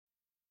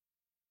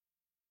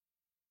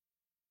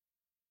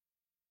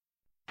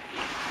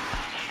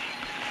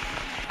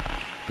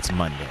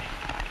Monday,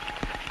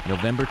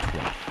 November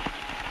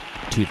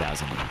 12th,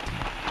 2018.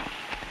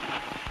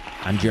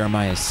 I'm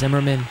Jeremiah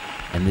Zimmerman,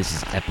 and this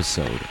is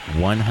episode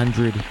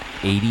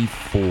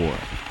 184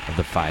 of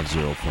the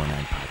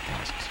 5049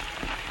 Podcasts.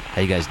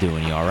 How you guys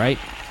doing? You all right?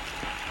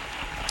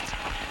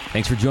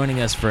 Thanks for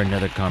joining us for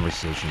another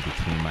conversation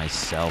between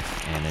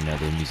myself and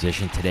another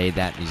musician. Today,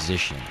 that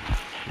musician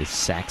is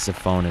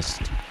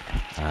saxophonist,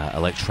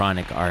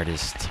 electronic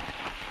artist,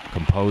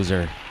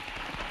 composer,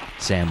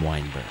 Sam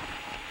Weinberg.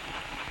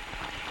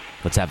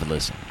 Let's have a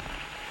listen.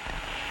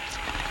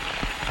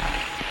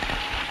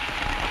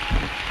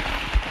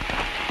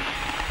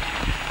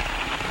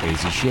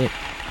 Crazy shit.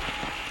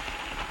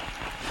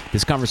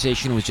 This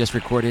conversation was just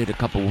recorded a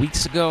couple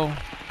weeks ago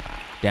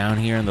down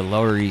here on the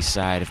Lower East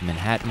Side of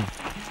Manhattan,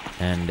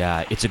 and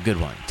it's a good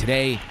one.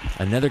 Today,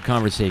 another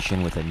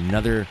conversation with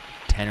another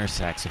tenor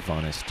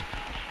saxophonist.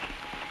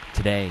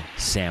 Today,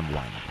 Sam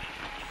Weinberg.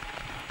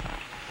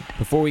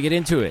 Before we get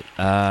into it,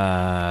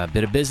 a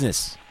bit of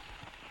business.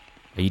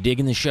 Are you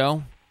digging the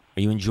show?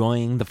 Are you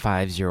enjoying the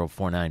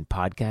 5049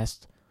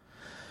 podcast?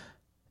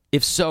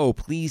 If so,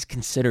 please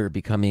consider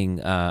becoming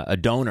a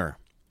donor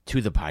to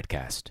the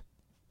podcast.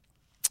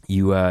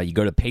 You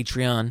go to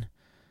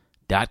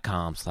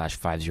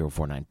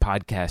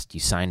patreon.com/5049podcast. You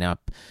sign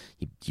up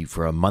you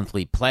for a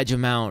monthly pledge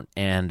amount,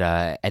 and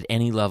at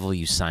any level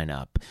you sign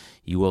up,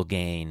 you will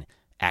gain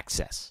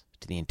access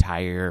to the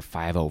entire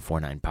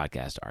 5049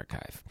 podcast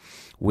archive,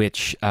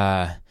 which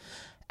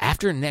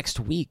after next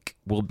week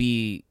will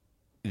be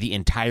the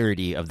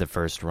entirety of the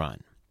first run.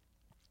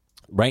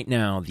 Right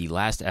now, the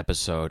last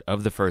episode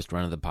of the first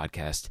run of the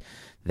podcast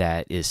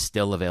that is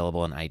still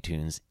available on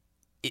iTunes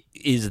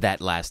is that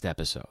last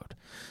episode.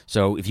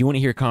 So if you want to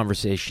hear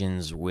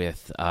conversations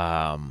with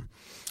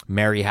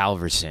Mary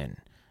Halverson,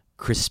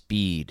 Chris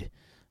Speed,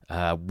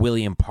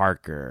 William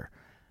Parker,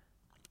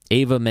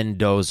 Ava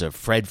Mendoza,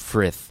 Fred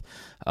Frith,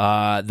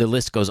 the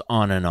list goes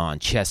on and on.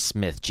 Chess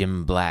Smith,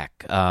 Jim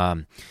Black.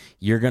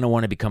 You're going to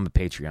want to become a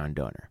Patreon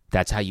donor.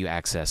 That's how you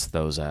access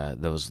those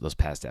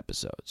past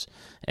episodes.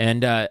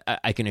 And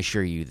I can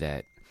assure you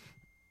that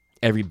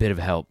every bit of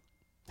help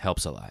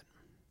helps a lot.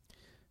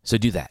 So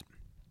do that.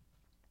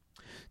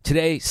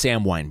 Today,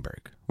 Sam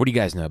Weinberg. What do you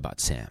guys know about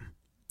Sam?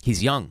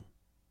 He's young.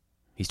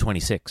 He's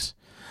 26.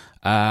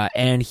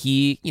 And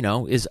he,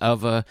 is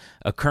of a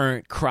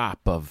current crop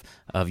of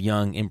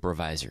young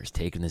improvisers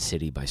taking the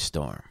city by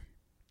storm.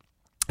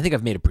 I think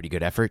I've made a pretty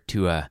good effort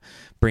to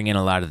bring in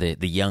a lot of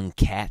the young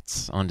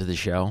cats onto the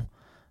show.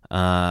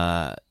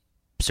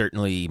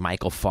 Certainly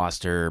Michael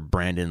Foster,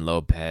 Brandon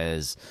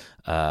Lopez,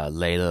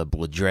 Layla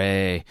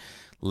Boudre,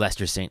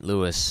 Lester St.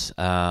 Louis.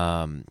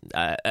 I'm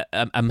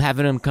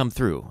having them come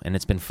through, and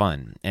it's been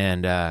fun.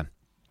 And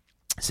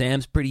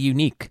Sam's pretty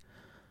unique.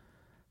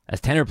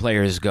 As tenor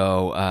players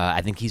go,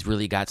 I think he's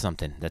really got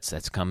something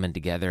that's coming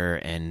together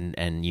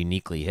and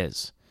uniquely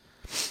his.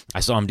 I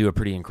saw him do a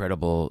pretty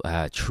incredible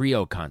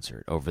trio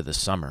concert over the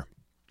summer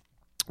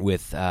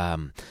with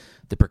the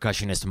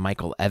percussionist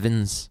Michael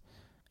Evans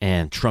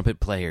and trumpet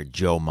player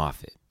Joe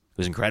Moffett. It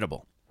was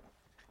incredible.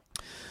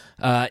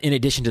 In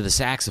addition to the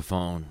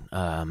saxophone,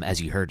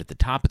 as you heard at the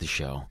top of the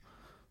show,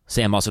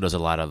 Sam also does a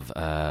lot of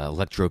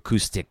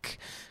electroacoustic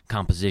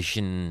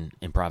composition,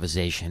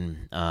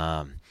 improvisation,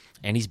 and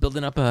he's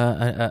building up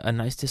a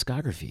nice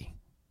discography,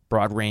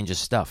 broad range of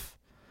stuff.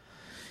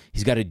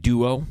 He's got a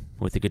duo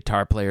with the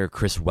guitar player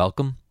Chris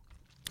Welcome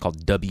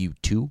called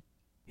W2.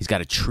 He's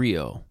got a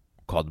trio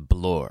called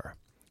Blur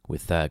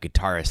with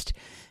guitarist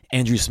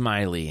Andrew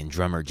Smiley and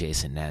drummer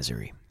Jason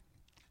Nazary.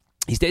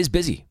 He stays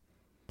busy.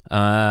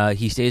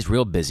 He stays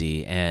real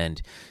busy,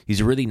 and he's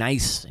a really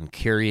nice and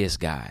curious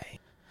guy.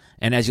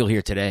 And as you'll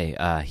hear today,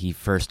 he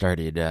first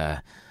started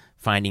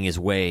finding his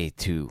way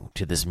to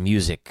this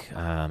music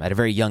at a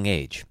very young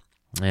age.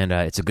 And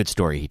it's a good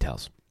story he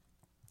tells.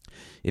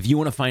 If you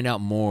want to find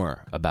out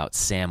more about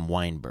Sam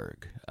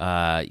Weinberg,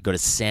 go to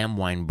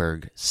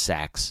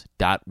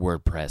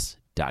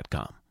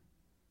samweinbergsax.wordpress.com.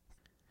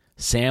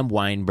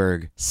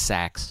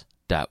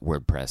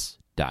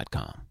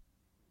 samweinbergsax.wordpress.com.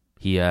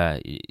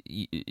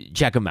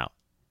 Check him out.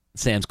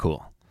 Sam's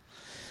cool.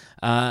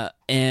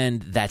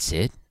 And that's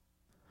it.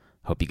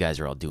 Hope you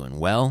guys are all doing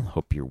well.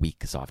 Hope your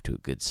week is off to a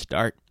good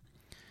start.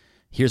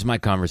 Here's my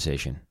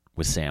conversation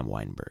with Sam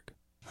Weinberg.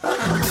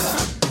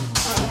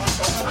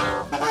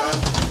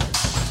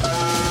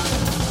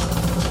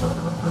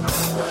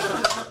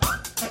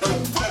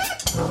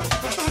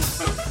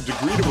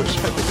 Degree to which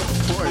I think at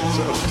the point.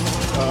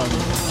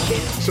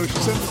 So she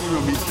sent an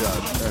email, meet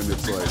Josh, and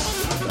it's like,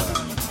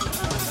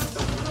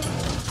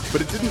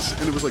 but it didn't,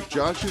 and it was like,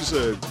 Josh is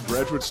a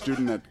graduate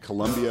student at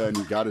Columbia, and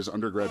he got his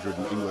undergraduate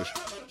in English.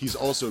 He's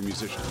also a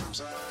musician. I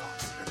was like,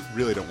 I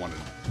really don't want to.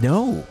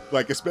 No.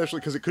 Like, especially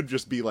because it could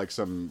just be like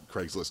some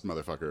Craigslist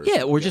motherfucker.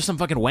 Yeah, or just some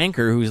fucking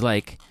wanker who's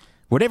like,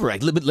 whatever.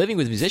 Like, living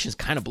with musicians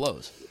kind of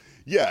blows.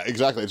 Yeah,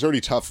 exactly. It's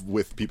already tough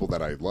with people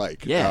that I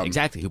like. Yeah,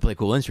 exactly. Who play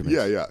cool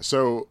instruments. Yeah.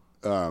 So,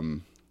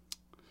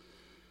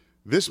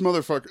 this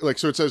motherfucker, like,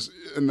 so it says,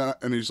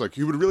 and he's like,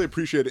 he would really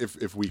appreciate it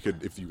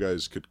if you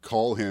guys could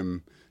call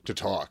him to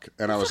talk.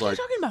 And I was like,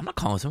 what are you talking about? I'm not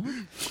calling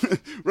someone.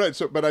 right.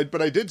 So, but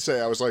I did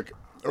say, I was like,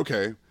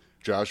 okay,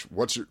 Josh,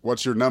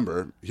 what's your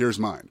number? Here's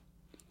mine.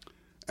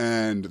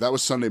 And that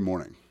was Sunday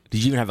morning.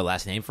 Did you even have a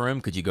last name for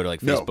him? Could you go to like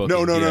Facebook?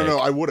 No.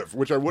 I would have,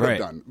 which I would have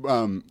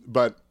done.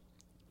 But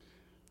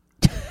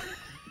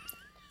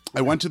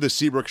I went to the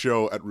Seabrook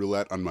show at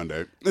Roulette on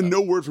Monday, and no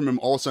word from him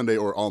all Sunday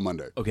or all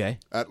Monday. Okay.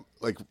 I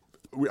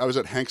was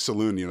at Hank's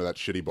Saloon, that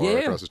shitty bar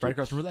across the street. Right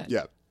across from Roulette.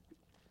 Yeah.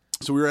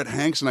 So we were at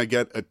Hank's, and I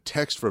get a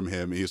text from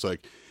him. He's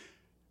like,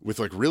 with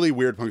like really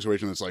weird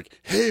punctuation that's like,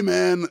 hey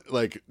man,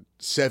 like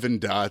 7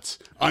 dots.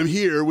 I'm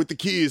here with the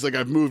keys, like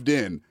I've moved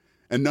in.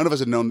 And none of us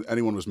had known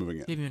anyone was moving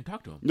in. Didn't even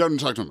talk to him. Didn't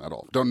talk to him at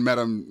all. Don't met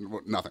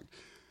him, nothing.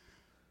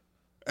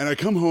 And I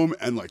come home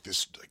and like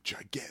this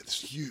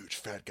huge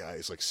fat guy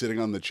is like sitting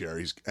on the chair.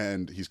 He's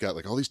got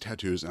like all these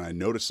tattoos, and I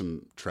noticed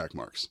some track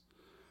marks.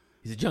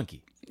 He's a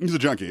junkie. He's a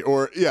junkie,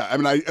 or yeah. I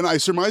mean, I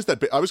surmised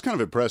that. I was kind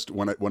of impressed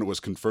when it was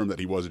confirmed that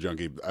he was a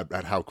junkie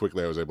at how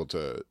quickly I was able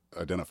to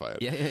identify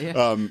it.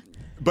 Yeah.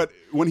 But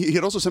when he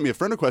had also sent me a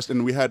friend request,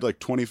 and we had like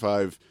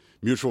 25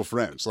 mutual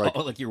friends,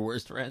 like your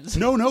worst friends.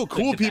 No,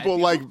 cool people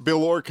like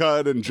Bill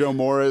Orcutt and Joe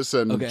Morris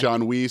and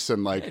John Weiss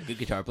and like good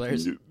guitar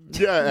players.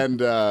 Yeah,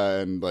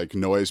 and like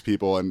noise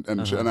people and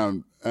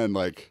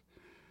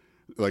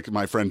like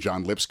my friend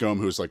John Lipscomb,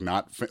 who's like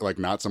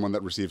not someone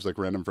that receives like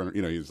random friend.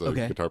 He's a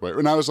guitar player.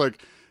 And I was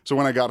like, so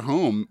when I got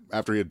home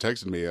after he had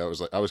texted me, I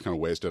was kind of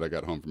wasted. I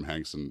got home from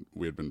Hank's and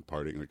we had been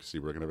partying like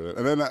Seabrook and everything.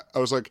 And then I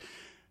was like,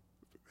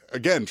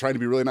 again, trying to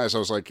be really nice. I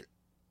was like,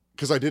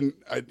 because I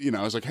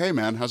was like, hey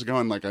man, how's it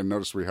going? Like I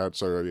noticed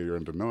you're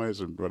into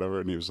noise or whatever.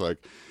 And he was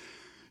like,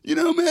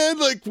 man,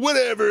 like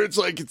whatever. It's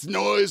like it's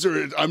noise,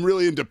 or I'm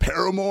really into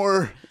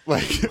Paramore.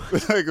 Like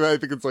I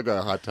think it's like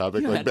a hot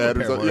topic, like bad.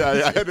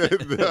 Yeah.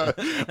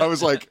 I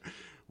was like,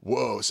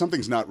 whoa,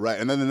 something's not right.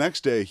 And then the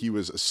next day, he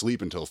was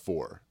asleep until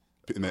 4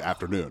 in the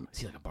afternoon. Is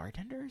he like a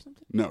bartender or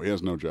something? No, he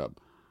has no job.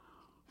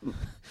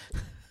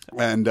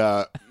 And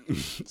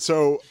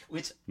so,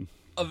 which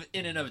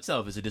in and of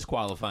itself is a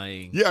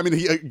disqualifying. Yeah, I mean,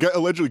 he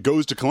allegedly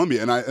goes to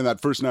Columbia, and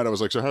that first night I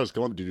was like, so how's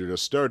Columbia? Did you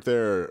just start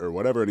there or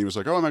whatever? And he was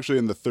like, oh, I'm actually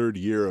in the 3rd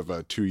year of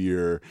a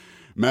 2-year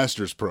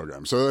master's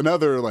program. So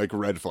another like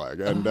red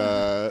flag. And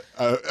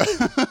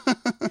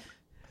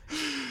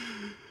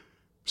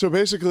so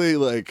basically,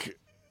 like,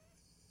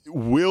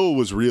 Will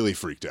was really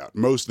freaked out,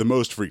 the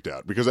most freaked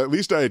out, because at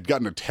least I had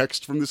gotten a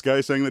text from this guy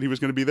saying that he was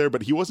going to be there,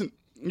 but he wasn't.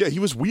 Yeah, he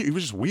was weird. He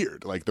was just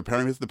weird, like the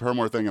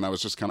Paramore thing, and I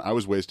was just I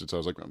was wasted, so I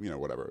was like,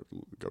 whatever,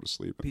 go to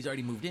sleep. He's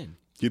already moved in.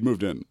 He'd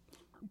moved in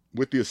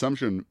with the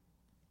assumption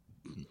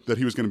that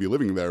he was going to be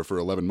living there for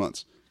 11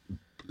 months.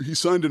 He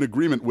signed an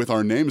agreement with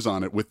our names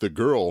on it, with the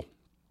girl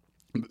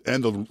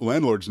and the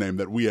landlord's name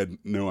that we had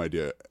no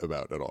idea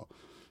about at all.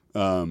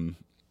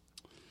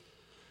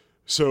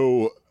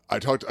 So I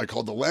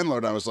called the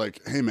landlord. I was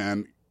like, hey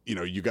man,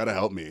 you got to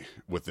help me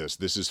with this.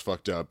 This is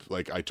fucked up.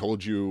 Like I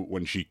told you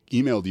when she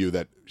emailed you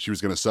that she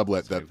was going to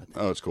sublet that.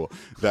 Oh, it's cool.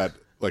 That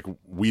like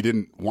we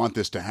didn't want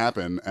this to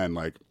happen, and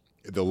like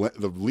the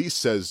lease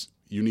says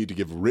you need to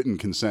give written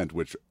consent,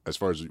 which as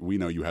far as we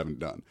know you haven't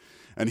done.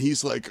 And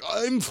he's like,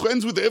 I'm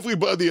friends with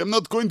everybody. I'm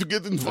not going to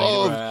get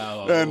involved.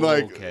 And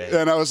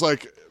and I was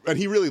like, and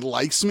he really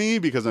likes me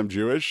because I'm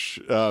Jewish.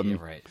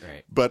 Right.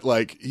 But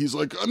like, he's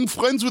like, I'm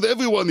friends with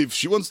everyone. If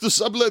she wants to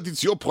sublet,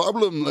 it's your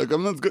problem. Like,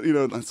 I'm not good.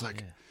 And it's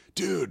like,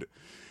 dude,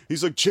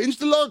 he's like, change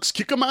the locks,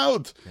 kick him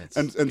out.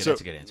 That's a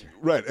good answer.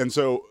 Right.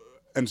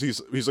 And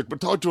he's like, but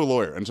talk to a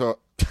lawyer. And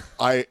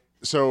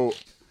so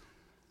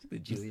the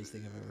Jewiest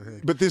thing I've ever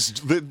heard. But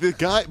the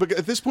guy, but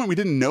at this point we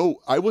didn't know.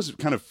 I was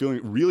kind of feeling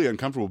really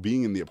uncomfortable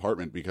being in the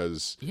apartment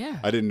because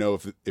I didn't know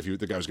if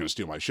the guy was going to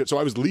steal my shit. So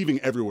I was leaving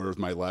everywhere with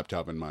my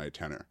laptop and my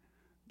tenor.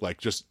 Like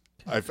just,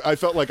 I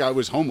felt like I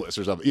was homeless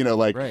or something.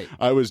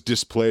 I was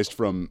displaced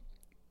from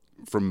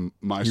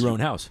my your own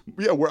house.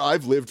 Yeah, where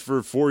I've lived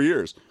for 4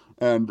 years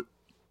and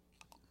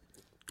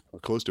or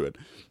close to it,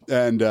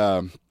 and.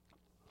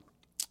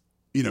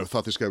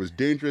 Thought this guy was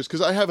dangerous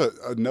because I have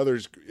another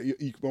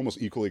almost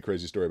equally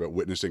crazy story about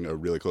witnessing a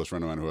really close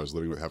friend of mine who I was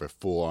living with have a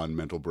full-on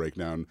mental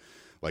breakdown,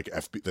 like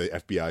the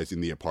FBI's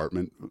in the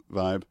apartment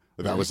vibe.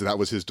 That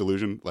was his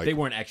delusion. Like they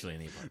weren't actually in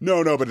the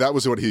apartment. No, but that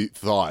was what he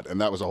thought, and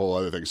that was a whole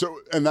other thing. So,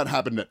 and that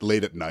happened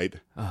late at night,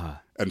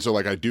 and so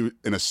like I do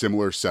in a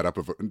similar setup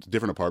of a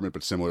different apartment,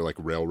 but similar like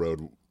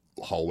railroad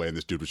hallway, and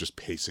this dude was just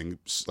pacing,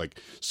 like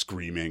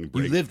screaming.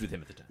 You lived with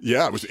him at the time.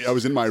 Yeah, I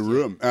was in my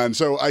room, and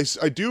so I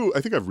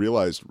think I've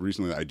realized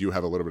recently that I do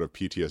have a little bit of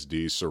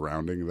PTSD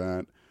surrounding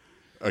that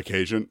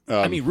occasion.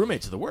 I mean,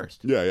 roommates are the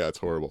worst. Yeah, it's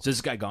horrible. So is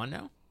this guy gone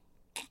now?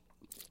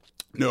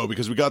 No,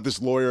 because we got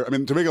this lawyer. I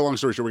mean, to make a long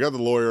story short, we got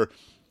the lawyer.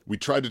 We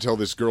tried to tell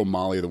this girl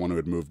Molly, the one who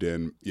had moved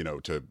in,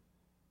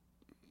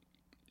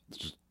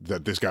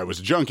 that this guy was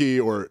a junkie,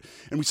 and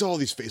we saw all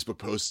these Facebook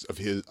posts of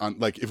his on,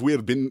 like, if we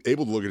had been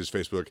able to look at his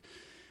Facebook.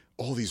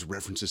 all these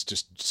references to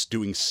just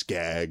doing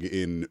skag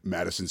in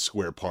Madison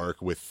Square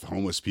Park with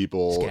homeless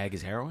people. Skag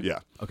is heroin? Yeah.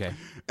 Okay.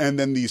 And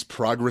then these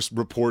progress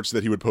reports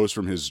that he would post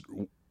from his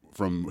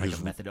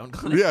methadone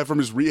clinic? Yeah, from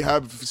his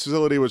rehab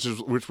facility, which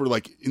were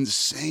like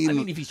insane. I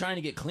mean, if he's trying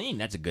to get clean,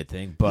 that's a good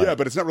thing. But yeah,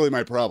 but it's not really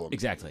my problem.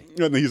 Exactly.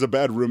 And he's a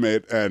bad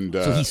roommate, and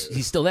so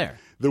he's still there.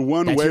 The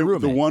one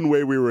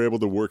way we were able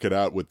to work it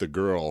out with the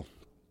girl,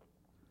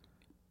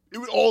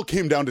 it all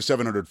came down to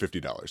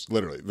 $750,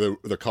 literally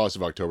the cost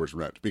of October's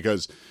rent,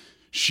 because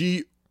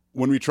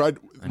when we tried,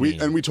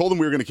 we told him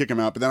we were going to kick him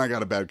out, but then I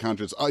got a bad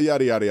conscience.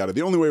 Yada yada yada.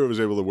 The only way we was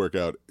able to work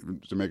out,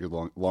 to make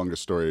the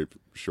longest story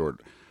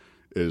short,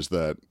 is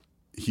that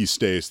he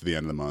stays to the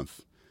end of the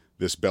month.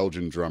 This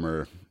Belgian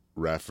drummer,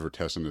 Raf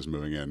Vertessen, is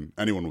moving in.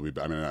 Anyone will be.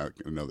 I mean, I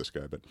know this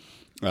guy, but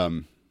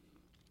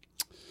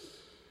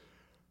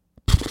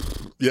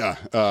yeah.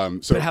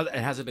 So, but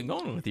how's it been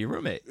going with your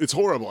roommate? It's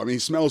horrible. I mean, he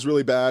smells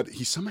really bad.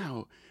 He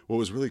somehow. What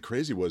was really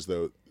crazy was,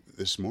 though,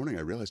 this morning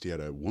I realized he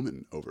had a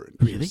woman over, and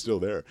really? She was still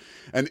there,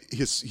 and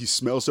he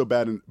smells so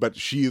bad. But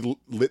she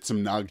lit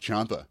some Nag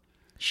Champa.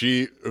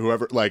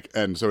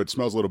 And so it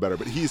smells a little better.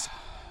 But he's.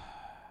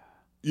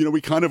 You know,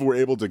 we kind of were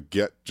able to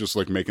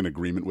make an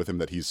agreement with him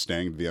that he's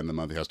staying to the end of the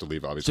month. He has to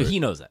leave, obviously. So he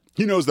knows that.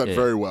 He knows that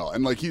very well.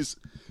 And, like, he's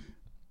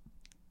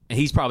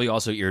probably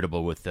also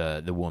irritable with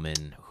the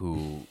woman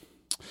who...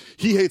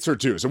 He hates her,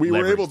 too. So we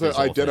were able to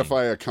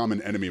identify a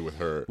common enemy with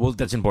her. Well,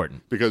 that's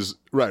important. Because,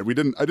 right,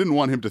 I didn't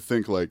want him to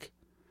think, like...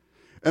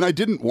 And I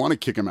didn't want to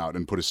kick him out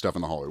and put his stuff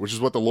in the hallway, which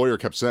is what the lawyer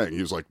kept saying. He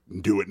was like,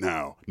 "Do it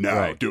now,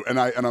 right. do it." And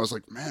I was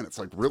like, "Man, it's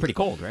like really pretty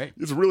cold, right?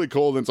 It's really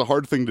cold, and it's a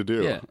hard thing to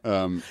do."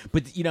 Yeah.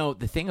 But you know,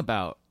 the thing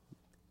about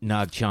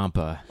Nag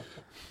Champa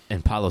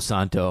and Palo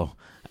Santo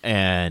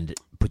and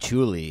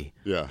patchouli,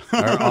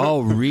 are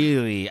all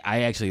really.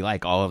 I actually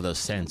like all of those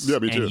scents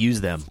and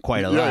use them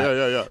quite a lot.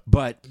 Yeah.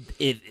 But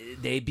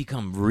they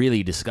become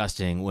really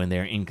disgusting when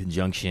they're in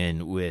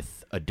conjunction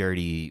with a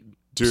dirty.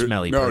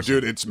 Smelly person.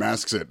 Dude, it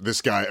masks it. This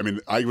guy, I mean,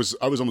 I was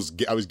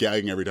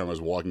gagging every time I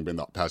was walking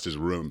past his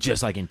room.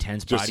 Just like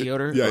intense body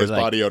odor? Yeah, his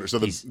body odor. So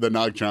the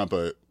Nag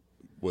Champa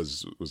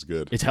was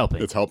good. It's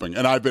helping.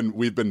 And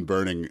we've been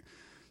burning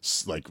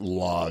like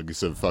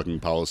logs of fucking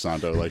Palo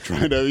Santo, like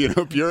trying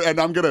to, pure. And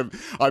I'm gonna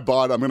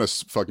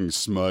fucking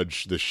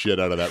smudge the shit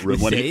out of that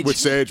room with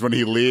Sage when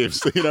he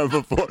leaves,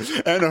 before,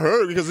 and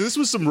her, because this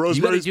was some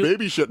Rosemary's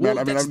Baby shit, man.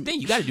 Well, that's the thing.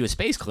 You got to do a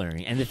space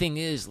clearing, and the thing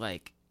is,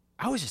 like.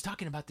 I was just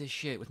talking about this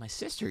shit with my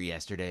sister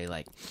yesterday.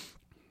 Like,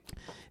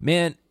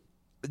 man,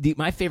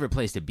 my favorite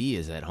place to be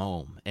is at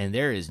home, and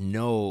there is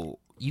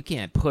you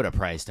can't put a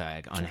price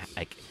tag on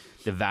like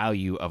the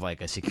value of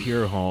like a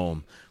secure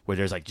home where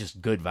there's like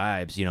just good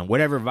vibes,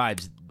 whatever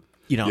vibes,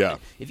 Yeah.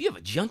 If you have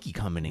a junkie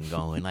coming and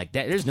going like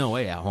that, there's no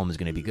way at home is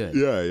going to be good.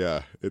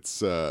 Yeah.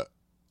 It's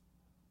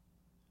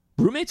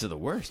roommates are the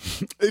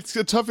worst. It's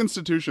a tough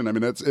institution. I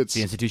mean, it's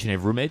the institution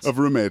of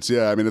roommates.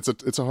 Yeah, I mean,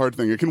 it's a hard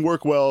thing. It can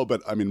work well,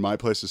 but I mean, my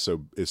place is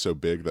so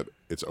big that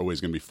it's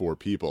always going to be 4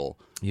 people.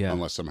 Yeah.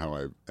 Unless somehow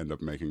I end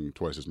up making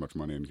twice as much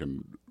money and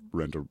can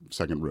rent a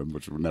second room,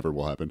 which never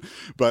will happen.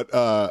 But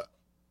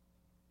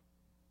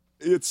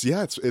it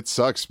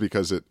sucks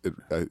because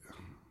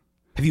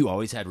Have you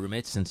always had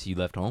roommates since you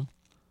left home?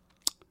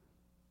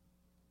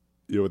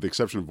 With the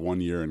exception of 1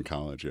 year in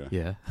college, yeah.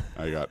 Yeah.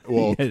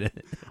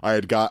 I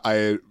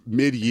had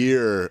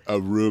mid-year,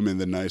 a room in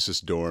the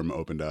nicest dorm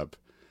opened up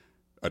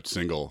at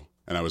single,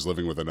 and I was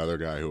living with another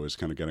guy who was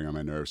kind of getting on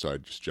my nerves, so I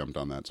just jumped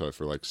on that. So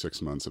for like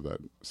 6 months of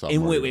that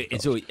sophomore year.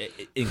 And so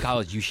in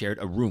college you shared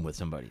a room with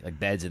somebody, like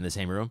beds in the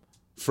same room?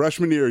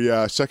 Freshman year,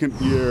 yeah. Second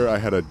year, I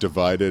had a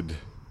divided...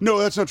 No,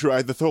 that's not true.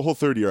 The whole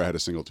third year, I had a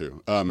single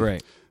too.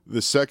 Right.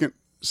 The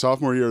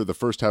sophomore year, the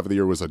first half of the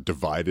year was a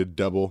divided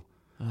double.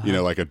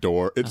 Like a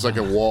door. It's like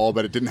a wall,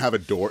 but it didn't have a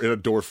door. It had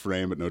a door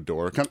frame, but no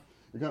door. Kind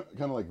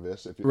of like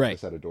this. If you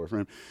just had a door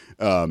frame.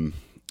 Where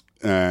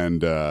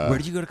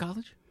did you go to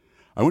college?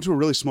 I went to a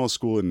really small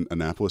school in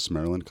Annapolis,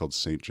 Maryland, called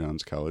St.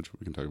 John's College.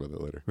 We can talk about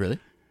that later. Really?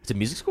 It's a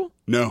music school?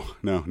 No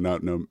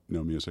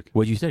music.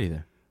 What did you study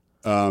there?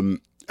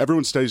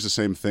 Everyone studies the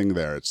same thing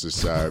there. It's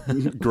this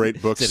great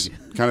books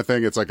kind of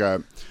thing. It's like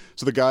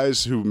so the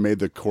guys who made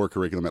the core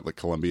curriculum at like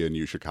Columbia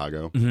and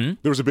Chicago,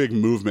 there was a big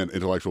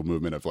intellectual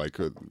movement of like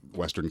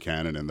Western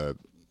canon in the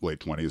late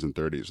 20s and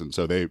 30s. And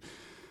so they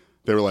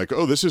were like,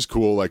 oh, this is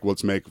cool. Like,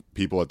 let's make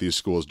people at these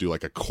schools do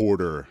like a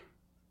quarter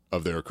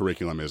of their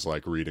curriculum is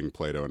like reading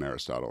Plato and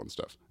Aristotle and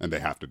stuff. And they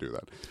have to do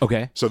that.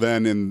 Okay. So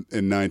then in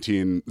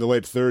the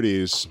late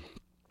 30s,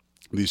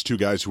 these 2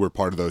 guys who were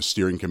part of those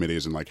steering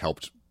committees and like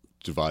helped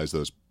devise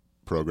those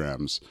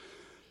programs,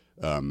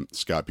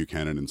 Scott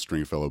Buchanan and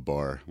Stringfellow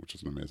Barr, which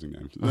is an amazing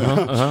name.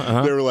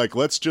 They were like,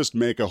 let's just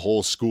make a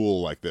whole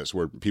school like this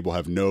where people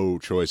have no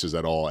choices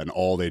at all, and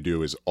all they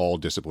do is all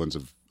disciplines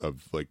of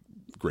like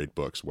great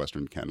books,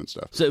 Western canon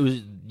stuff. So it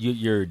was,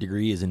 your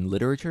degree is in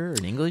literature or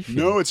in English?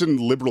 No, it's in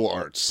liberal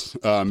arts,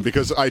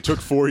 because I took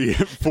 4 years.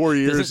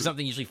 Does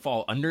something usually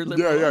fall under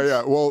liberal arts?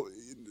 Yeah. Well,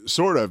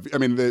 sort of. I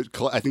mean,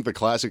 I think the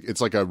classic,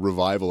 it's like a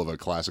revival of a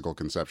classical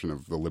conception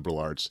of the liberal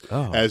arts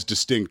as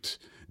distinct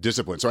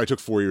discipline. So I took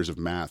 4 years of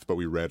math, but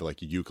we read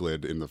like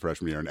Euclid in the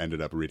freshman year and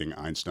ended up reading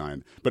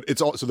Einstein. But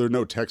it's all, so there are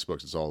no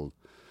textbooks. It's all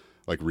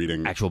like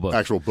reading actual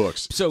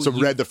books. So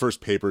read the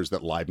first papers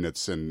that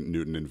Leibniz and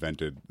Newton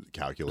invented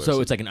calculus.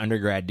 So it's like an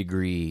undergrad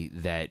degree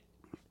that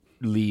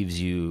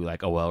leaves you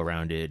like a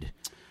well-rounded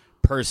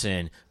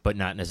person, but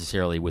not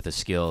necessarily with a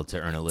skill to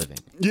earn a living.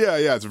 Yeah.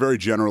 It's a very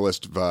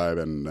generalist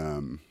vibe,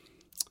 and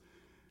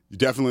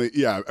definitely,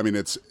 yeah. I mean,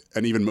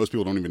 and even most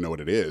people don't even know what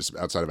it is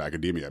outside of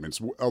academia. I mean,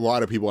 a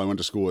lot of people I went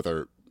to school with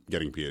are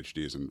getting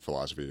PhDs in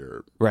philosophy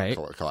or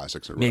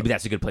classics or whatever. Maybe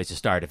that's a good place to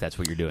start if that's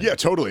what you're doing. Yeah,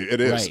 totally.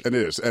 It is. Right. And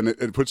it is. And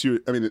it puts you,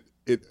 I mean,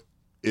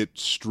 it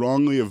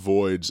strongly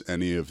avoids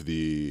any of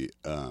the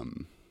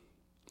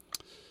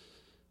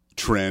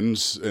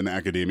trends in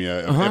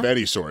academia of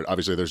any sort.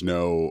 Obviously, there's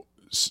no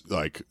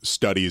like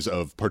studies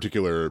of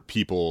particular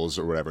peoples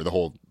or whatever, the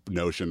whole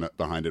notion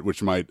behind it,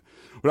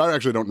 but I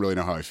actually don't really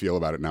know how I feel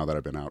about it now that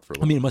I've been out for a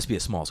while. I mean, it must be a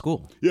small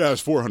school. Yeah,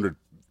 it's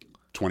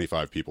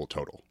 425 people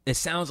total. It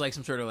sounds like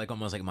some sort of like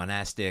almost like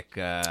monastic.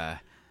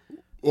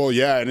 Well,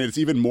 yeah, and it's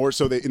even more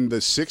so. In the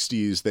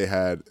 60s,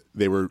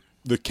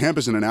 the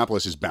campus in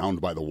Annapolis is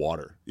bound by the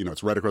water. You know,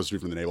 it's right across the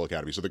street from the Naval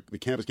Academy, so the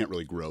campus can't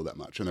really grow that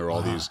much, and there are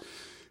all these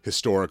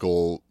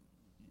historical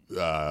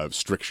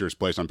strictures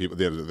placed on people.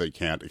 They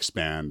can't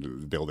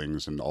expand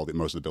buildings, and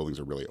most of the buildings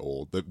are really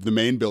old. The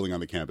main building on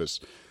the campus,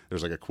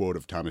 there's like a quote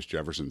of Thomas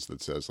Jefferson's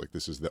that says like,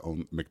 "This is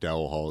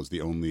McDowell Hall is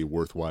the only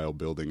worthwhile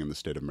building in the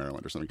state of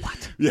Maryland," or something.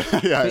 What?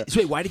 Yeah.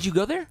 Wait, why did you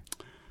go there?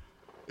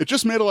 It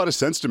just made a lot of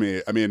sense to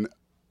me. I mean,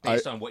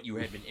 based on what you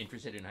had been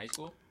interested in high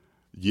school.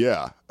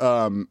 Yeah,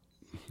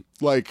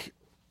 like.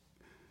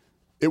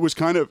 It was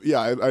kind of,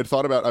 yeah, I'd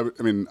thought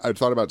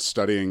about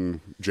studying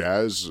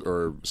jazz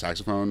or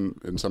saxophone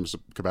in some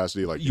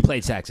capacity. Like, you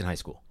played sax in high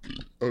school?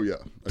 Oh, yeah.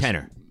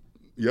 Tenor?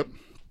 Yep.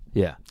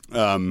 Yeah.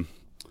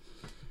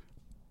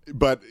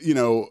 But, you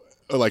know,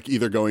 like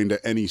either going to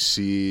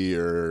NEC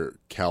or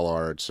Cal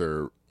Arts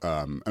or,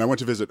 and I went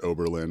to visit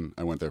Oberlin.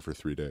 I went there for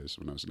 3 days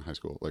when I was in high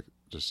school, like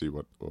just see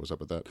what was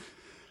up with that.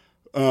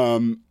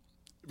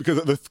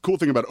 Because the cool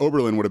thing about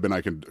Oberlin would have been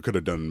I could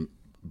have done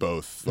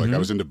both. Like I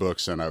was into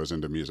books and I was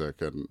into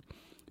music,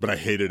 but I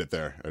hated it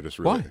there.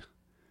 Why?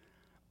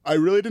 I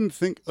really didn't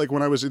think, like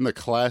when I was in the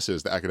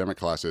classes, the academic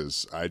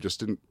classes, I just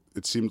didn't.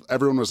 It seemed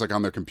everyone was like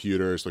on their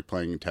computers, like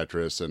playing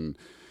Tetris, and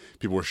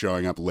people were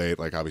showing up late,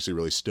 like obviously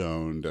really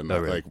stoned, and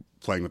like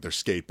playing with their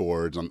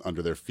skateboards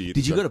under their feet.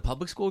 Did you go to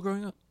public school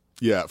growing up?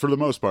 Yeah, for the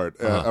most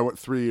part. I went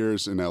 3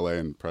 years in LA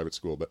in private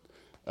school, but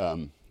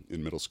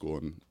in middle school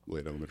and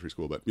late elementary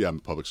school. But yeah,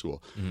 public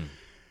school. Mm-hmm.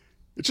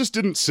 It just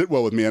didn't sit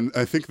well with me. And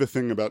I think the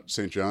thing about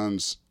St.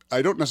 John's,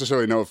 I don't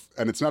necessarily know if,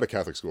 and it's not a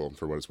Catholic school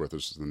for what it's worth.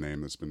 This is the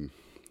name that's been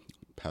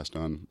passed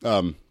on.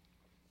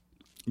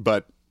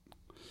 But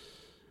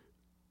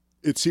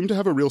it seemed to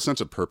have a real sense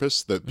of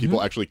purpose that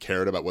people actually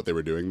cared about what they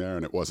were doing there.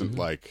 And it wasn't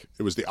like,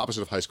 it was the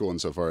opposite of high school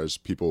insofar as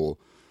people,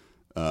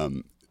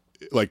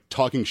 like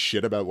talking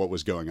shit about what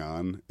was going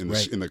on in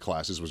the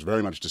classes was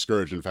very much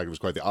discouraged. In fact, it was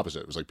quite the opposite.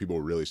 It was like people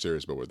were really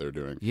serious about what they were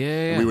doing.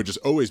 Yeah. And we would just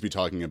always be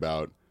talking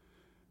about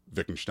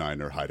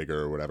Wittgenstein or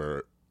Heidegger or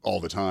whatever all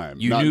the time.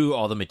 You knew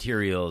all the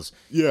materials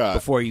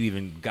before you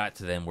even got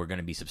to them were going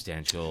to be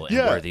substantial and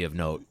worthy of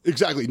note.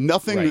 Exactly.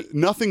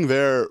 Nothing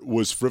there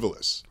was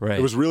frivolous. Right.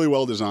 It was really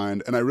well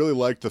designed, and I really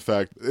liked the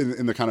fact,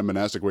 in the kind of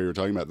monastic way you were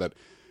talking about, that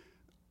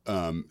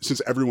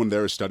since everyone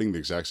there is studying the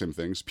exact same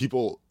things,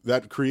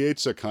 that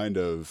creates a kind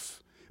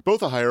of,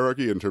 both a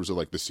hierarchy in terms of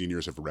like the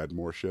seniors have read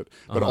more shit,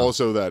 but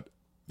also that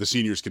the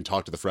seniors can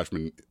talk to the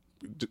freshmen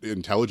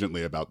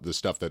intelligently about the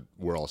stuff that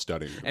we're all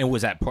studying. And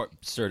was that part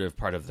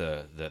of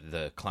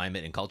the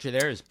climate and culture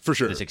there? For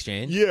sure. This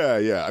exchange?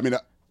 Yeah. I mean,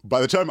 by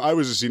the time I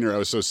was a senior, I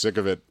was so sick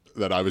of it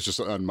that I was just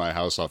on my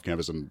house off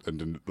campus and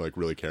didn't like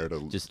really care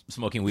to just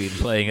smoking weed and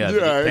playing.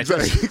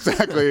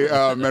 Exactly.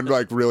 And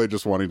like really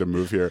just wanting to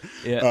move here.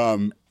 Yeah.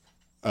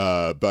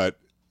 But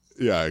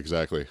yeah,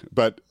 exactly.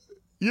 But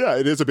yeah,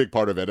 it is a big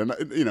part of it, and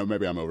you know,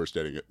 maybe I'm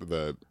overstating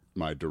it,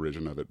 my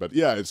derision of it, but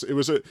yeah, it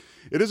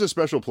is a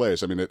special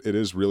place. I mean, it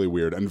is really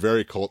weird and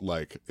very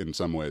cult-like in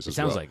some ways. It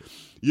sounds like it.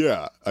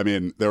 Yeah, I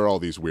mean, there are all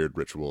these weird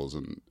rituals,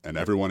 and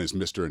everyone is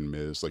Mr. and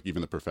Ms. Like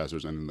even the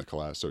professors and in the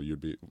class. So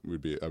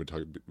I would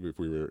talk if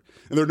we were,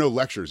 and there are no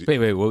lectures. Wait,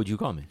 what would you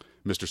call me?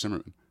 Mr.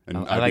 Simmerman, and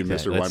I like that.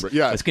 Mr. Weinberg.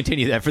 Yeah, let's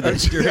continue that for the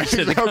duration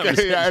of the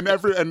conversation. Yeah,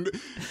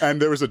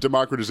 and there was a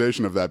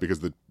democratization of that because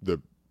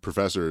the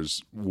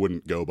professors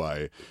wouldn't go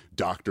by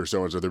Dr.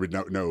 So-and-so. There would be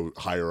no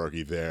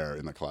hierarchy there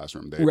in the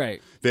classroom.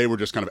 They were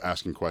just kind of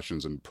asking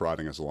questions and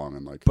prodding us along.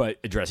 And like, but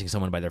addressing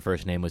someone by their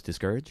first name was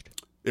discouraged?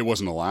 It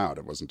wasn't allowed.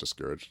 It wasn't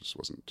discouraged.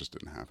 It just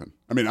didn't happen.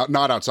 I mean,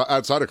 not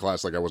outside of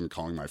class. Like I wasn't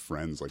calling my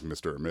friends like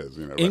Mr. or Ms.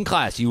 You know, in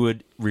class, you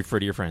would refer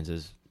to your friends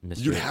as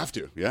Mr. You'd have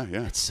to. Yeah.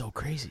 It's so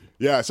crazy.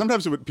 Yeah.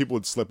 Sometimes people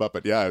would slip up,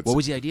 but yeah. What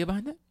was the idea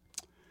behind that?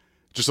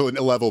 Just a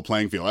level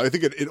playing field. I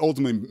think it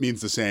ultimately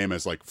means the same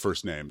as like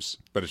first names,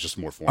 but it's just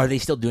more formal. Are they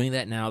still doing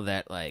that now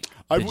that like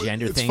the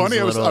gender thing? It's funny.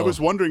 I was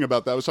wondering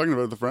about that. I was talking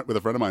about with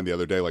a friend of mine the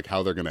other day, like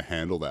how they're going to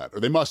handle that, or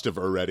they must have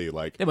already.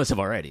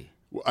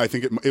 I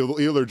think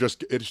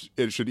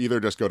it should either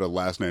just go to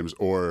last names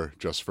or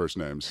just first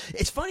names.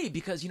 It's funny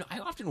because I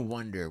often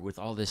wonder with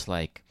all this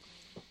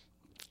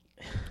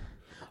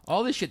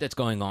all this shit that's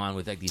going on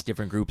with like these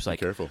different groups, like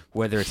Careful.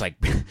 whether it's like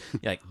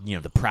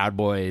the Proud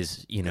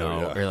Boys,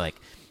 or like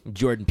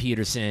Jordan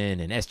Peterson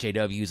and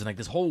SJWs and like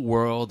this whole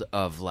world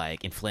of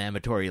like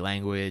inflammatory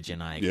language and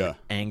like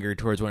anger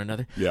towards one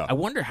another. Yeah. I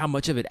wonder how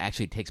much of it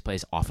actually takes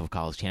place off of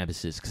college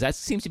campuses, because that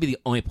seems to be the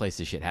only place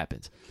this shit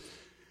happens.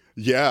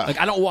 Yeah. Like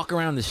I don't walk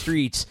around the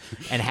streets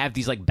and have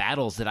these like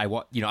battles that I'll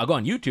go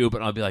on YouTube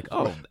and I'll be like,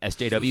 oh,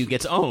 SJW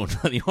gets owned.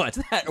 Let me watch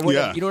that. Or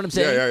whatever. Yeah. You know what I'm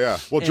saying? Yeah.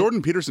 Well,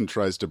 Jordan Peterson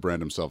tries to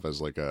brand himself as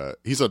like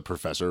he's a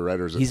professor, right?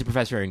 Or he's a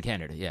professor in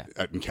Canada. Yeah.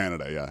 In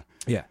Canada. Yeah.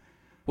 Yeah.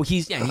 Well,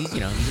 he's a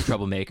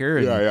troublemaker.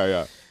 And,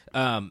 Yeah.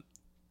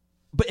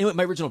 But anyway,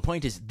 my original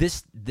point is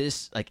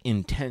this like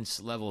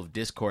intense level of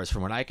discourse,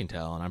 from what I can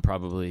tell, and I'm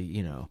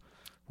probably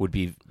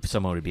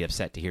someone would be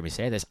upset to hear me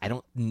say this. I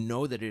don't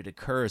know that it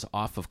occurs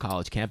off of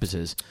college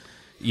campuses,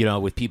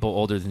 with people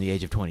older than the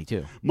age of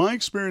 22. My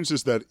experience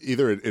is that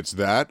either it's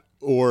that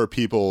or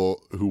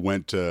people who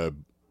went to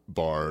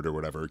Bard or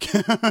whatever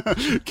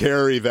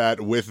carry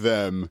that with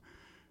them.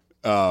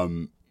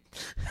 Right.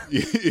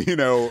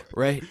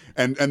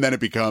 And then it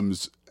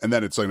becomes, and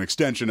then it's like an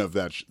extension of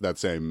that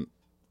same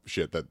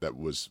shit that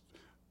was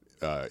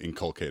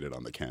inculcated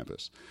on the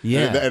campus.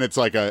 Yeah. And it's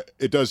like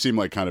it does seem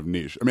like kind of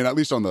niche. I mean, at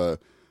least you're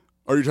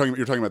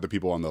talking about the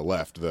people on the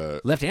left,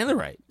 the left and the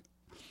right.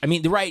 I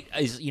mean, the right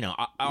is,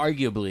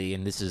 arguably,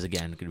 and this is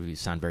again going to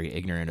sound very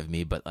ignorant of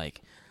me, but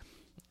like,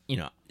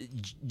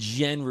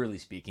 generally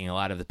speaking, a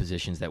lot of the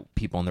positions that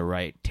people on the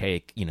right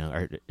take,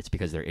 it's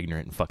because they're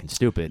ignorant and fucking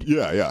stupid.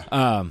 Yeah.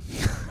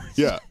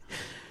 Yeah.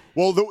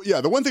 Well,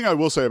 the one thing I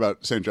will say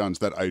about St. John's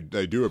that I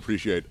do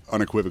appreciate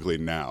unequivocally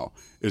now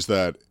is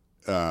that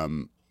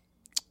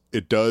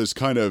it does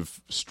kind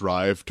of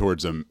strive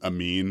towards a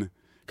mean,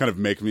 kind of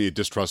make me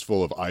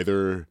distrustful of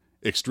either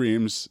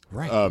extremes.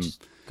 Right.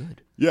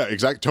 Good. Yeah,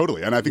 exactly.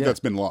 Totally. And I think that's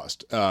been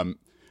lost.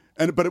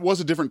 But it was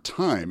a different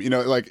time,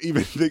 like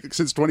even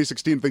since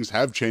 2016, things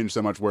have changed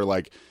so much where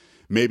like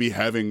maybe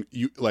having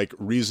like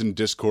reasoned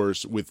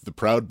discourse with the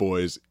Proud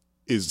Boys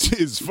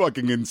is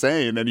fucking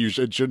insane, and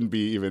it shouldn't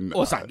be even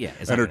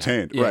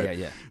entertained. Right.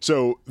 Yeah.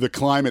 So the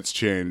climate's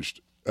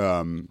changed.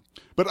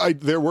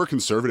 But there were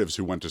conservatives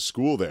who went to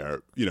school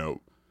there,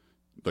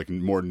 like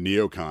more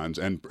neocons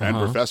and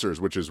professors,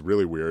 which is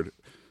really weird.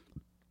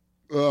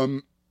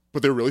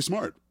 But they were really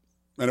smart.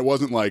 And it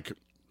wasn't like,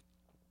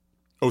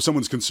 oh,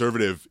 someone's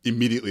conservative,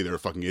 immediately they're a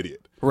fucking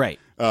idiot. Right.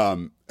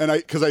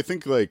 Because I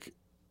think like,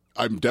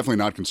 I'm definitely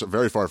not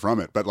very far from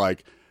it, but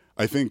like,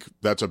 I think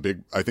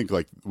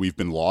like we've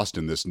been lost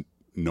in this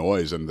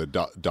noise, and the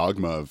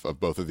dogma of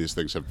both of these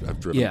things have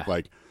driven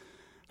like,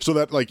 so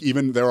that like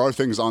even there are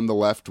things on the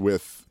left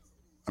with,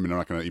 I mean, I'm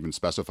not going to even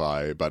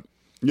specify, but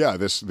yeah,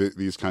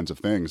 these kinds of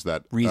things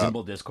that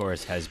reasonable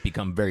discourse has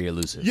become very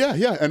elusive.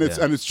 Yeah, and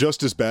it's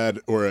just as bad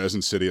or as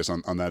insidious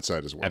on that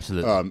side as well.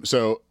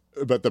 Absolutely.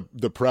 But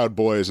the Proud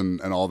Boys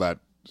and all that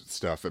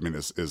stuff, I mean,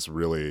 is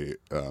really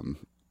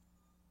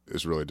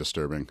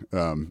disturbing.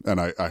 And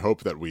I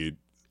hope that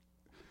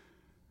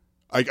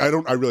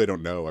I really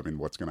don't know. I mean,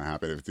 what's going to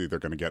happen? If they're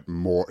going to get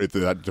more, if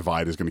that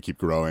divide is going to I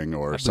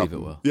believe it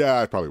will.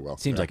 Yeah, it probably will.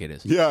 Seems like it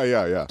is.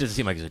 Yeah. Doesn't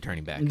seem like it's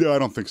turning back. No, I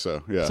don't think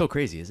so. Yeah. So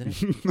crazy,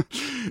 isn't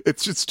it?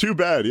 It's too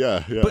bad.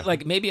 Yeah. But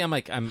like maybe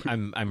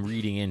I'm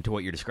reading into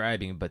what you're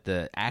describing, but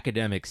the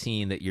academic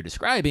scene that you're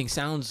describing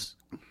sounds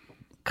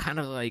kind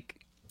of like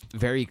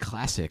very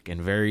classic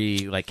and very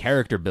like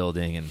character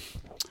building, and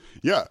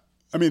yeah.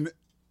 I mean,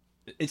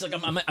 it's like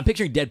I'm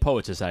picturing Dead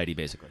Poet Society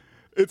basically.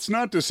 It's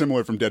not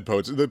dissimilar from Dead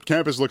Poets. The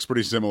campus looks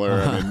pretty similar,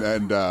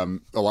 and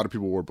a lot of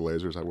people wore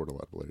blazers. I wore a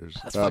lot of blazers.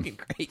 That's fucking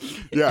great.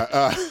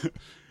 Yeah,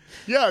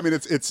 yeah. I mean,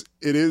 it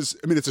is.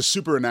 I mean, it's a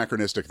super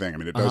anachronistic thing. I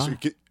mean, it does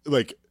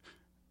like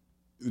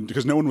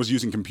because no one was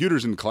using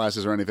computers in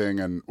classes or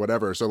anything, and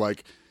whatever. So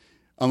like,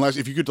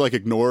 if you could like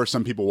ignore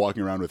some people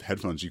walking around with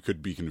headphones, you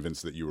could be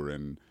convinced that you were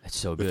in. That's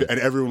so good. And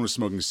everyone was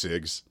smoking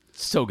cigs.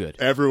 So good.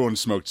 Everyone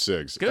smoked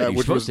cigs. Good.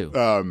 You're supposed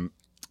to.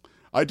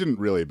 I didn't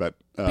really, but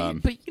you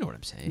know what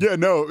I'm saying. Yeah,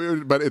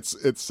 no, but it's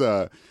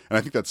and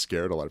I think that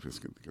scared a lot of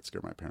people. It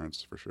scared my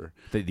parents for sure.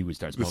 That you would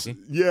start smoking.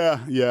 Yeah.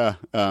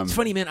 It's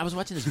funny, man. I was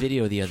watching this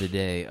video the other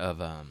day of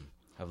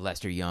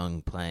Lester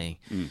Young playing,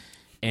 and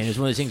it was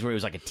one of those things where it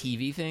was like a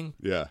TV thing.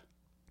 Yeah,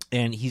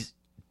 and he's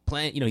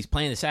playing. He's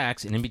playing the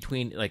sax, and in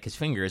between like his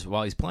fingers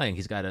while he's playing,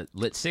 he's got a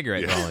lit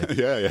cigarette going.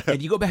 Yeah.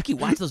 And you go back, you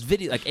watch those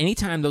videos. Like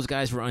anytime those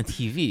guys were on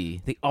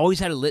TV, they always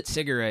had a lit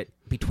cigarette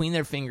between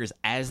their fingers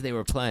as they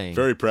were playing.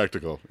 Very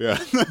practical. Yeah.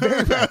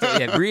 Very practical.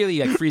 Yeah, really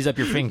like frees up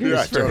your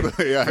fingers for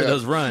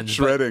those runs.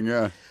 Shredding,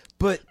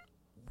 But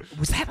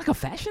was that like a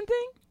fashion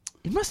thing?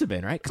 It must have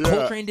been, right? Because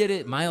Coltrane did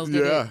it, Miles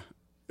did it. Yeah.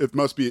 It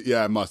must be.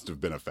 Yeah, it must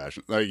have been a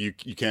fashion. Like you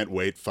can't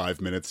wait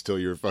 5 minutes till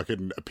your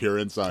fucking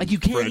appearance on. Like you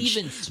can't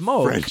even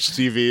smoke. French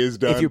TV is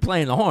done if you're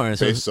playing the horn.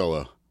 So bass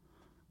solo.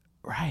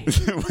 Right.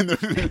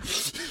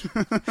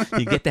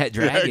 You get that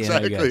drag in,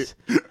 I guess.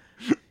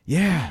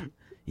 Yeah.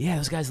 Yeah,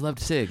 those guys loved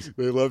SIGs.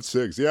 They loved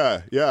SIGs.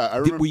 Yeah, yeah. I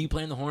remember. Were you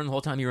playing the horn the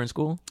whole time you were in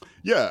school?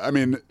 Yeah, I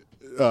mean,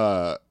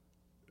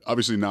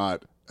 obviously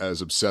not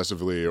as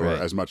obsessively or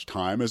as much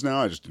time as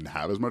now. I just didn't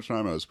have as much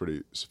time. I was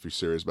pretty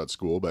serious about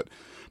school, but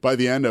by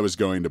the end, I was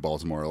going to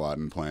Baltimore a lot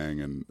and playing,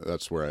 and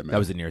that's where I met. That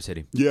was in New York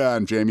City. Yeah,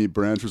 and Jamie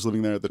Branch was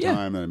living there at the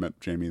time, and I met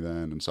Jamie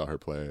then and saw her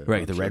play.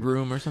 Right, the Red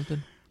Room or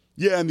something?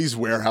 Yeah, and these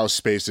warehouse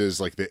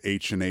spaces, like the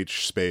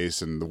H&H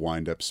space and the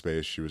wind-up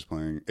space she was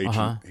playing. H&H,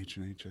 I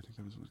think that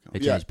was what it was called.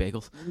 H&H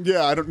Bagels?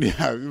 Yeah,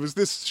 it was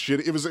this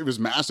shit. It was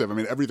massive. I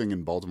mean, everything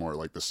in Baltimore,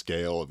 like the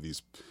scale of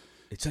these.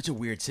 It's such a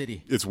weird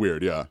city. It's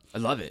weird, yeah. I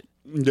love it.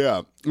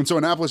 Yeah, and so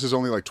Annapolis is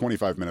only like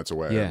 25 minutes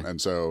away. Yeah. And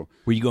so...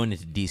 Were you going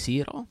into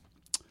D.C. at all?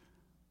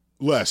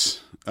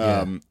 Less.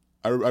 Yeah.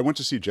 I went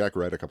to see Jack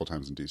Wright a couple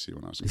times in D.C.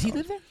 when I was in college. Does he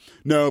live there?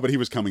 No, but he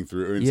was coming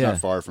through. I mean, it's not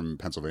far from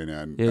Pennsylvania,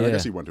 and I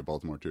guess he went to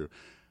Baltimore too.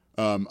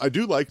 I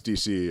do like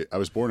D.C. I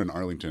was born in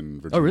Arlington,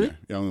 Virginia. Oh, really?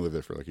 Yeah, I only lived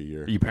there for like a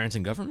year. Are your parents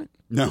in government?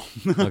 No.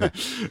 Okay.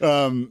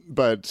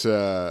 But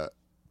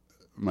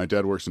my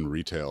dad works in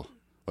retail,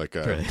 like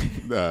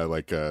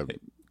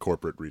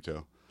corporate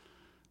retail.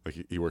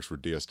 Like he works for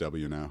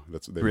DSW now.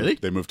 Really?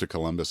 They moved to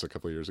Columbus a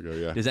couple of years ago.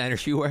 Yeah. Designer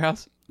shoe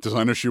warehouse.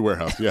 Designer shoe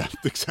warehouse. Yeah,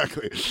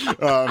 exactly.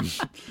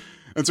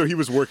 And so he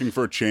was working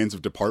for chains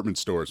of department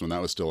stores when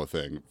that was still a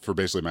thing for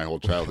basically my whole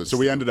childhood. So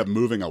we ended up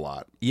moving a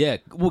lot. Yeah,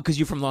 well, because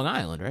you're from Long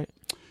Island, right?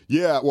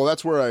 Yeah, well,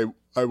 that's where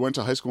I went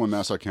to high school in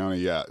Nassau County.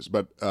 Yeah,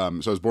 but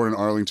so I was born in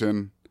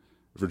Arlington,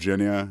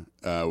 Virginia.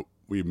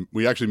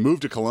 We actually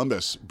moved to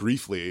Columbus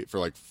briefly for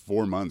like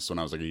 4 months when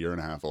I was like a year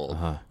and a half old,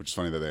 which is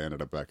funny that they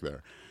ended up back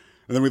there.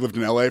 And then we lived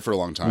in L.A. for a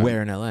long time.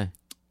 Where in L.A.?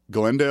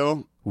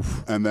 Glendale.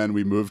 Oof. And then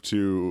we moved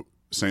to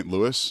St.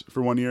 Louis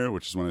for 1 year,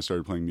 which is when I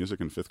started playing music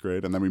in 5th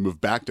grade. And then we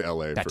moved back to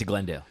L.A. Back to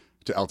Glendale.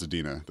 To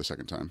Altadena the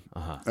second time.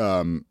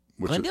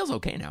 Glendale's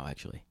okay now,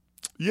 actually.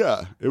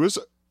 Yeah. It was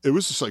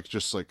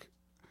just like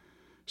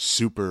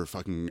super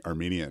fucking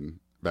Armenian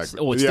back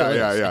then. Oh, it still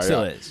is. It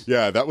still is.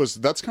 Yeah,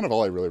 that's kind of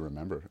all I really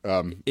remember.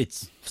 It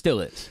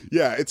still is.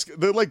 Yeah, it's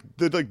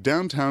the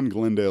downtown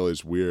Glendale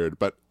is weird,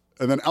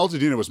 and then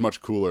Altadena was much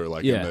cooler,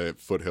 like in the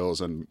foothills,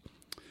 and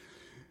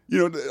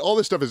all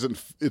this stuff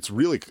it's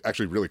really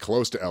actually really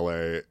close to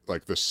LA,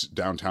 like this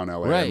downtown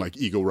LA, right. And like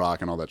Eagle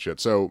Rock and all that shit.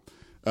 So,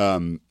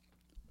 so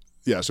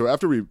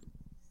after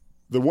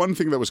the one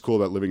thing that was cool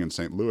about living in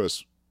St.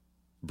 Louis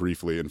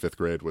briefly in 5th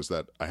grade was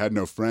that I had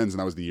no friends, and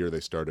that was the year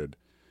they started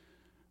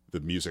the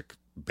music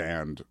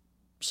band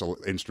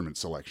instrument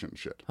selection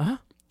shit.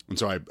 And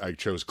so I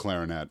chose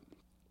clarinet.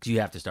 You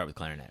have to start with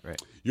clarinet,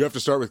 right? You have to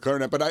start with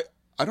clarinet, but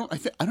I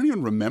don't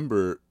even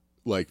remember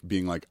like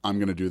being like, I'm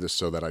going to do this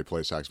so that I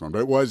play saxophone.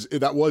 But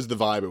that was the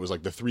vibe. It was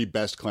like the 3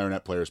 best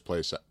clarinet players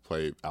play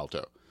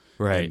alto,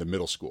 right, in the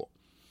middle school.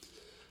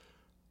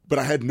 But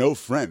I had no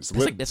friends.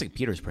 That's like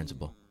Peter's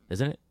principle,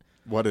 isn't it?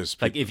 What is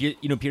like if you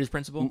know Peter's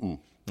principle? Mm-mm.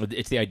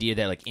 It's the idea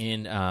that like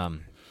in a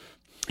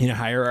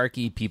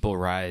hierarchy, people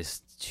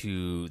rise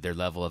to their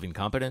level of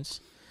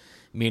incompetence,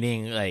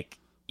 meaning like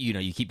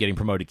you keep getting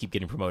promoted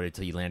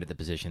until you land at the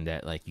position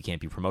that like you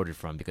can't be promoted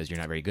from because you're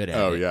not very good at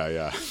it. Oh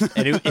yeah.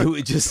 And it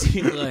would just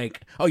seem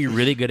like, oh, you're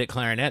really good at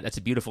clarinet. That's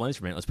a beautiful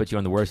instrument. Let's put you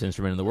on the worst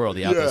instrument in the world,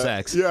 the alto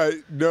sax. Yeah,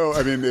 no,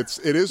 I mean it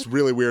is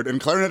really weird, and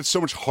clarinet is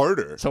so much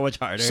harder. So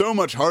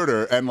much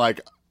harder, and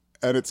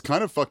it's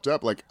kind of fucked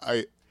up. Like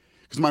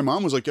because my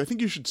mom was like, I think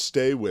you should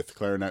stay with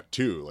clarinet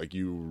too. Like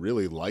you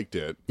really liked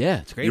it. Yeah,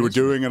 it's great. You were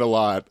doing it a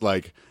lot.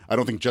 Like I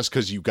don't think just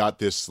because you got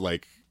this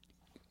like,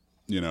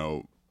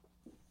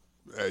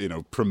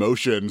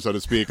 promotion, so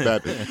to speak,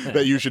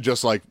 that you should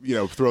just like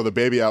throw the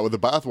baby out with the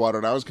bathwater.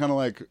 And I was kind of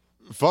like,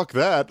 fuck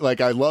that. Like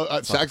I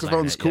love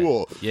saxophone's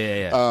cool.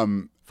 Yeah.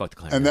 Fuck the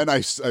clarinet. And then I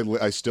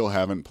still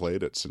haven't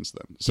played it since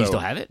then. So, do you still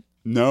have it?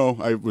 No,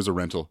 I was a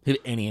rental. Have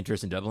any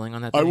interest in doubling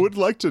on that thing? I would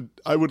like to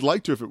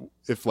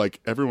if like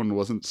everyone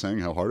wasn't saying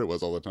how hard it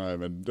was all the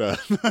time. And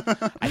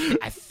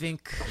I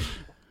think,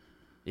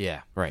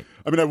 yeah, right.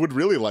 I mean, I would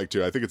really like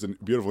to. I think it's a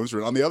beautiful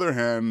instrument. On the other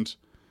hand,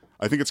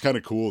 I think it's kind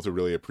of cool to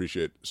really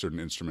appreciate certain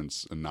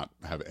instruments and not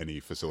have any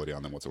facility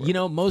on them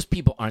whatsoever. Most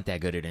people aren't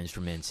that good at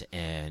instruments,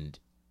 and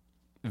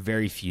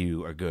very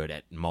few are good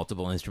at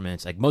multiple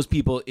instruments. Like most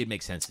people, it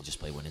makes sense to just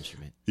play one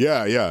instrument.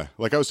 Yeah.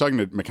 Like I was talking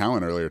to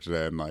McCowan earlier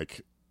today, and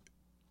like,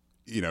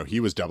 he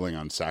was doubling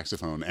on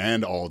saxophone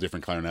and all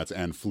different clarinets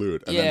and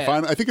flute. And then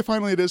finally, I think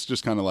it is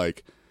just kind of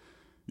like,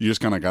 you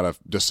just kind of got to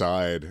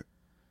decide.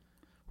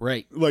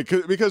 Right. Like,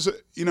 because,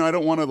 I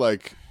don't want to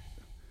like,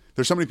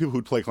 there's so many people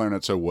who play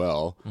clarinet so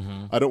well.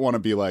 Mm-hmm. I don't want to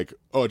be like,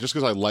 oh, just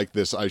because I like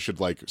this, I should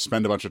like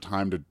spend a bunch of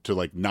time to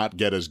like not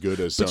get as good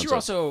as. But you're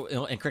also,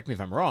 and correct me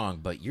if I'm wrong,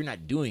 but you're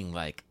not doing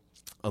like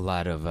a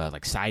lot of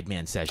like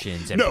sideman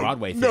sessions and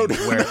Broadway things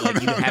where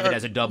like you have it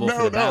as a double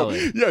for the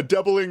ballad. Yeah,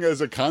 doubling as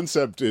a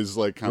concept is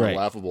like kind of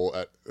laughable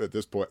at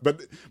this point.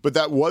 But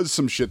that was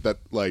some shit that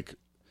like,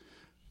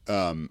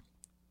 that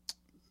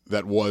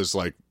was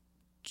like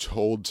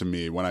told to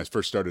me when I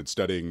first started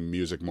studying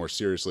music more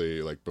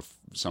seriously, like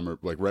summer,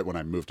 like right when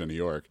I moved to New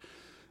York.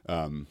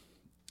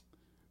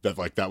 that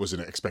like that was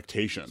an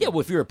expectation. Yeah, well,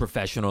 if you're a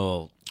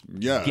professional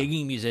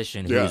gigging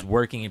musician who's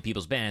working in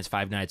people's bands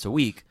 5 nights a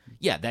week,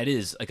 that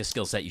is like a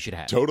skill set you should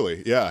have.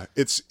 Totally, yeah.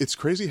 It's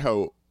crazy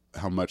how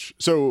much.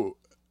 So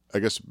I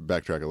guess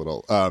backtrack a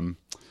little.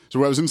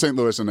 So I was in St.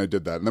 Louis and I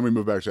did that, and then we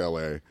moved back to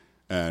LA,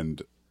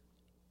 and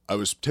I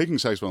was taking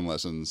saxophone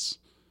lessons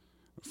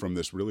from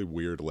this really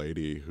weird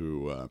lady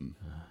who.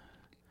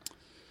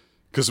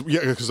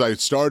 Because I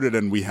started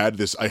and I had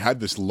this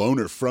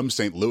loaner from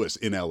St. Louis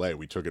in LA.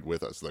 We took it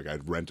with us. Like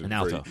I'd rented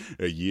for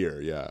a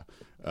year. Yeah.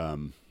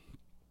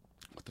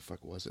 What the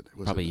fuck was it?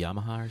 Probably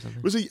Yamaha or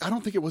something. I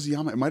don't think it was a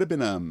Yamaha. It might have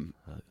been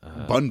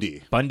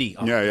Bundy. Bundy.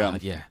 Oh, yeah.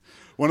 God, yeah.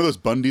 One of those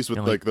Bundys with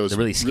like those the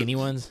really skinny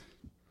ones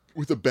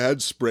with a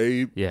bad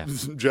spray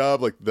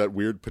job, like that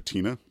weird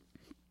patina.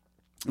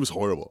 It was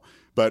horrible.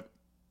 But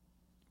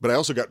I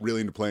also got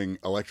really into playing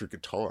electric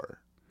guitar.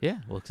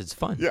 Yeah, well, 'cause it's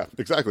fun. Yeah,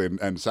 exactly.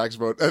 And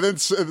saxophone. And then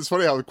it's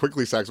funny how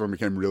quickly saxophone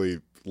became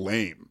really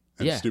lame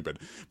and stupid.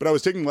 But I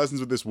was taking lessons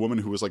with this woman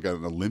who was like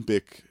an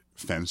Olympic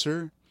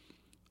fencer.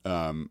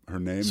 Her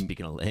name...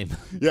 Speaking of lame.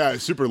 Yeah,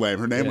 super lame.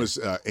 Her name was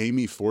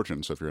Amy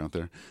Fortune, so if you're out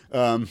there.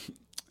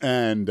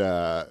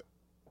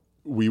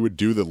 We would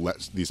do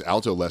these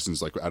alto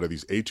lessons like out of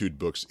these etude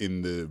books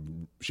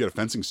she had a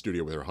fencing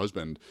studio with her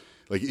husband,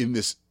 like in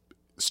this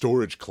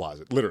storage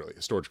closet, literally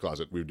a storage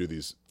closet. We would do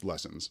these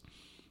lessons.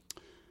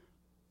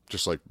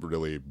 Just like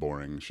really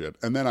boring shit.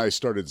 And then I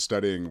started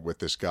studying with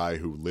this guy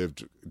who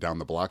lived down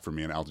the block from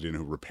me in Altadena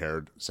who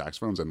repaired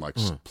saxophones and like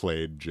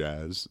played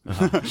jazz.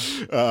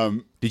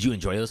 Did you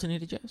enjoy listening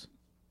to jazz?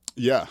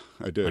 Yeah,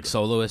 I did. Like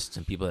soloists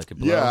and people that could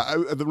blow?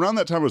 Yeah, around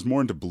that time I was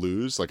more into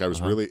blues. Like I was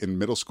really, in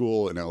middle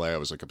school in LA, I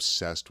was like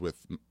obsessed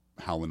with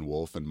Howlin'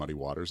 Wolf and Muddy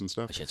Waters and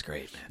stuff. That shit's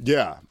great, man.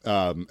 Yeah,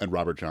 and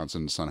Robert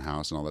Johnson, Son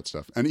House and all that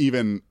stuff. And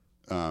even...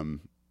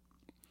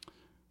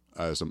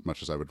 as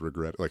much as I would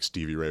regret, like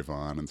Stevie Ray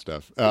Vaughan and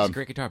stuff. He's a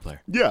great guitar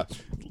player. Yeah,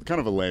 kind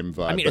of a lame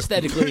vibe. I mean,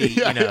 aesthetically,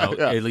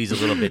 it leaves a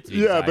little bit to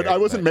be desired, but I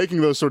wasn't making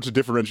those sorts of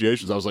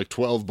differentiations. I was like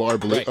 12-bar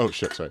blues. Right. Oh,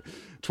 shit, sorry.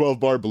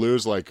 12-bar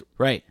blues, like,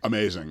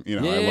 amazing. I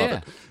love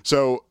it.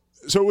 So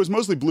it was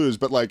mostly blues,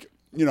 but like,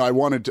 I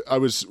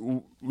was,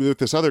 with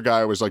this other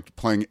guy, I was like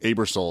playing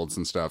Aebersolds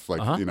and stuff,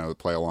 like,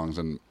 play-alongs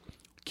and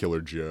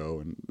Killer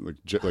Joe and like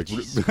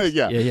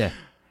yeah.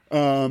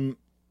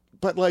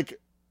 But like,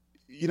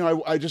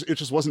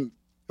 it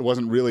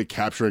wasn't really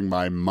capturing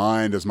my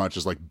mind as much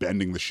as like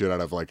bending the shit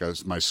out of like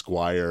my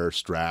Squier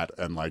Strat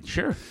and like,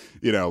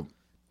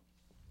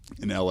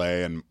 in LA.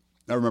 And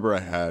I remember I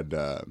had,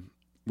 I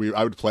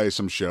would play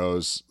some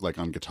shows like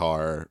on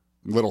guitar,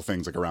 little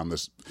things like around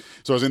this.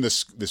 So I was in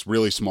this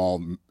really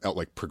small,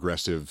 like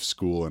progressive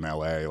school in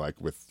LA, like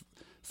with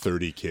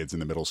 30 kids in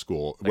the middle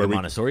school. Like a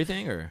Montessori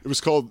thing, or it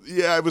was called?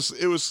 Yeah, it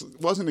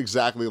wasn't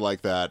exactly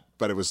like that,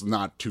 but it was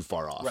not too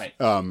far off. Right.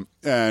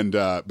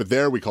 But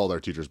there we called our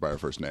teachers by our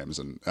first names,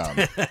 and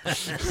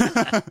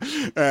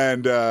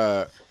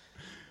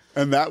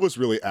and that was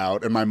really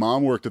out. And my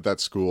mom worked at that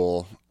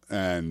school,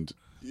 and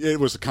it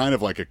was kind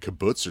of like a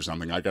kibbutz or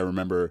something. Like I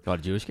remember a lot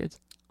of Jewish kids.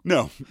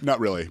 No, not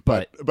really,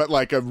 but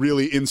like a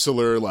really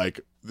insular,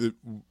 like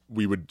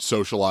we would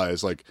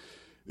socialize. Like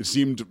it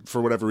seemed for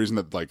whatever reason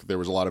that like there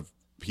was a lot of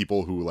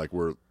people who like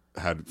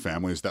had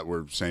families that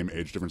were same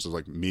age differences,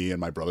 like me and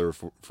my brother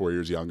were 4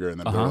 years younger, and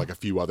then there were like a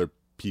few other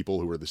people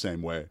who were the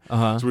same way.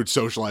 So we'd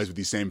socialize with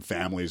these same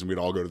families, and we'd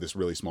all go to this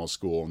really small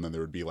school, and then there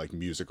would be like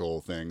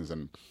musical things,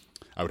 and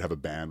I would have a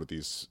band with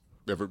these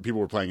people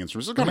were playing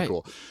instruments. It was kind of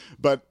cool,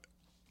 but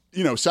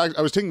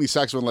I was taking these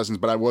saxophone lessons,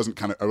 but I wasn't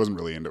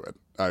really into it.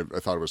 I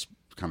thought it was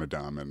kind of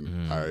dumb,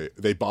 and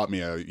they bought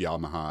me a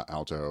Yamaha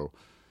Alto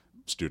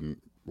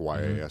student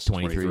YAS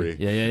 23.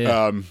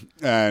 Yeah.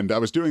 And I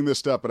was doing this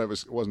stuff, but I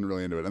wasn't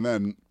really into it. And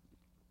then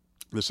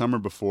the summer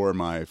before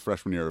my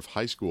freshman year of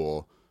high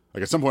school,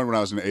 like at some point when I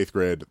was in 8th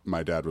grade,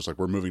 my dad was like,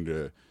 "We're moving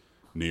to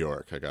New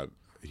York."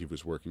 He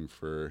was working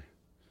for,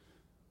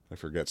 I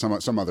forget,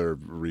 some other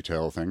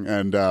retail thing,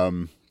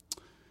 and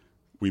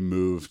we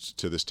moved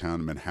to this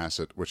town,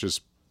 Manhasset, which is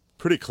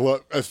pretty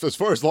close as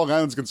far as Long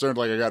Island's concerned.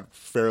 Like I got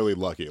fairly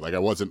lucky. Like I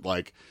wasn't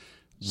like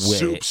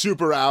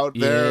super out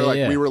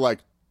there. We were like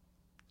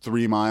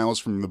 3 miles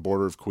from the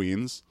border of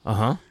Queens.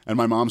 And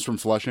my mom's from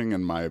Flushing,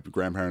 and my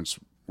grandparents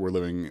were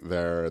living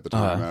there at the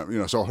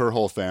time. So her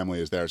whole family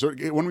is there. So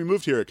when we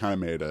moved here, it kind of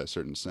made a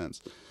certain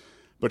sense.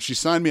 But she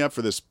signed me up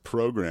for this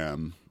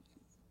program,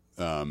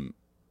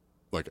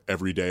 like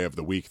every day of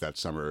the week that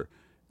summer,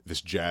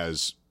 this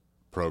jazz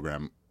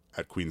program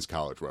at Queens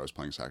College where I was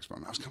playing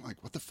saxophone. I was kind of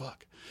like, what the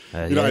fuck?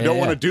 I don't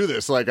want to do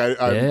this. Like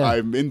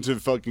I'm into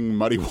fucking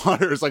Muddy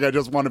Waters. Like I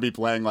just want to be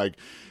playing like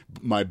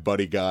my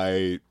buddy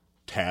guy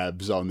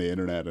tabs on the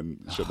internet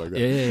and shit like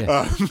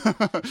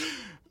that.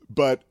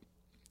 But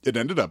it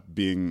ended up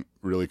being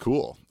really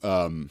cool.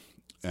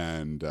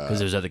 And because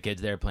there's other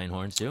kids there playing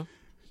horns too.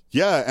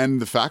 Yeah, and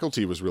the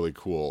faculty was really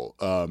cool.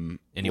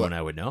 Anyone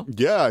I would know?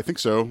 Yeah, I think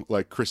so.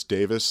 Like Chris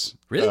Davis.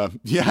 Really?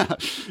 Yeah.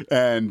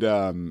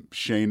 And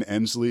Shane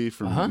Ensley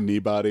from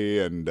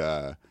Kneebody, and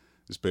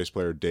this bass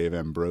player Dave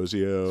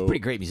Ambrosio. It's pretty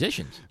great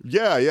musicians.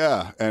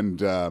 Yeah.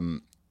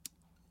 And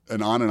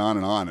and on and on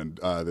and on. And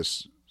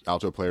this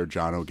alto player,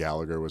 John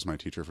O'Gallagher, was my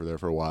teacher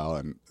for a while.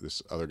 And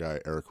this other guy,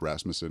 Eric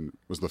Rasmussen,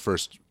 was the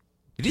first.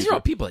 These are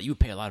all people that you would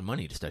pay a lot of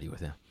money to study with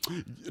them.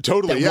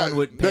 Totally, that yeah. One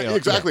would pay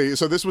exactly. Yeah.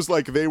 So this was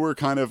like, they were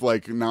kind of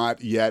like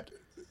not yet,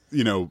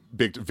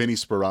 big. Vinny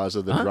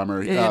Speranza, the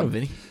drummer. Yeah, I know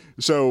Vinny.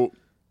 So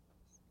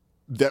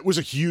that was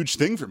a huge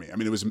thing for me. I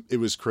mean, it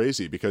was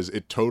crazy because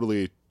it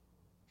totally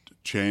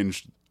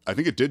changed. I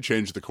think it did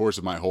change the course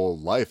of my whole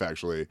life,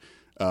 actually,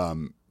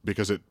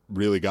 because it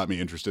really got me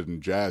interested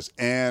in jazz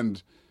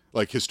and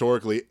like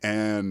historically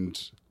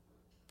and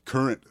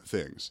current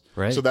things.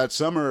 Right. So that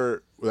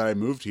summer that I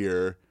moved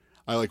here,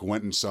 I like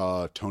went and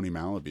saw Tony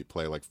Malaby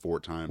play like 4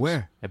 times.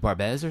 Where? At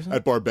Barbès or something?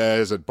 At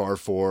Barbès, at Bar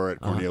 4,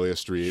 at Cornelia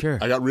Street. Sure.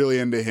 I got really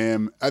into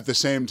him at the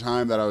same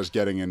time that I was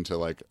getting into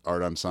like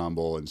Art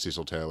Ensemble and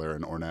Cecil Taylor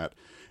and Ornette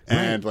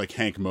and like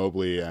Hank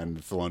Mobley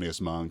and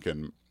Thelonious Monk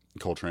and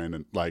Coltrane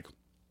and like.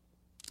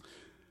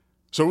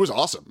 So it was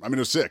awesome. I mean, it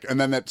was sick. And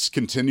then that's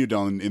continued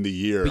on in the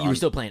year. But you were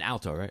still playing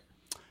alto, right?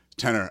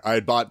 Tenor. I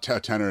had bought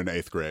tenor in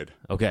 8th grade.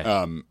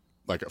 Okay.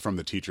 Like from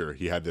the teacher,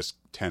 he had this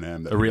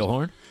 10M. A real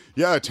horn?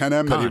 Yeah, a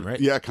 10M. Con,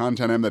 right? Yeah, Con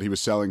 10M that he was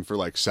selling for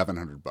like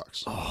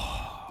 $700.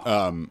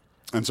 Oh.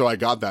 And so I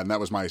got that, and that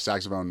was my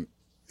saxophone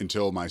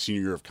until my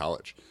senior year of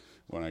college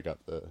when I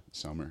got the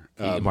Selmer.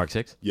 Mark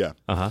 6? Yeah.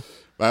 Uh-huh.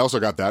 I also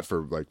got that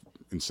for like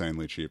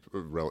insanely cheap.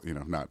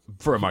 Not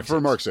for a Mark 6. For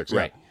a Mark 6, yeah.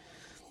 Right.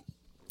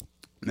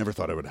 Never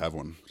thought I would have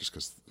one just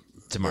because.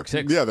 It's a Mark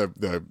 6. Yeah,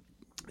 the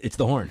it's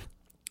the horn.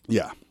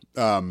 Yeah.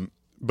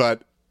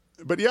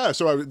 But yeah,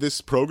 so this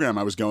program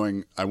I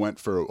went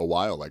for a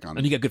while, like on.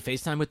 And you got good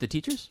FaceTime with the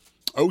teachers?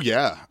 Oh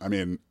yeah, I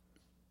mean,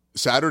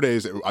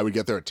 Saturdays I would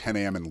get there at 10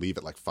 a.m. and leave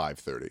at like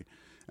 5:30,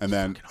 and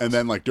then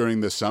like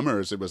during the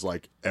summers it was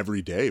like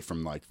every day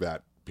from like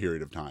that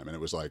period of time, and it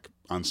was like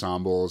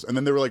ensembles, and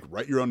then they were like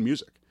write your own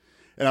music,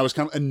 and I was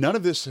and none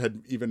of this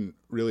had even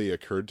really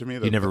occurred to me.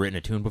 You'd never written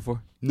a tune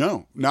before?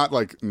 No, not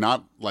like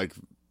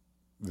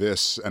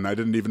this, and I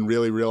didn't even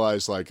really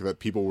realize like that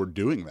people were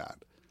doing that.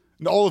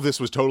 All of this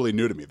was totally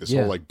new to me. This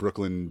whole like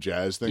Brooklyn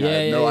jazz thing.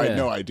 I had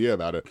no idea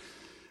about it.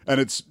 And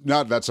it's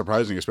not that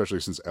surprising, especially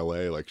since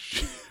LA, like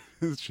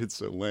shit's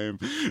so lame.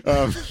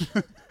 But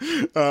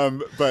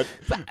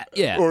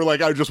yeah. Or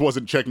like I just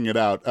wasn't checking it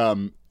out.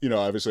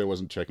 Obviously I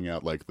wasn't checking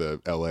out like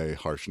the LA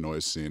harsh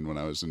noise scene when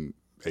I was in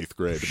 8th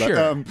grade. Sure.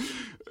 But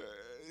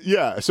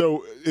yeah,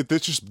 so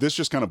this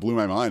just kind of blew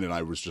my mind, and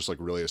I was just like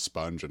really a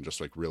sponge and just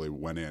like really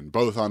went in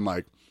both on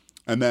like,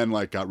 and then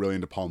like got really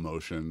into Paul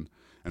Motion.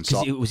 And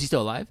was he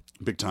still alive?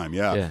 Big time,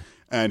 yeah.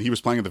 And he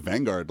was playing at the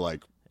Vanguard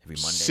like every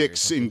Monday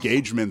 6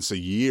 engagements a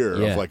year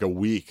of like a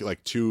week,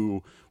 like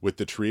 2 with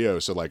the trio.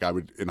 So like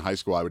in high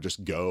school I would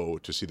just go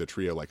to see the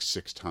trio like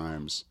 6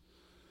 times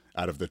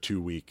out of the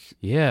 2-week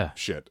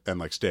shit and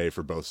like stay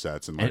for both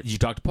sets. And like, did you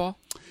talk to Paul?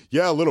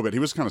 Yeah, a little bit. He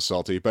was kind of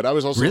salty, but I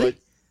was also really? like,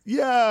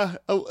 yeah,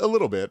 a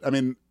little bit. I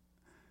mean,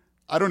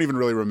 I don't even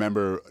really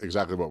remember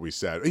exactly what we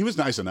said. He was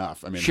nice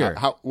enough. I mean, sure.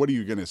 What are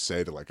you going to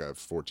say to like a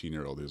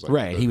 14-year-old who's like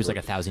right? He was like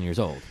 1,000 years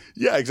old.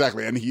 Yeah,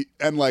 exactly.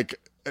 And like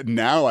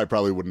now I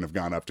probably wouldn't have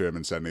gone up to him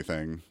and said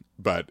anything,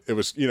 but it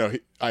was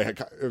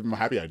I'm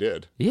happy I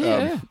did.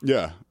 Yeah,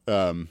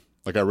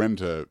 like I ran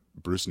into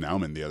Bruce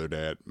Nauman the other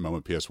day at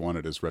MoMA PS1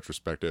 at his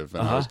retrospective,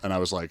 and I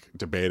was like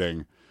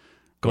debating.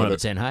 Going up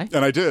and saying hi?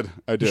 And I did.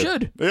 You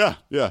should. Yeah.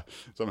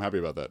 So I'm happy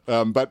about that.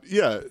 But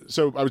yeah,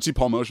 so I would see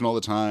Paul Motion all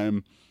the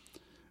time.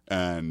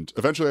 And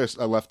eventually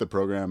I left the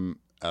program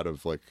out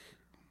of like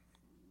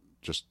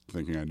just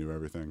thinking I knew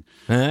everything.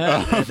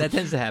 That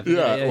tends to happen.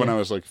 Yeah, when I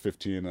was like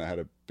 15, I had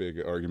a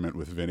big argument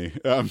with Vinny.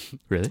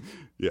 Really?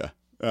 Yeah.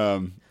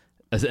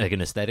 Like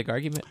an aesthetic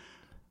argument?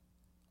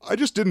 I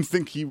just didn't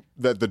think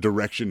that the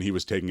direction he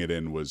was taking it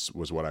in was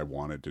what I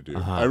wanted to do.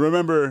 Uh-huh. I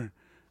remember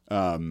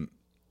that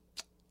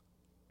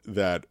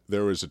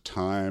there was a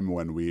time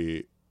when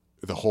the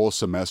whole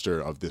semester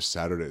of this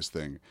Saturdays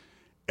thing,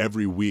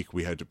 every week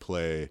we had to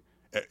play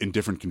in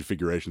different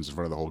configurations in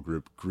front of the whole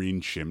group,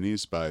 Green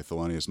Chimneys by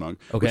Thelonious Monk,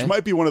 which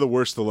might be one of the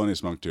worst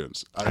Thelonious Monk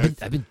tunes. I've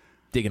been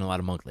digging a lot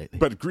of Monk lately.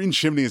 But Green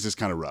Chimneys is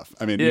kind of rough.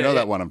 I mean, you know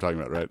that one I'm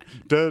talking about, right?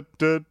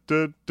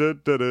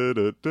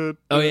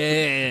 Oh,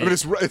 yeah. I mean,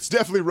 it's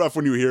definitely rough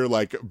when you hear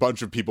like a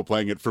bunch of people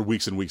playing it for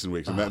weeks and weeks and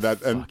weeks. And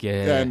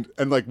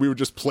and like we would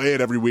just play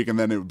it every week, and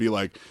then it would be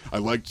like, I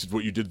liked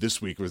what you did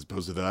this week as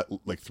opposed to that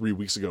like 3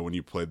 weeks ago when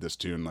you played this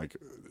tune. Like,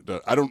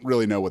 I don't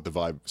really know what the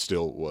vibe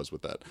still was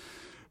with that.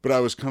 But I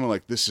was kind of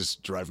like, this is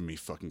driving me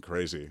fucking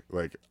crazy.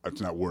 Like,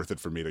 it's not worth it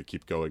for me to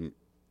keep going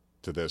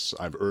to this.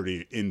 I'm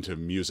already into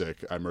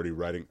music. I'm already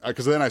writing.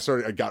 Because then I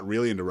got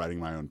really into writing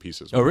my own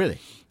pieces. Oh, really?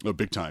 Oh,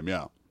 big time,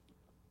 yeah.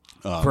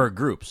 For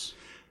groups?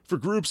 For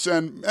groups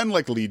and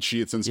like lead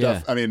sheets and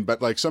stuff. Yeah. I mean,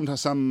 but like some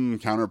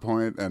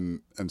counterpoint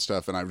and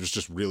stuff. And I was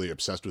just really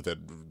obsessed with it.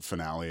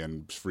 Finale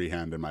and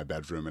freehand in my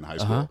bedroom in high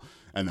school.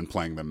 And then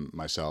playing them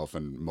myself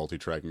and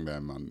multi-tracking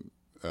them on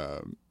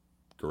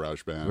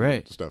GarageBand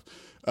and stuff.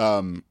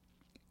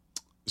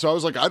 So I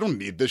was like, I don't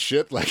need this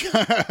shit. Like,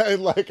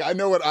 I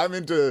know what I'm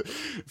into.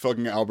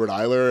 Fucking Albert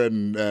Eiler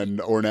and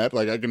Ornette.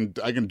 Like, I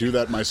can do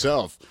that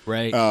myself.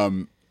 Right.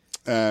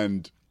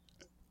 And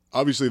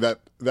obviously that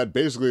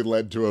basically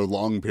led to a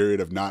long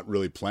period of not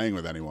really playing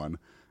with anyone.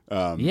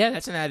 Yeah,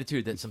 that's an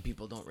attitude that some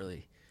people don't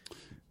really.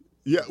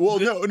 Yeah. Well,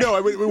 no.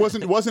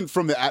 It wasn't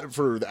for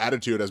the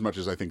attitude as much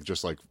as I think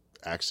just like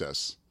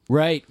access.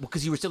 Right. Well,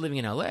 because you were still living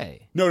in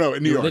L.A. No,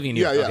 in New York. Living in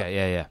New York.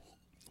 Okay. Yeah.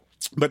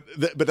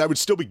 But I would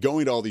still be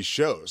going to all these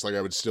shows. Like I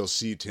would still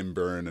see Tim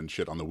Byrne and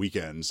shit on the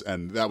weekends,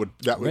 and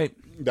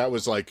that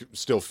was like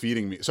still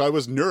feeding me. So I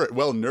was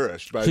well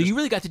nourished. So you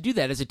really got to do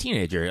that as a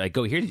teenager, like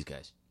go hear these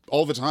guys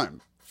all the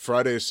time,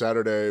 Friday,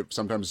 Saturday,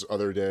 sometimes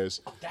other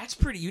days. That's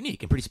pretty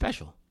unique and pretty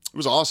special. It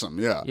was awesome.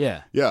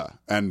 Yeah.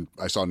 And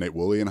I saw Nate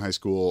Woolley in high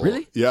school.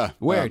 Really? Yeah.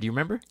 Where do you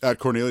remember? At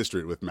Cornelia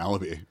Street with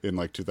Malaby in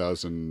like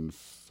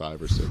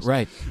 2005 or 6.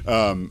 Right.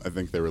 I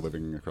think they were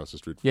living across the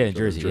street. Yeah, in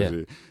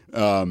Jersey.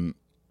 Yeah.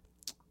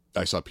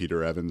 I saw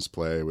Peter Evans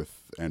play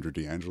with Andrew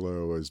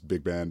D'Angelo as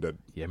big band at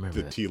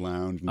the Tea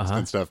Lounge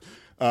and stuff.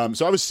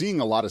 So I was seeing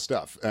a lot of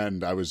stuff,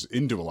 and I was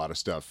into a lot of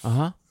stuff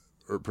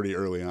pretty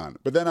early on.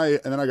 But then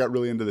I got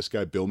really into this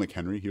guy Bill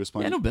McHenry. He was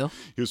playing. I know Bill.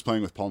 He was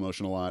playing with Paul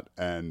Motion a lot,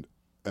 and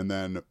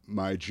then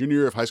my junior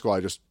year of high school,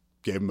 I just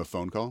gave him a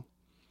phone call.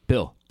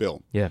 Bill.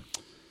 Yeah.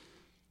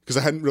 Because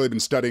I hadn't really been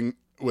studying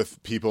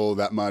with people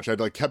that much. I'd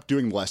like kept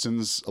doing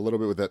lessons a little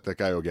bit with that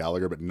guy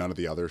O'Gallagher, but none of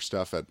the other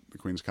stuff at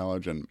Queens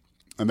College. And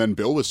then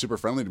Bill was super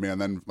friendly to me. And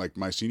then like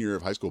my senior year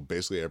of high school,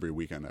 basically every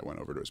weekend I went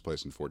over to his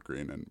place in Fort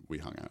Greene and we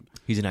hung out.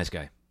 He's a nice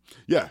guy.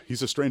 Yeah,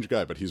 he's a strange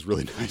guy, but he's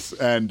really nice.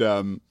 And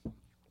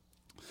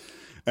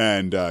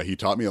he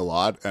taught me a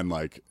lot. And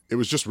like it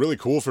was just really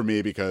cool for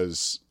me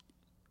because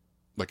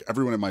like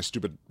everyone in my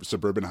stupid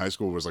suburban high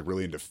school was like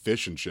really into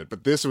Fish and shit.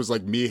 But this was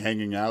like me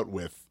hanging out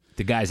with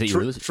the guys that you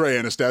were listening Trey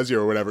Anastasio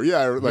or whatever.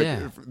 Yeah, like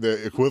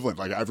the equivalent.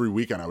 Like every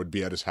weekend I would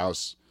be at his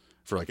house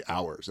for like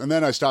hours. And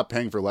then I stopped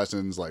paying for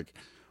lessons. Like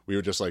we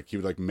would just like, he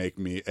would like make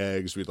me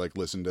eggs. We'd like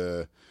listen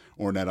to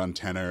Ornette on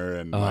tenor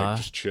and like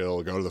just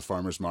chill, go to the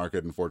farmer's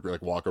market and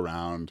like walk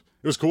around.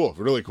 It was cool.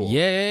 Really cool.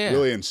 Yeah.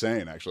 Really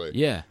insane actually.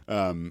 Yeah.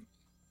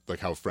 Like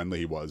how friendly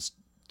he was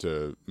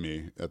to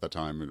me at that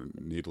time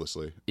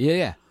needlessly.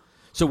 Yeah.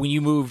 So when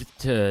you moved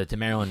to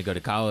Maryland to go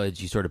to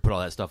college, you sort of put all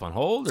that stuff on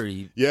hold, or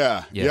you?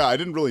 Yeah. I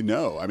didn't really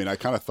know. I mean, I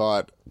kind of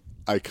thought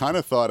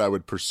I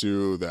would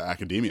pursue the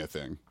academia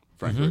thing.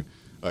 Frankly,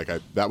 like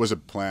that was a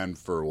plan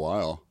for a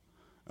while.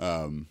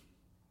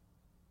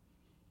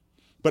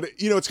 But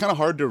it's kind of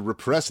hard to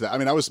repress that. I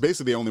mean, I was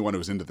basically the only one who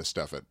was into this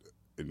stuff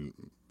in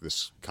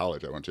this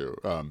college I went to.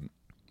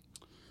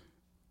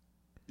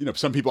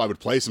 Some people I would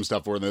play some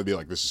stuff for, and they'd be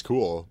like, "This is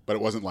cool," but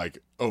it wasn't like,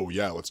 "Oh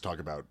yeah, let's talk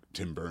about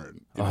Tim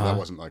Byrne." That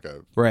wasn't like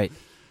a right.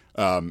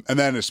 And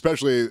then,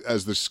 especially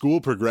as the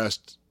school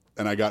progressed,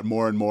 and I got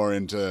more and more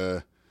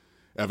into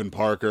Evan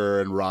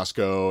Parker and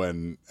Roscoe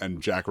and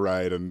Jack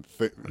Wright and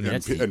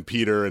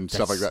Peter and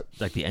stuff like that.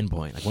 Like the end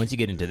point. Like once you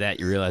get into that,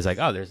 you realize like,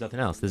 oh, there's nothing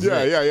else.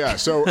 Yeah.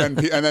 So and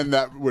then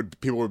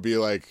people would be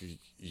like,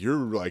 "You're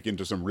like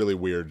into some really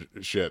weird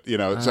shit,"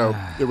 So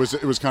it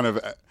was kind of.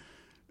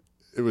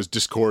 It was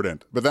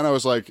discordant. But then I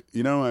was like,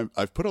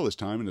 I've put all this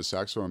time into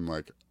saxophone.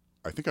 Like,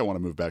 I think I want to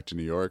move back to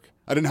New York.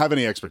 I didn't have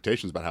any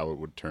expectations about how it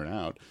would turn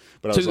out.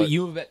 But I was like,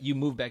 you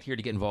moved back here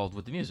to get involved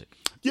with the music?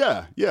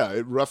 Yeah,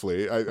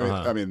 roughly.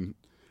 I mean,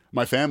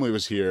 my family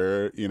was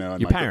here, and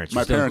your parents.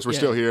 My parents were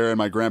still here, and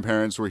my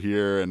grandparents were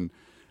here, and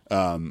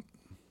oh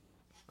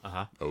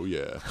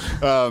yeah,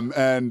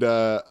 and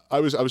I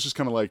was just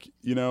kind of like,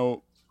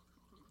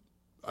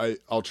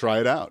 I'll try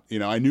it out.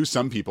 I knew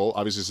some people,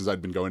 obviously, since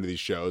I'd been going to these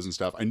shows and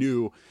stuff. I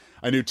knew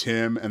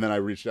Tim, and then I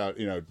reached out,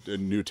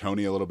 knew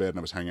Tony a little bit, and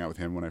I was hanging out with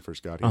him when I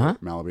first got here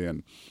at Malaby.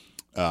 And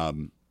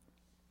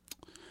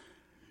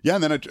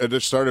and then I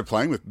just started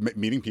playing with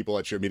meeting people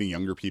at show, meeting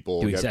younger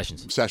people. Doing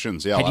sessions.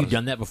 Sessions, yeah. Had you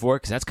done that before?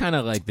 Because that's kind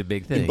of like the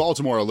big thing. In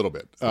Baltimore a little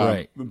bit.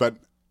 Right. But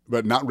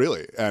not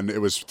really. And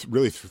it was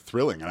really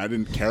thrilling. And I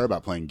didn't care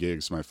about playing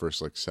gigs my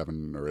first like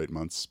 7 or 8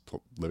 months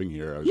living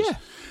here. I was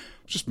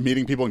just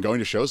meeting people and going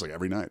to shows like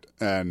every night.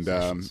 And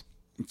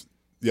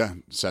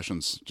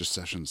sessions. Just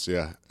sessions,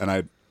 yeah.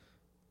 And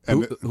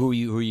who are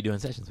you doing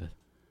sessions with?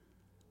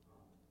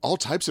 All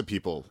types of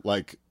people.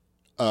 Like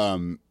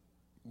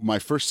my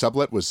first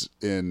sublet was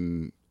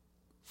in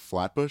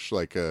Flatbush,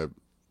 like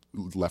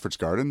Lefferts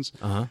Gardens.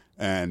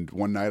 And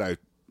one night I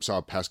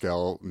saw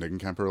Pascal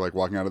Nigenkemper like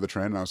walking out of the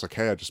train, and I was like,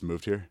 "Hey, I just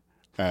moved here."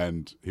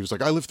 And he was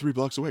like, "I live 3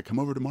 blocks away. Come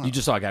over tomorrow." You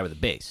just saw a guy with a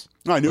bass.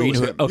 No, I knew it was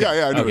him. Okay.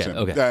 Yeah, I knew it was him.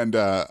 Okay. And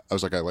I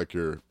was like, "I like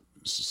your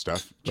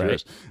stuff.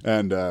 Cheers." Right.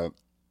 And so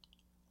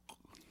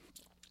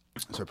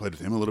I played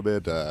with him a little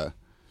bit.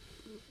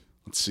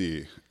 Let's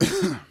see.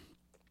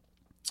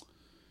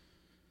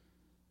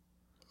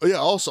 Oh yeah,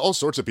 all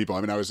sorts of people.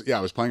 I mean, I was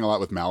playing a lot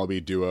with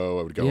Malaby Duo.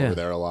 I would go over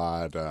there a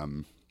lot.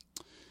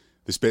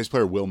 This bass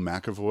player Will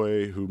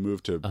McAvoy, who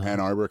moved to Ann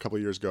Arbor a couple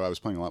of years ago, I was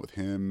playing a lot with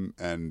him,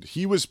 and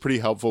he was pretty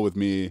helpful with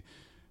me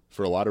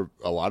for a lot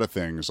of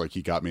things. Like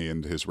he got me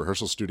into his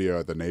rehearsal studio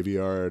at the Navy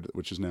Yard,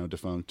 which is now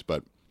defunct,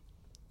 but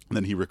And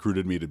then he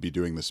recruited me to be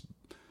doing this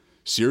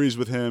series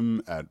with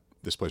him at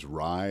this place,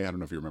 Rye. I don't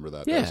know if you remember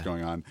that. Yeah. That was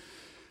going on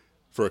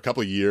for a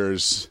couple of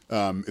years.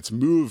 It's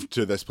moved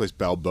to this place,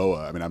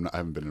 Balboa. I mean, I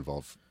haven't been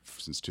involved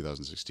since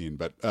 2016,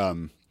 but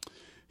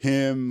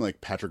him,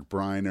 like Patrick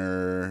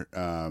Briner,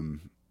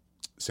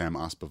 Sam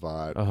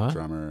Aspavat,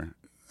 drummer.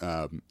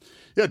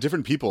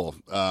 Different people.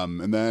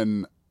 And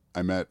then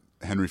I met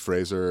Henry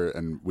Fraser,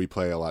 and we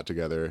play a lot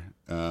together.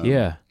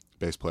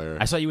 Bass player.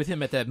 I saw you with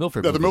him at that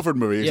Milford movie. The Milford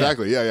movie,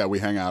 exactly. Yeah. We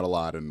hang out a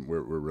lot, and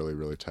we're really,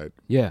 really tight.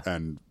 Yeah.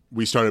 And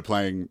we started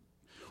playing.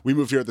 We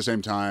moved here at the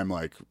same time,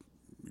 like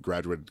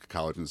graduated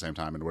college at the same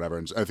time, and whatever.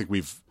 And I think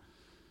I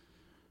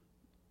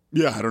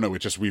don't know.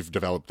 We've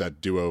developed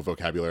that duo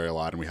vocabulary a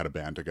lot, and we had a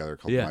band together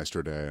called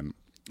Maestro Day. And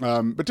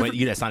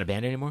Wait, that's not a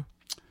band anymore?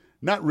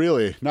 Not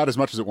really, not as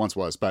much as it once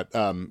was, but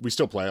we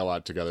still play a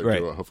lot together. Right.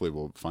 Duo. Hopefully,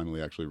 we'll finally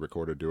actually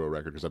record a duo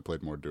record because I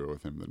played more duo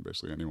with him than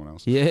basically anyone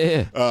else.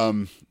 Yeah.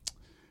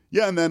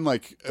 Yeah, and then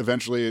like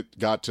eventually it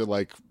got to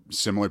like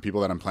similar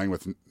people that I'm playing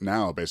with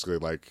now, basically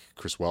like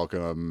Chris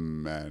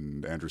Welcome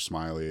and Andrew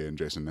Smiley and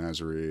Jason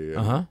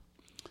Nazary.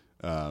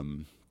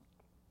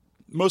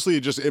 Mostly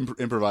just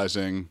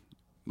improvising,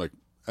 like,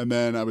 and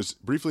then I was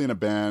briefly in a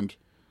band.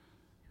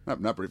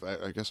 Not brief.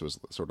 I guess it was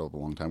sort of a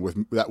long time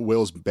with that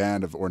Will's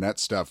band of Ornette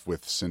stuff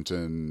with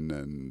Sinton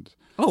and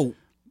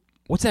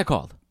what's that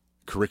called?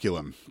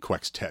 Curriculum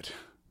Quextet.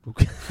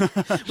 Wait,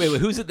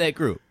 who's in that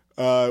group?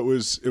 It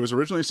was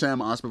originally Sam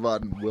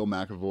Aspavat and Will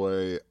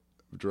McAvoy,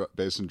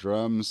 bass and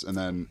drums, and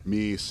then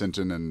me,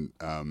 Sinton,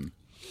 and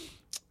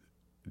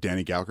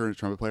Danny Gauker,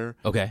 trumpet player.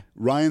 Okay.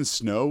 Ryan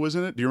Snow was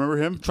in it. Do you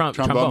remember him?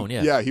 Trombone,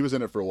 yeah. Yeah, he was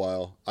in it for a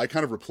while. I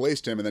kind of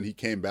replaced him, and then he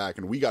came back,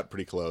 and we got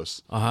pretty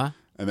close.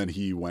 And then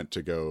he went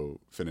to go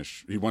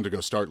finish. He wanted to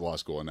go start law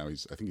school, and now I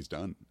think he's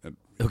done at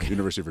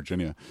University of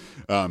Virginia.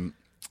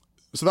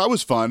 So that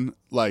was fun.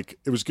 Like,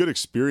 it was a good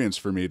experience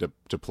for me to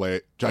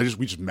play. I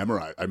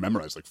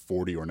memorized like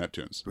 40 Ornette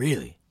tunes.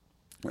 Really?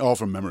 All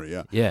from memory,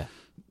 yeah. Yeah.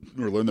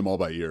 Or learned them all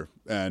by ear.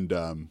 And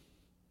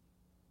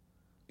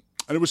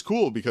it was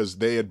cool because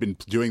they had been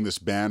doing this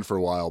band for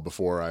a while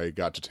before I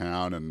got to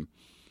town, and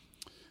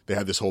they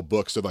had this whole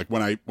book. So like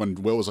when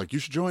Will was like, "You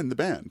should join the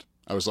band,"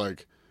 I was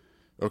like,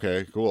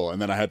 "Okay, cool."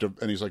 And then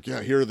and he's like,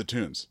 "Yeah, here are the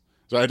tunes."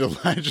 So I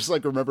just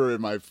like remember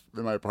in my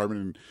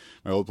apartment in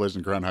my old place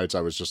in Crown Heights,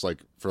 I was just like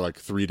for like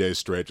 3 days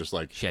straight, just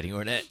like shedding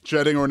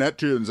Ornette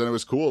tunes, and it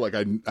was cool. Like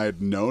I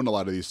had known a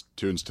lot of these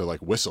tunes to like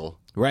whistle,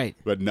 right,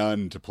 but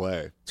none to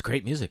play. It's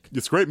great music.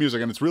 It's great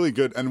music, and it's really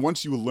good. And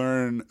once you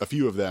learn a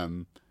few of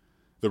them,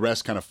 the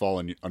rest kind of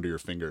fall under your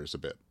fingers a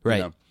bit, right?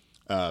 You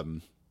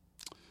know?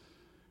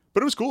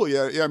 But it was cool.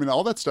 Yeah. I mean,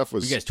 all that stuff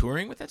was. Were you guys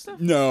touring with that stuff?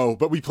 No,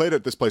 but we played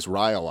at this place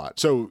Rye a lot.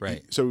 So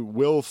right. So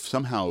Will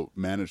somehow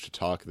managed to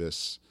talk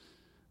this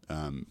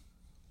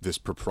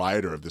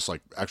proprietor of this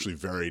like actually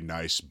very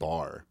nice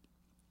bar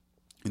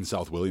in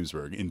South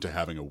Williamsburg into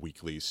having a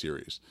weekly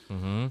series.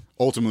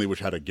 Ultimately, which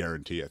had a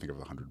guarantee, I think, of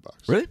 $100.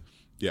 Really?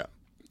 Yeah.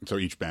 So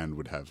each band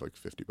would have like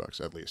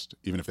 $50 at least,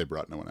 even if they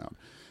brought no one out.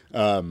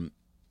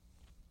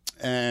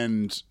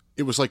 And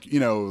it was like,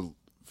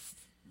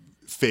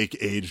 fake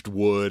aged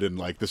wood and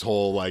like this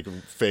whole like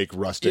fake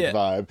rustic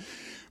vibe.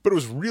 But it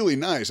was really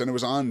nice, and it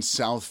was on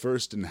South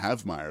First and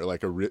Havmeyer,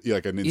 like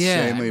an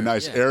insanely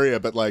nice area.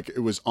 But like it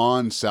was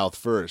on South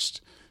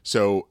First,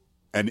 so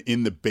and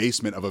in the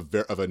basement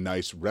of a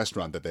nice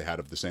restaurant that they had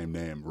of the same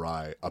name,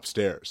 Rye,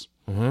 upstairs.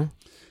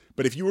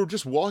 But if you were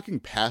just walking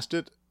past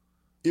it,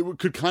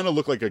 could kind of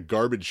look like a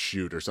garbage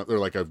chute or something, or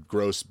like a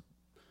gross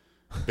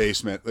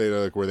basement,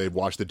 like where they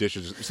wash the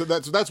dishes. So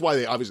that's why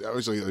they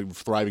obviously a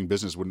thriving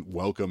business wouldn't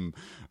welcome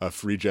a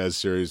free jazz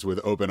series with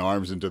open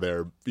arms into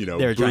their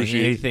they're trying to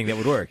do anything that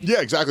would work.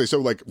 Yeah, exactly. So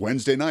like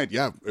Wednesday night,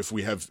 if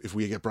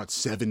we get brought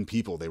 7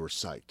 people, they were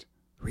psyched.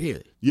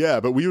 Really? Yeah,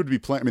 but we would be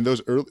playing. I mean,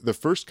 the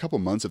first couple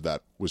months of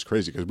that was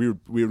crazy because we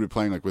would be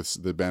playing like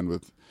with the band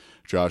with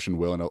Josh and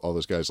Will and all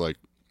those guys. Like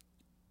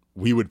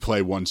we would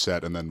play one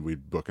set and then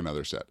we'd book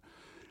another set,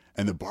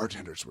 and the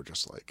bartenders were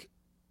just like.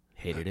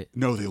 Hated it.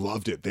 No, they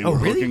loved it. They were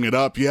hooking it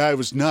up. Yeah, it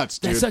was nuts,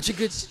 dude. That's such a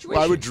good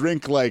situation. I would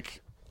drink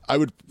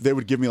they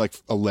would give me like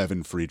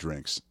 11 free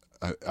drinks.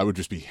 I would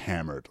just be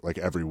hammered like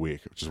every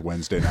week, which is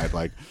Wednesday night,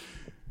 like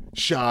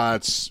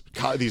shots,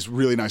 these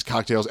really nice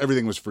cocktails.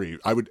 Everything was free.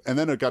 And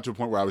then it got to a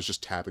point where I was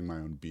just tapping my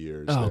own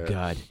beers. Oh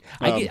God,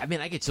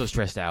 I get so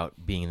stressed out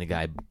being the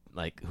guy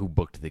like who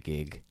booked the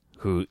gig,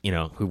 who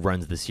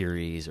runs the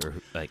series or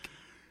like.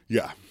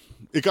 Yeah,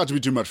 it got to be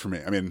too much for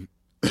me. I mean.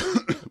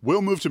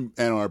 Will moved to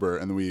Ann Arbor,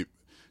 and then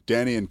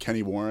Danny and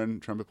Kenny Warren,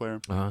 trumpet player,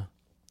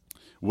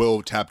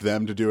 Will tapped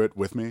them to do it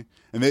with me,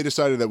 and they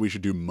decided that we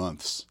should do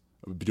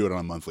it on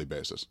a monthly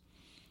basis.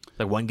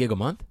 Like 1 gig a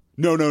month?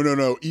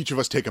 No. Each of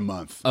us take a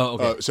month. Oh,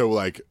 okay.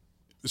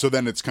 So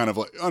then it's kind of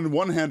like, on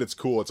one hand, it's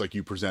cool. It's like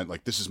you present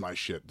like, this is my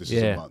shit. This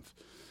is a month.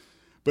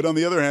 But on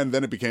the other hand,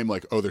 then it became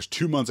like, oh, there's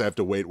 2 months I have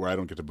to wait where I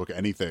don't get to book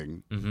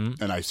anything,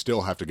 and I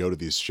still have to go to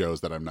these shows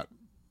that I'm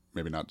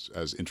maybe not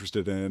as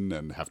interested in,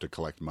 and have to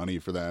collect money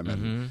for them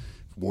and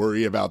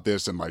worry about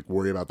this and like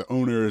worry about the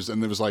owners.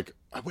 And it was like,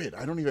 wait,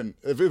 I don't even.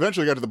 It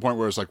eventually got to the point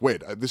where it's like,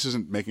 wait, this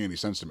isn't making any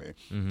sense to me.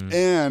 Mm-hmm.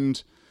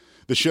 And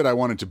the shit I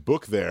wanted to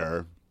book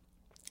there.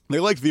 They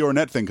liked the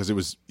Ornette thing because it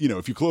was,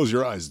 if you close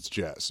your eyes, it's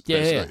jazz.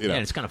 Yeah,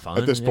 it's kind of fun.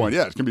 At this point,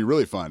 it's going to be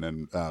really fun.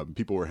 And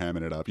people were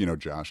hamming it up.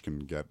 Josh can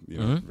get,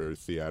 very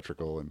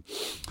theatrical. And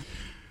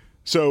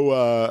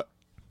so,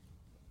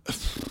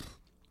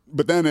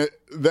 but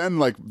then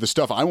like the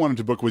stuff I wanted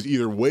to book was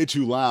either way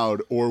too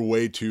loud or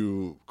way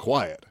too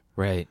quiet.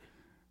 Right.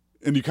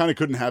 And you kind of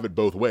couldn't have it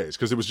both ways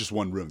because it was just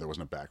one room. There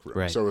wasn't a back room.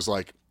 Right. So it was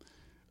like,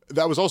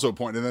 that was also a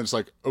point. And then it's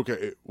like,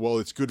 okay, well,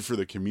 it's good for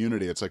the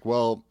community. It's like,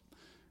 well,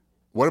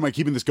 what am I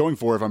keeping this going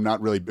for if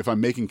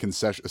I'm making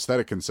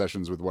aesthetic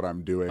concessions with what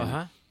I'm doing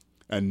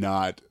and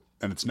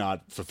it's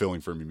not fulfilling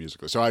for me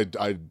musically. So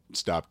I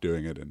stopped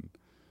doing it in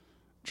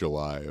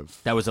July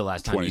of That was the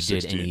last time you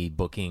did any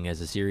booking as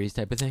a series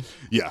type of thing?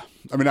 Yeah.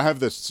 I mean, I have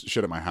this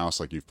shit at my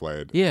house like you've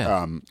played.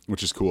 Yeah.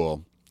 Which is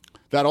cool.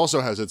 That also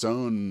has its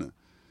own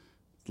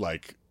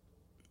like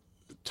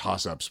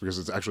toss-ups because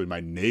it's actually my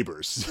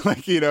neighbors.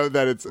 Like,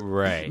 that it's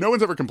right. No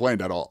one's ever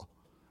complained at all.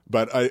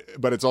 But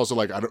it's also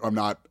like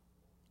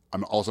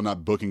I'm also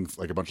not booking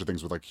like a bunch of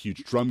things with like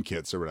huge drum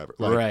kits or whatever.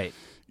 Like, right.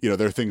 There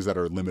are things that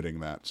are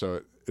limiting that.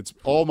 So it's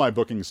all my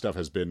booking stuff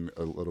has been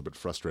a little bit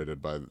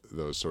frustrated by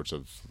those sorts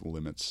of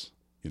limits.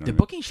 The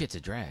booking shit's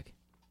a drag.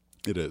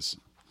 It is.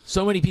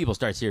 So many people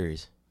start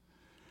series.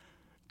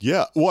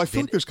 Yeah. Well, I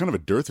feel like there's kind of a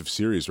dearth of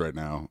series right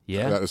now.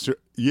 Yeah.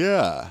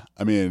 Yeah.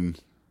 I mean,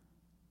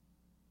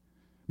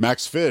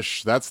 Max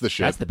Fish, that's the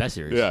shit. That's the best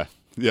series. Yeah.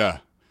 Yeah.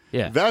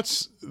 Yeah.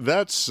 That's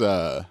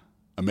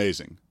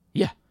amazing.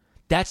 Yeah.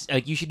 That's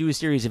you should do a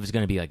series if it's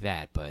going to be like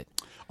that, but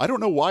I don't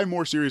know why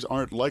more series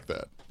aren't like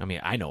that. I mean,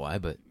 I know why,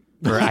 but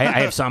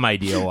I have some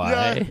idea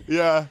why.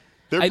 Yeah.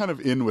 They're kind of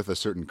in with a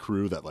certain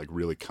crew that like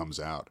really comes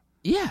out.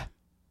 Yeah.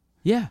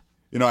 Yeah.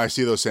 I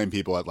see those same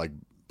people at like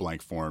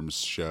Blank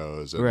Forms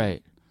shows and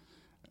right.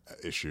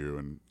 Issue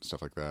and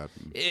stuff like that.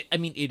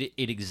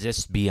 It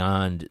exists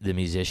beyond the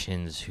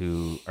musicians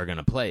who are going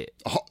to play it.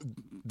 Oh,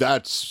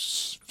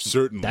 that's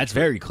certainly That's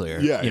true. very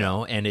clear. Yeah,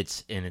 and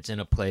it's in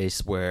a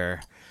place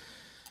where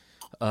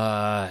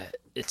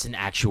it's an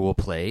actual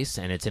place,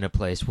 and it's in a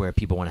place where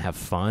people want to have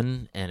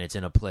fun, and it's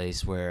in a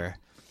place where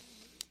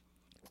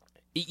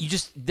you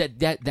just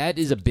that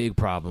is a big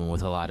problem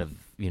with a lot of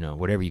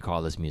whatever you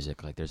call this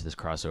music. Like there's this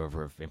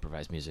crossover of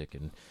improvised music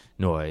and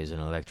noise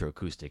and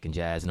electroacoustic and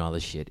jazz and all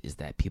this shit, is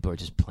that people are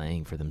just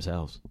playing for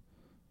themselves.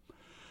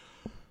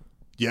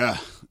 Yeah.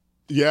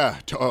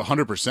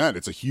 100%.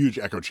 It's a huge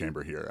echo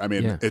chamber here. I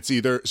mean, it's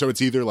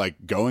either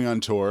like going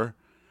on tour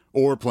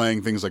or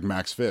playing things like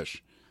Max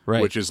Fish,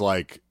 right? Which is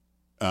like,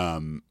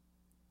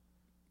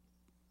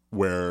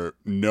 where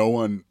no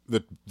one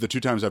the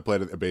two times I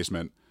played at the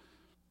Basement,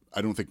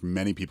 I don't think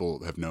many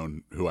people have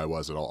known who I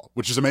was at all,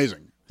 which is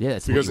amazing. Yeah,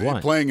 it's because what you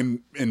want.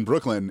 Playing in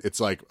Brooklyn, it's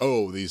like,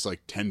 these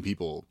like 10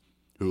 people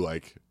who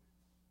like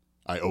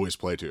I always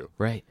play to.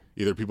 Right.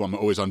 Either people I'm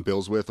always on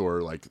bills with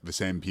or like the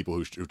same people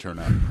who turn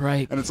up.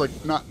 Right. And it's like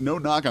no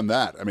knock on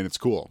that. I mean, it's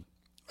cool,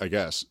 I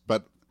guess,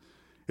 but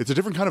it's a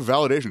different kind of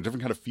validation, a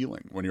different kind of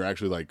feeling when you're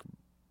actually like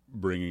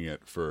bringing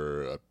it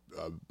for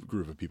a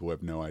group of people who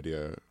have no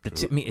idea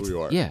who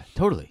you are. Yeah,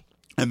 totally.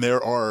 And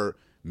there are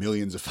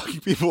millions of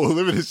fucking people who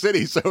live in a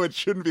city, so it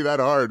shouldn't be that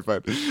hard,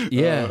 but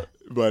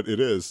but it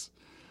is.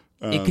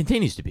 It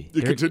continues to be.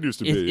 It continues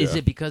to be. Is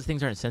it because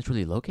things aren't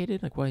centrally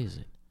located? Like, why is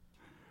it?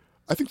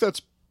 I think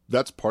that's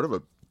part of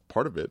it.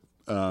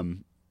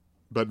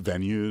 But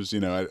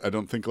venues, I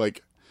don't think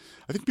like.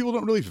 I think people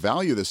don't really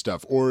value this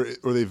stuff, or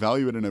they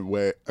value it in a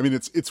way. I mean,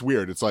 it's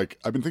weird. It's like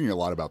I've been thinking a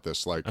lot about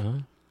this. Like,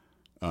 I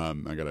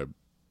gotta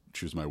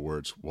choose my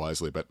words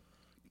wisely, but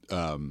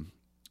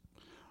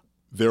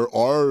there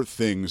are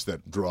things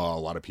that draw a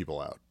lot of people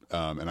out,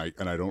 and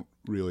I don't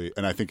really,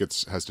 and I think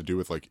it has to do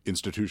with like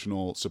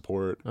institutional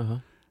support.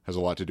 Has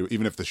a lot to do,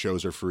 even if the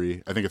shows are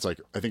free. I think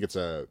it's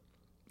a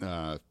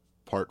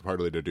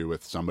partly to do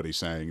with somebody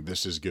saying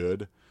this is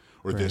good,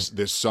 or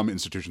this some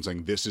institution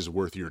saying this is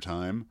worth your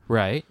time,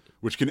 right?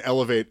 Which can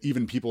elevate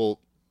even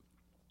people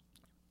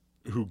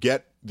who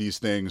get these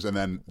things, and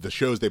then the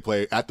shows they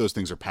play at those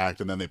things are packed,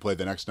 and then they play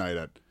the next night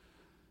at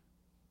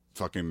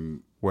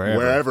fucking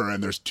wherever,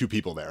 and there's 2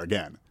 people there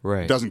again.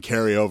 Right. It doesn't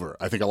carry over.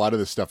 I think a lot of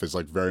this stuff is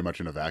like very much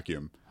in a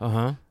vacuum. You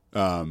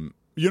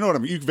know what I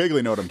mean? You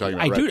vaguely know what I'm talking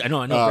about. I do. I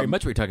know very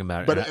much what you're talking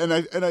about. But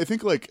I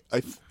think like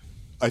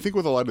I think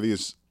with a lot of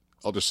these,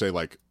 I'll just say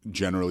like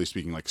generally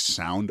speaking, like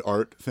sound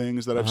art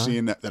things that I've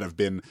seen that have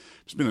been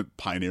just been at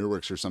Pioneer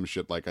Works or some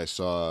shit. Like I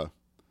saw,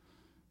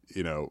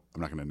 I'm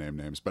not going to name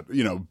names, but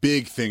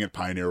big thing at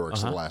Pioneer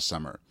Works last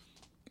summer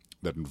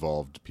that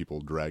involved people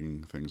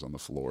dragging things on the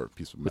floor,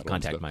 piece of metal, with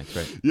contact mics,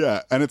 right?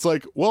 Yeah, and it's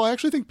like, well, I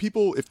actually think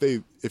people, if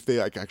they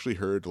like actually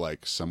heard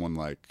like someone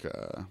like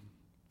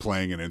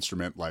playing an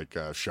instrument like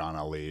Sean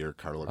Ali or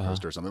Carla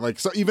Costa or something, like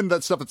so even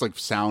that stuff that's like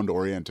sound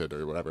oriented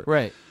or whatever,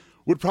 right,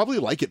 would probably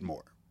like it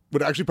more.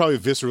 Would actually probably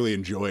viscerally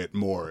enjoy it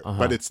more.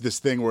 But it's this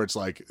thing where it's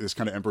like this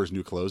kind of Emperor's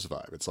New Clothes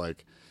vibe. It's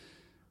like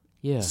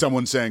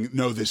someone saying,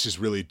 no, this is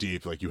really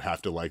deep, like you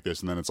have to like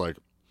this, and then it's like,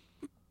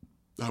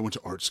 I went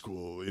to art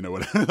school, you know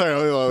what?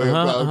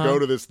 I'll go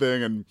to this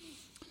thing, and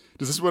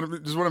does what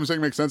I'm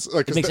saying make sense?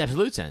 Like, it makes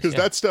absolute sense. Because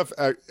that stuff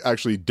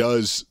actually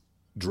does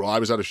draw. I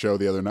was at a show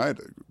the other night,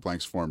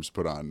 Blanks Forms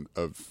put on,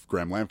 of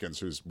Graham Lampkins,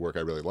 whose work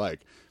I really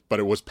like, but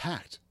it was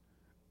packed.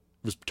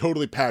 It was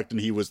totally packed,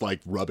 and he was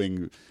like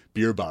rubbing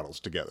beer bottles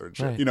together and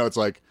shit. Right. You know, it's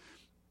like,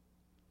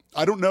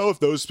 I don't know if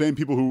those same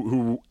people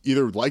who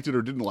either liked it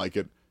or didn't like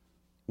it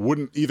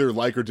wouldn't either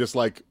like or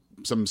dislike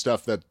some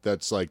stuff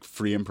that's like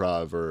free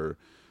improv or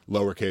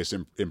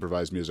lowercase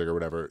improvised music or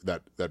whatever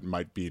that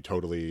might be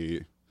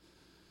totally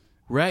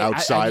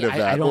outside of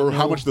that, or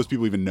how much those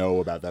people even know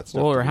about that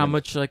stuff, or how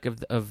much like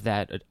of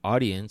that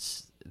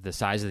audience, the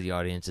size of the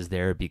audience is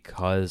there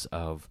because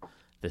of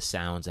the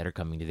sounds that are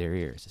coming to their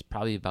ears. It's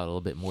probably about a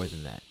little bit more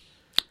than that.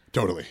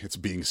 Totally, it's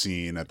being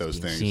seen at those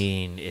things.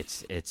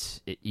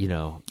 It's you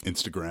know,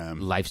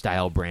 Instagram,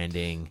 lifestyle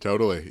branding.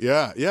 Totally,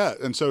 yeah,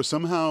 and so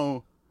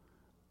somehow,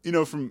 you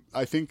know, from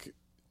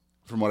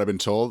what I've been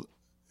told,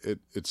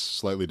 it's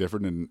slightly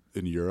different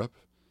in Europe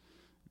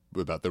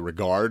about the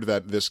regard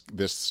that this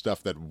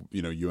stuff that,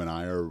 you know, you and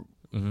I are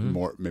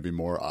more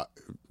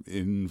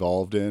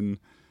involved in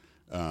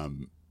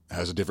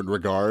has a different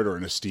regard or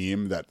an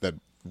esteem that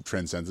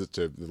transcends it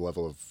to the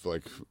level of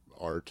like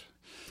art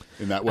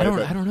in that way.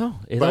 I don't know.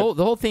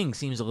 The whole thing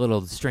seems a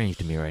little strange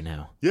to me right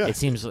now. Yeah, it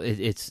seems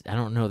it's. I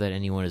don't know that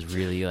anyone is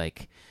really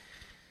like.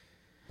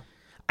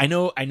 I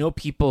know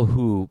people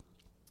who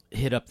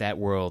hit up that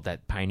world,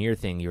 that pioneer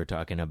thing you were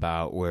talking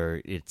about,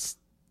 where it's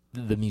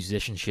the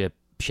musicianship,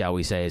 shall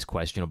we say, is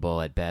questionable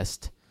at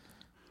best,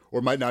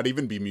 or might not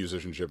even be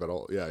musicianship at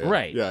all. Yeah,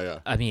 right. Yeah.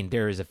 I mean,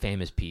 there is a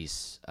famous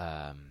piece,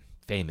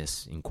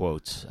 famous in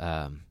quotes,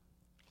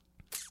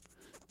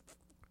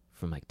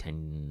 from like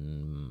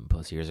 10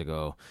 plus years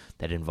ago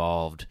that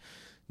involved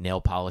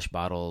nail polish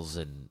bottles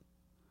and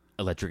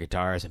electric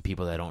guitars and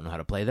people that don't know how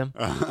to play them,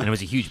 and it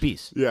was a huge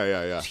piece. Yeah.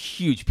 It was a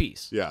huge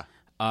piece. Yeah.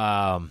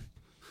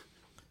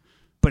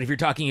 But if you're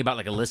talking about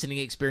like a listening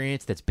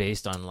experience that's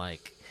based on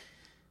like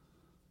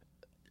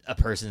a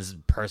person's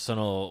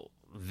personal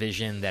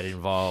vision that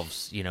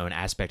involves, you know, an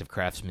aspect of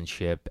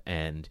craftsmanship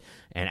and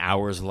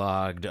hours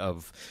logged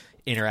of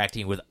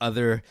interacting with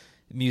other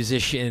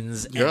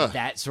musicians, and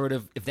that sort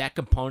of, if that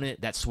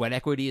component, that sweat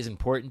equity is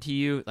important to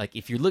you, like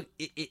if you look,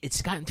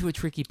 it's gotten to a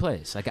tricky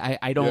place. Like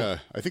I don't. Yeah,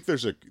 I think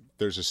there's a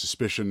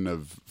suspicion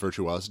of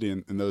virtuosity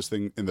in those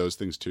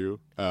things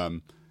too.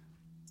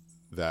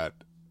 That,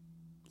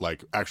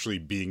 like, actually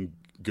being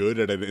good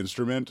at an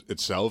instrument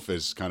itself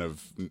is kind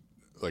of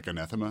like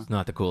anathema. It's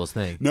not the coolest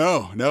thing.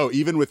 No.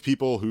 Even with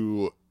people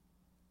who,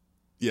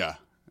 I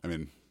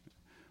mean,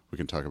 we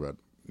can talk about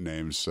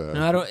names.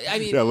 No, I don't. I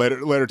mean,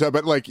 later time.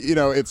 But like, you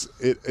know,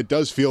 it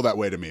does feel that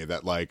way to me.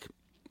 That like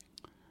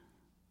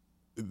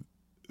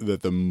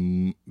that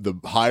the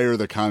higher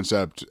the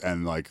concept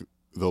and like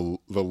the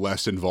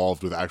less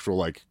involved with actual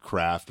like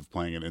craft of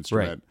playing an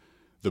instrument. Right.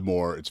 The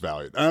more it's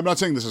valued. And I'm not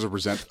saying this as a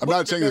present. I'm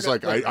not saying this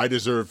like I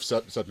deserve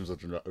such and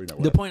such. You know,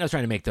 the point I was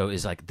trying to make though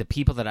is like the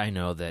people that I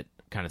know that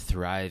kind of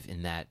thrive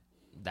in that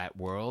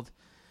world,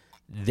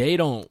 they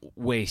don't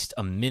waste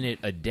a minute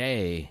a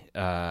day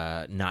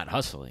not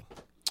hustling.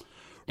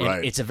 And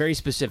right. It's a very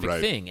specific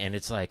thing, and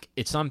it's like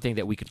it's something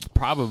that we could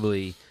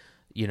probably,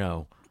 you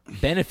know,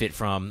 benefit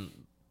from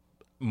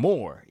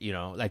more. You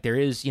know, like there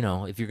is, you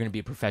know, if you're going to be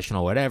a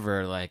professional,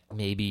 whatever, like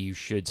maybe you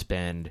should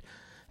spend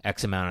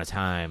X amount of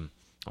time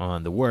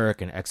on the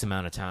work and X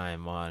amount of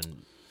time on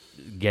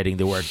getting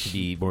the work to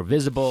be more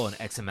visible and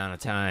X amount of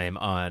time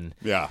on,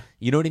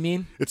 you know what I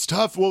mean? It's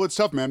tough. Well, it's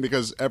tough, man,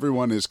 because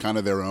everyone is kind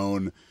of their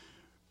own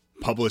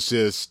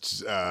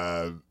publicist,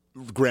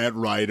 grant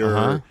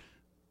writer,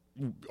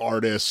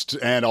 artist,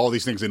 and all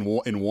these things in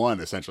one,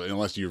 essentially,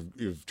 unless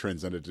you've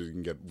transcended to, you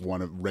can get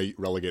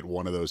relegate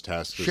one of those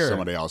tasks to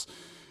somebody else.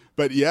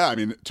 But yeah, I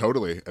mean,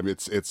 totally. I mean,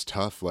 it's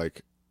tough.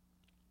 Like,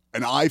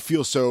 and I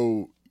feel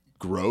so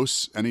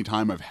gross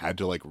anytime I've had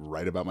to like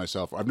write about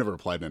myself. I've never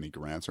applied to any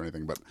grants or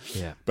anything, but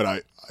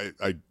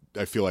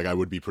I feel like I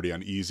would be pretty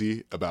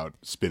uneasy about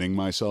spinning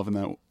myself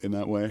in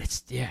that way.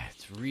 It's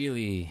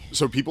really,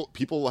 so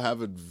people have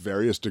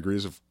various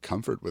degrees of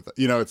comfort with it.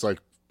 You know, it's like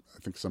I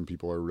think some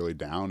people are really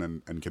down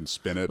and can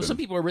spin it. Well, some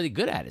people are really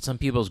good at it. Some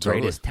people's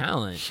greatest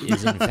talent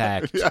is in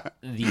fact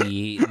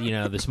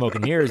the smoke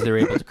and mirrors they're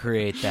able to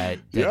create that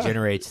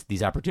generates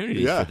these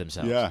opportunities for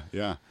themselves.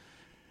 Yeah.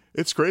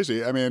 It's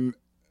crazy. I mean,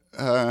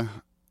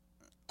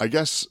 I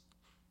guess,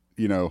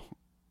 you know,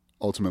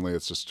 ultimately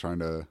it's just trying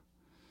to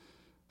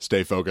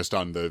stay focused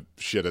on the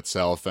shit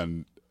itself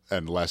and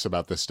less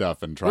about this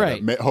stuff and try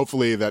to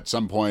hopefully that at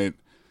some point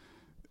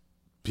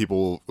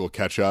people will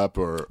catch up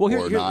or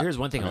not. Here's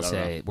one thing I'll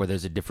say where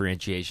there's a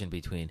differentiation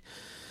between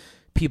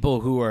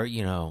people who are,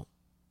 you know,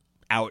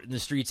 out in the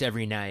streets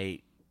every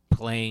night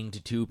playing to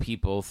 2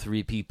 people,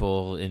 3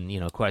 people in, you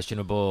know,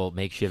 questionable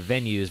makeshift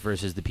venues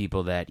versus the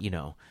people that, you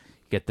know,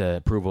 get the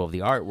approval of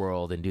the art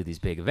world and do these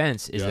big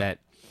events is that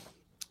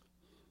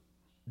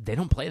they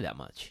don't play that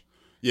much.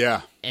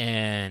 Yeah.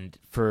 And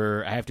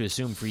I have to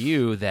assume for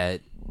you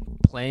that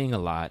playing a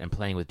lot and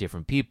playing with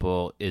different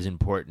people is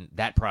important.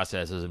 That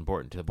process is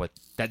important to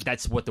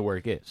that's what the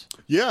work is.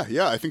 Yeah,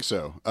 I think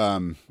so.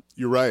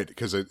 You're right,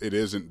 because it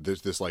isn't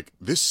this like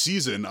this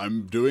season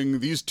I'm doing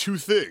these two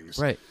things.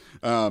 Right.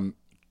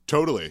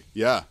 Totally.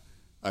 Yeah.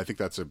 I think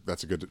that's a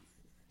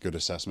good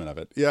assessment of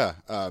it. Yeah.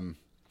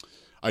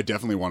 I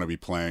definitely want to be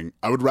playing.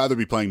 I would rather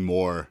be playing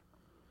more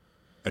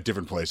at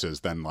different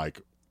places than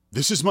like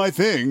this is my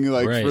thing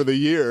like for the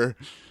year.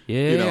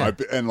 Yeah.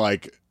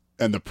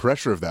 And the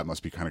pressure of that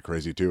must be kind of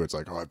crazy too. It's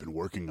like, oh, I've been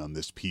working on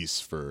this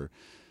piece for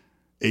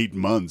 8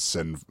 months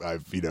and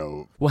I've,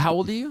 Well, how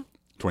old are you?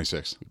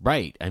 26.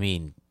 Right. I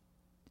mean,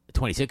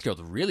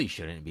 26-year-olds really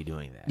shouldn't be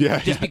doing that. Yeah.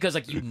 Just because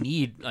like you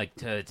need like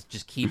to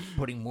just keep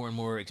putting more and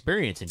more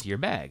experience into your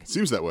bag.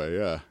 Seems that way.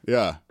 Yeah.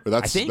 Yeah. But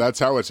that's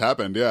how it's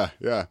happened. Yeah.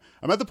 Yeah.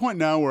 I'm at the point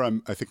now where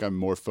I think I'm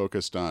more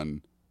focused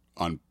on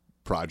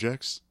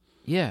projects.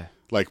 Yeah.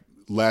 Like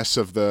less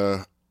of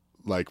the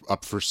like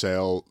up for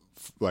sale.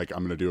 Like I'm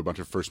going to do a bunch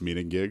of first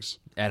meeting gigs.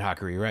 Ad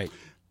hocery, right?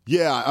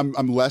 Yeah,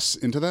 I'm less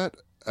into that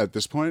at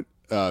this point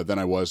than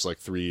I was like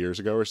 3 years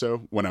ago or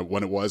so. When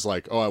it was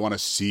like, oh, I want to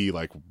see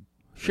like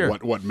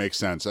what makes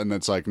sense, and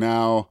it's like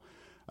now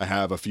I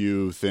have a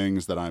few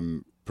things that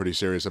I'm pretty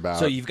serious about.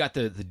 So you've got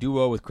the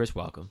duo with Chris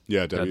Welcome.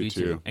 Yeah,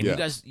 W2.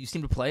 And you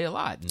seem to play a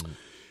lot. And...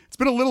 It's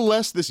been a little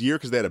less this year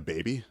because they had a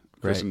baby,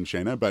 Chris right. and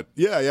Shayna. But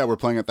yeah, we're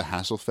playing at the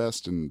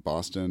Hasselfest in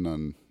Boston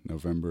on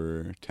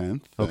November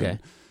 10th. Okay.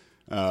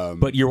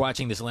 But you're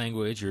watching this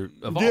language or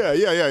evolve.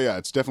 Yeah.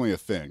 It's definitely a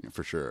thing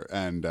for sure.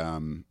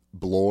 And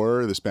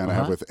Blore, this band I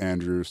have with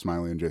Andrew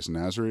Smiley and Jason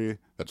Nasri,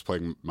 that's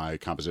playing my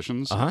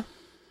compositions.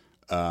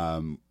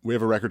 We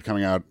have a record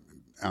coming out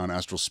on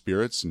Astral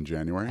Spirits in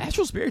January.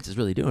 Astral Spirits is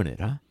really doing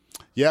it, huh?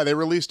 Yeah, they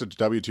released a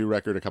W2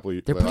 record a couple of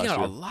years. They're putting out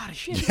a lot of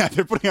shit. Yeah,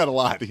 they're putting out a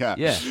lot. Yeah.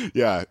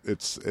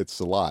 It's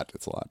a lot.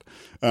 It's a lot.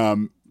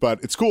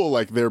 But it's cool.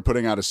 Like they're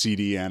putting out a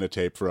CD and a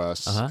tape for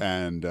us,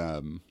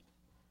 and.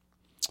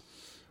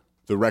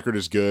 The record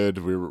is good.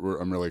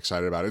 I'm really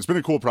excited about it. It's been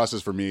a cool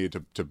process for me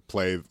to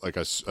play like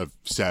a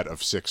set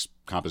of 6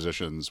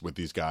 compositions with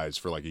these guys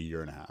for like a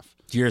year and a half.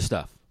 Your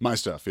stuff. My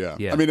stuff, yeah.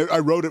 I mean, I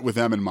wrote it with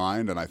them in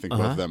mind, and I think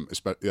both of them,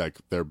 like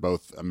they're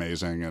both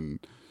amazing. And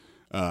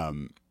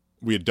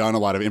we had done a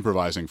lot of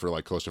improvising for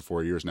like close to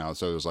 4 years now.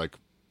 So it was like,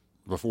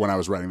 before when I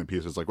was writing the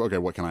piece, it's like, okay,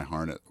 what can I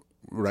harness?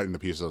 Writing the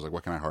piece, I was like,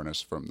 what can I harness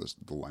from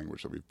the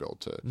language that we've built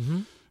to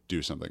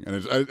do something?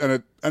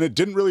 And it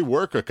didn't really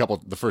work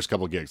the first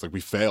couple of gigs. Like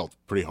we failed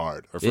pretty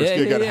hard. Our first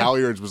gig at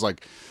Halyards was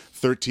like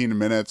 13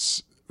 minutes.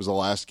 It was the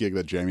last gig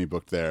that Jamie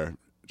booked there,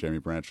 Jamie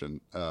Branch, and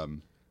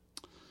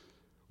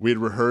we had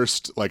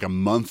rehearsed like a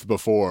month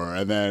before,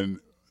 and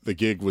then the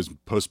gig was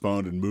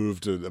postponed and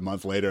moved to a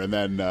month later, and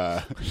then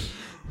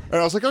and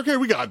I was like, okay,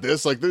 we got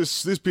this. Like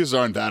these pieces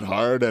aren't that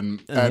hard,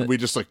 and we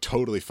just like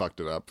totally fucked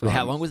it up.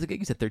 How long was the gig?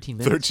 You said 13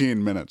 minutes.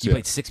 13 minutes. You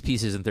played 6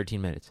 pieces in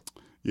 13 minutes.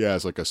 Yeah,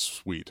 it's like a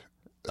suite.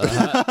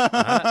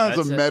 It's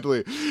a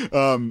medley.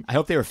 I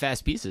hope they were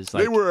fast pieces.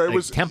 Like, they were. It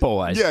was tempo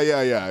wise.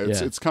 Yeah.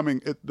 It's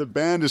coming. The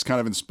band is kind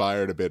of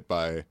inspired a bit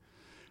by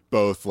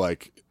both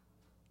like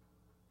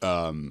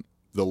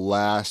the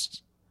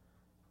last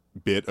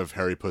bit of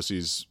Harry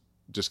Pussy's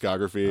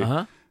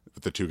discography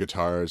with the 2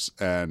 guitars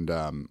and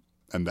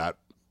that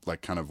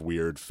like kind of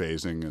weird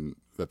phasing and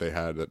that they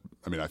had.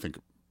 I mean, I think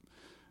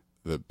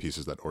the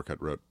pieces that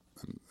Orkut wrote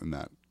and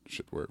that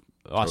shit were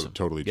awesome,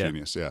 totally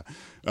genius. Yeah,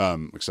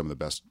 like some of the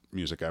best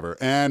music ever,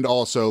 and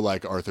also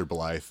like Arthur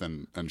Blythe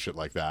and shit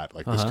like that.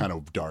 Like this kind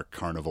of dark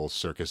carnival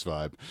circus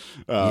vibe,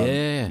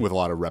 with a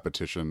lot of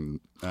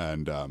repetition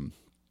and.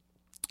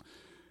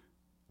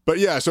 But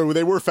yeah, so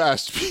they were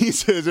fast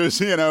pieces,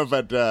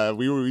 but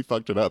we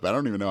fucked it up. I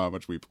don't even know how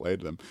much we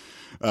played them.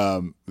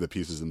 The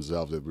pieces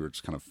themselves, we were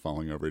just kind of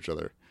falling over each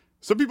other.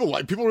 Some people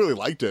really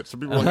liked it.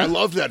 Some people were like, I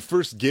loved that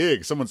first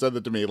gig. Someone said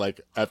that to me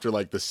like after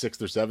like the 6th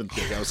or 7th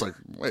gig. I was like,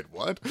 wait,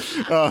 what?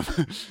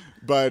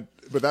 But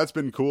that's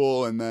been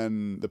cool. And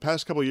then the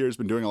past couple of years,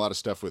 been doing a lot of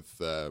stuff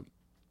with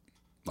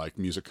like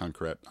Music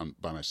Concrete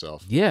by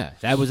myself. Yeah,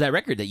 that was that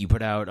record that you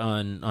put out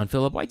on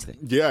Philip White's thing.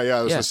 Yeah,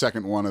 it was the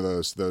second one of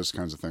those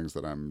kinds of things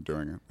that I'm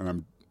doing, and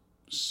I'm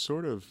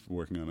sort of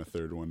working on a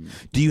third one.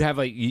 Do you have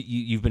like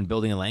you've been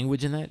building a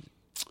language in that?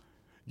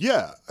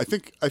 Yeah, I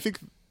think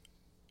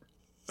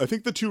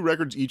the 2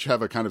 records each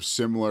have a kind of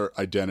similar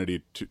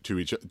identity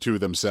to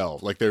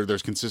themselves. Like they're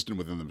consistent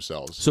within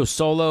themselves. So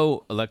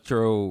solo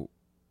electro.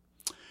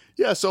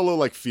 Yeah, solo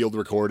like field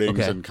recordings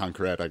and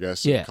concrete, I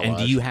guess. Yeah, and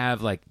do you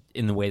have like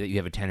in the way that you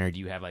have a tenor? Do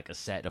you have like a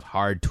set of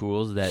hard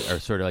tools that are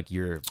sort of like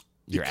your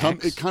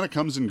axe? It kind of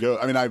comes and goes.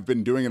 I mean, I've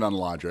been doing it on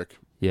Logic.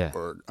 Yeah.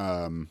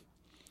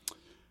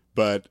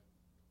 But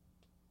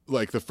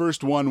like the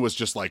first one was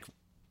just like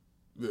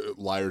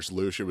Liar's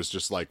Lush. It was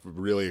just like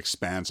really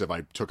expansive.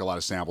 I took a lot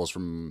of samples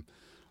from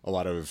a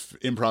lot of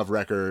improv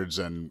records,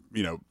 and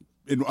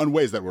in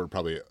ways that were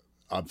probably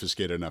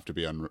obfuscated enough to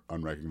be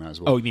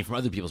unrecognizable. Oh, you mean from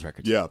other people's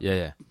records? Yeah.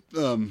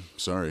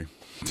 Sorry.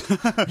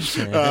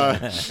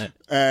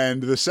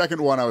 And the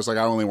second one, I was like,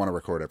 I only want to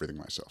record everything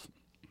myself.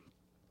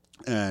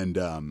 And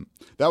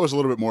that was a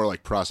little bit more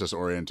like process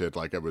oriented.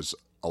 Like it was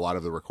a lot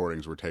of the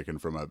recordings were taken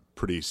from a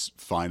pretty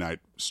finite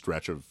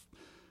stretch of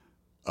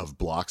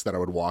blocks that I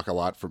would walk a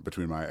lot from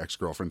between my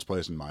ex-girlfriend's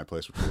place and my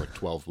place, which was like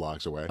 12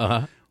 blocks away.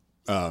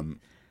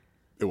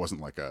 It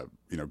wasn't like a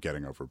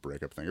getting over a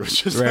breakup thing. It was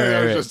just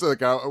just like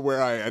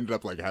where I ended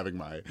up like having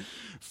my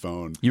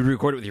phone. You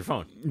record it with your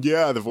phone?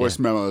 Yeah, the voice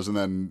memos, and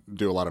then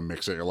do a lot of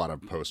mixing, a lot of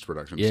post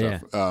production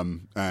stuff,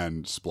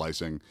 and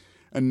splicing.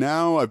 And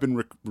now I've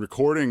been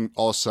recording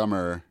all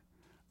summer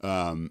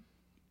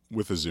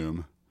with a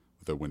Zoom,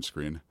 with a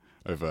windscreen.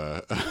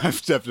 I've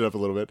stepped it up a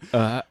little bit.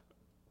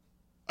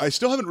 I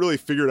still haven't really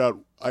figured out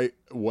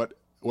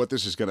what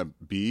this is going to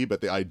be,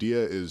 but the idea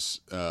is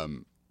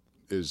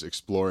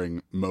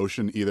exploring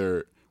motion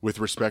either with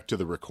respect to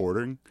the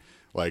recording,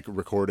 like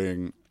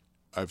recording.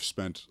 I've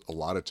spent a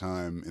lot of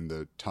time in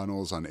the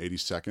tunnels on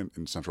 82nd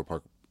in Central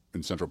Park.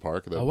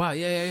 Oh wow,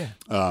 yeah.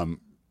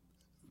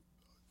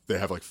 They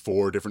have like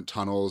 4 different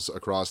tunnels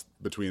across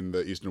between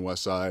the east and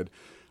west side.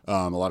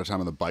 A lot of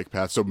time on the bike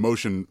path. So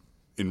motion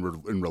in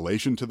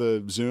relation to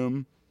the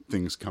Zoom,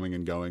 things coming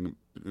and going,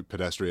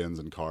 pedestrians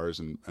and cars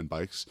and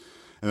bikes,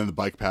 and then the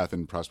bike path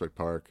in Prospect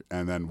Park,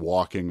 and then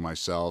walking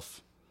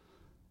myself.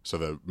 So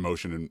the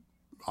motion and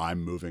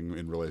I'm moving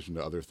in relation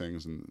to other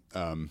things, and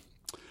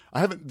I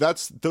haven't.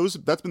 That's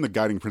been the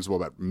guiding principle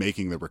about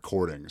making the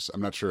recordings. I'm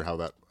not sure how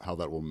that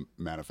will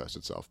manifest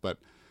itself, but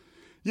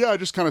yeah, I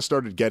just kind of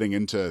started getting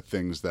into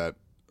things that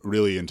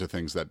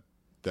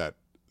the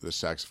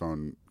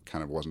saxophone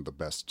kind of wasn't the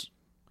best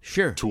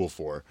tool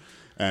for,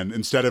 and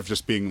instead of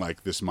just being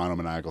like this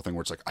monomaniacal thing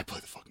where it's like I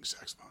play the fucking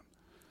saxophone,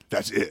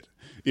 that's it.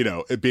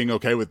 It being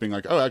okay with being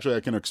like, oh, actually, I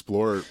can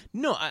explore.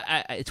 No,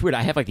 it's weird.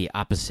 I have like the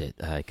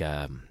opposite,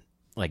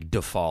 like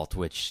default,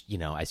 which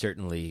I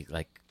certainly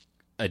like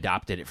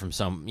adopted it from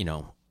some,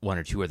 one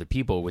or two other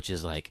people, which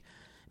is like,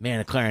 man,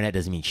 a clarinet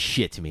doesn't mean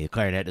shit to me. A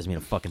clarinet doesn't mean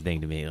a fucking thing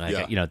to me.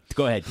 Like,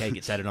 go ahead, take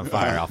it, set it on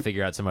fire. I'll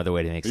figure out some other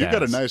way to make sounds. You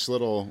got a nice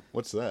little.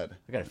 What's that?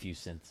 I got a few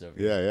synths over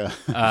here.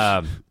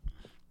 Yeah.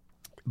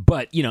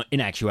 But,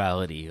 in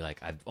actuality, like,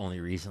 I've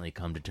only recently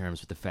come to terms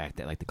with the fact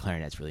that, like, the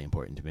clarinet's really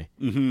important to me.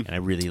 Mm-hmm. And I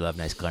really love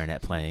nice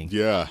clarinet playing.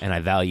 Yeah. And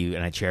I value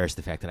and I cherish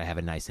the fact that I have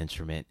a nice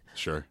instrument.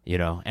 Sure.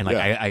 And, like,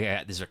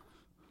 I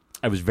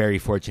was very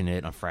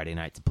fortunate on Friday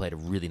night to play at a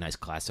really nice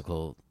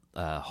classical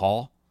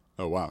hall.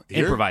 Oh, wow.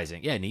 Here?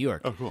 Improvising. Yeah, in New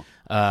York. Oh,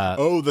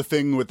 cool. The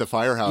thing with the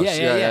firehouse.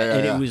 Yeah.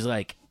 And it was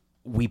like,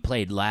 we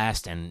played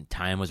last and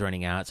time was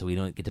running out, so we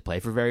don't get to play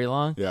for very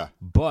long. Yeah.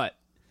 But...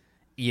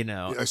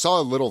 I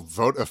saw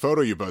a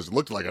photo you posted. It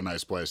looked like a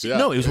nice place. Yeah.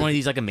 No, it was one of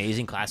these like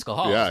amazing classical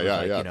halls.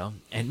 Yeah.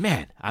 And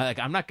man,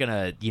 I'm not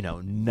gonna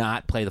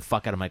not play the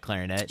fuck out of my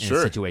clarinet in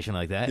a situation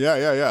like that.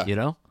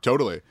 Yeah.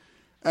 Totally.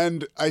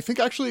 And I think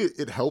actually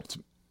it helped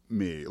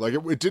me. Like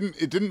it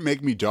didn't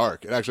make me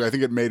dark. I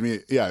think it made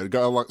me. Yeah, it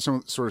got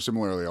sort of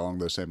similarly along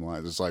those same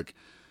lines. It's like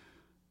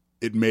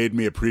it made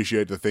me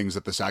appreciate the things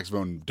that the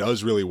saxophone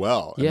does really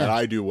well, and that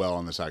I do well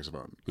on the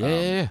saxophone.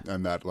 Yeah.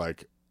 And that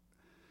like.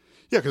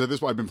 Yeah, because at this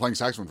point I've been playing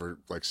saxophone for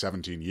like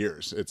 17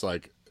 years. It's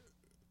like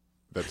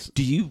that's.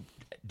 Do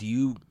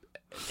you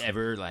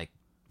ever like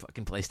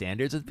fucking play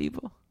standards with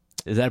people?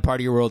 Is that a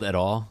part of your world at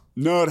all?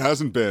 No, it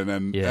hasn't been,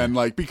 and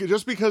like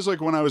because like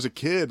when I was a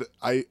kid,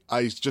 I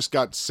just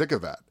got sick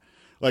of that.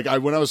 Like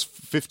when I was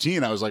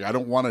 15, I was like, I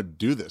don't want to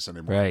do this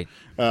anymore. Right.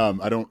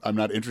 I'm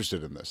not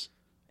interested in this.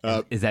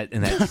 Is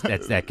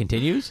that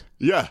continues?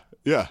 Yeah.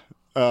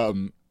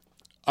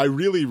 I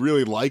really,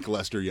 really like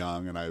Lester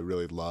Young, and I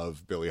really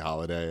love Billie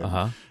Holiday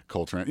and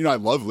Coltrane. I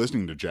love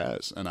listening to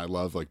jazz, and I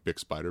love like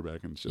Bix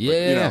Beiderbecke and shit.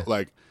 Yeah.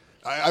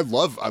 I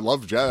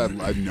love jazz.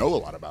 I know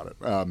a lot about it.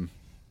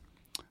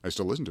 I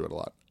still listen to it a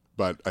lot,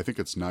 but I think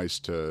it's nice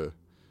to.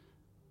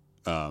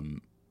 I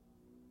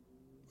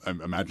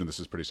imagine this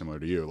is pretty similar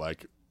to you.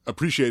 Like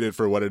appreciate it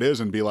for what it is,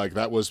 and be like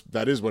that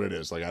is what it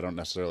is. Like I don't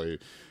necessarily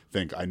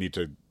think I need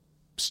to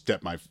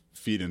step my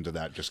feet into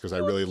that just because I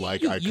really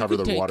I cover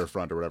the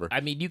waterfront or whatever.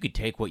 I mean, you could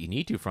take what you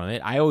need to from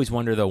it. I always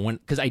wonder though,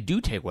 because I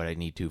do take what I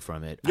need to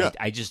from it. Yeah.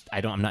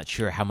 I'm not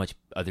sure how much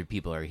other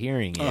people are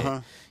hearing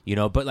it.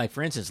 But like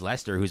for instance,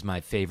 Lester, who's my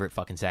favorite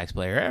fucking sax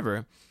player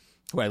ever,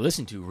 who I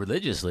listen to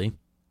religiously,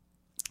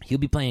 he'll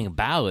be playing a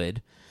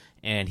ballad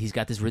and he's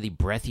got this really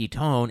breathy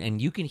tone,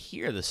 and you can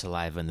hear the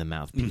saliva in the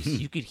mouthpiece.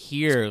 You could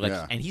hear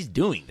and he's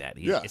doing that.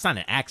 It's not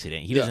an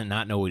accident. He doesn't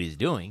not know what he's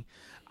doing.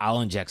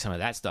 I'll inject some of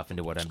that stuff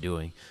into what I'm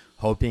doing,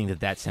 hoping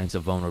that sense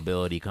of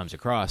vulnerability comes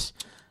across.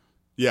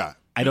 Yeah.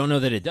 I don't know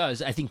that it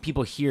does. I think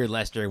people hear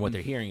Lester, and what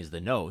they're hearing is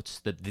the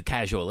notes. The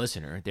casual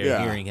listener,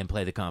 they're hearing him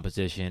play the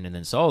composition and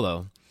then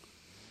solo.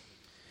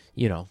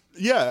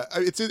 Yeah,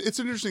 it's an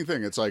interesting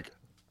thing. It's like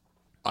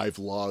I've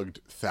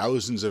logged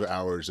thousands of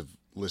hours of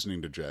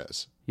listening to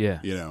jazz. Yeah.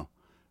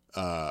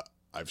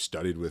 I've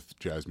studied with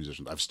jazz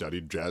musicians. I've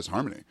studied jazz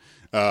harmony.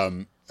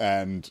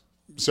 And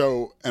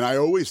I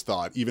always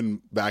thought,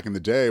 even back in the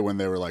day when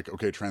they were like,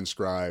 okay,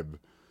 transcribe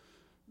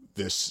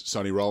this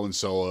Sonny Rollins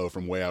solo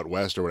from Way Out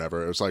West or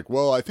whatever, it was like,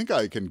 well, I think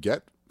I can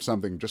get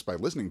something just by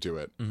listening to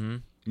it. Mm-hmm.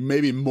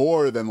 Maybe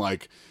more than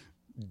like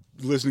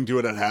listening to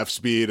it at half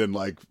speed and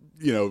like,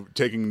 you know,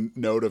 taking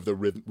note of the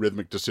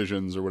rhythmic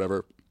decisions or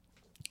whatever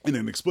in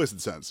an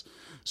explicit sense.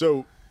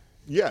 So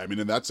yeah, I mean,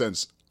 in that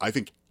sense, I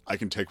think I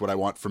can take what I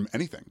want from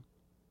anything.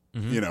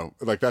 Mm-hmm. You know,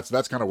 like that's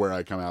kind of where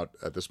I come out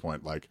at this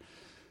point. Like,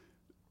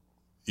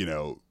 you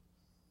know,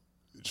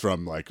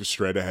 from like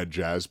straight ahead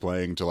jazz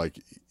playing to like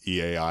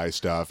EAI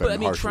stuff. But and I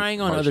mean,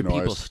 trying on other noise.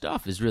 people's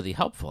stuff is really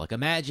helpful. Like,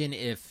 imagine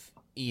if,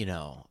 you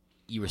know,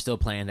 you were still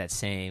playing that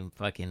same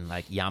fucking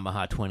like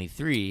Yamaha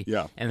 23.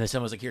 Yeah. And then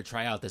someone's like, here,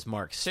 try out this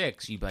Mark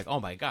 6. You'd be like,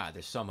 oh my God,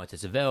 there's so much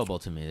that's available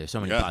to me. There's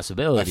so many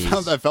possibilities.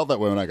 I felt that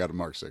way when I got a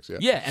Mark 6. Yeah.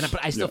 Yeah.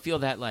 But I still feel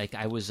that like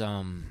I was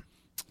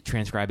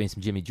transcribing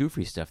some Jimmy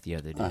Jufree stuff the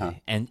other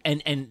day.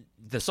 And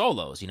the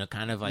solos, you know,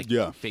 kind of like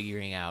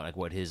figuring out like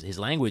what his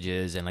language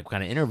is and like what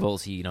kind of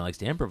intervals he, you know, likes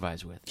to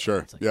improvise with. Sure.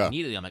 It's like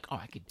immediately I'm like, oh,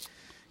 I could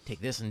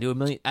take this and do a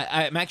million.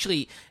 I'm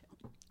actually,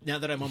 now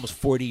that I'm almost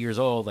 40 years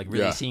old, like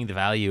really seeing the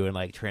value in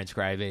like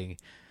transcribing.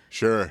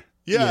 Sure.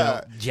 Yeah. You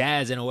know,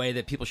 jazz in a way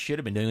that people should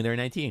have been doing when they were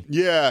 19.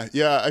 Yeah.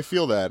 Yeah. I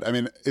feel that. I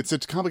mean, it's a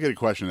complicated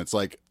question. It's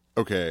like,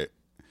 okay,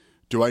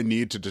 do I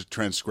need to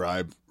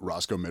transcribe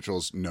Roscoe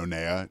Mitchell's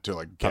Nonea to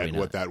like get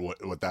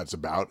what that's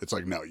about? It's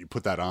like, no, you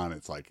put that on.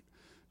 It's like,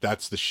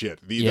 that's the shit.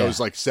 Those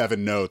like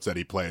 7 notes that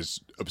he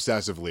plays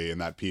obsessively in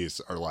that piece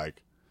are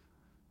like,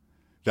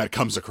 that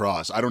comes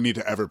across. I don't need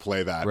to ever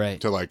play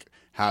that to like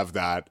have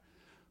that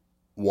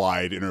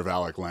wide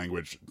intervallic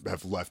language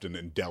have left an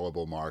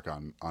indelible mark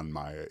on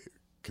my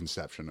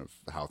conception of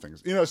how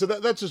things, you know, so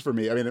that's just for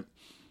me. I mean,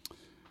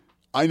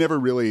 I never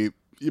really,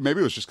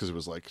 maybe it was just because it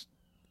was like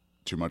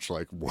too much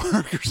like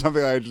work or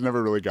something. I just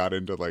never really got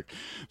into like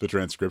the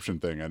transcription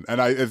thing, and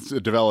it's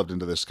developed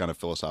into this kind of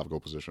philosophical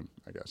position,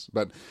 I guess.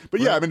 But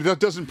yeah, I mean, that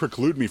doesn't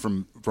preclude me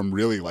from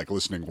really like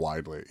listening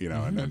widely, you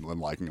know, and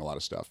liking a lot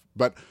of stuff.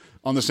 But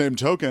on the same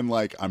token,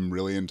 like I'm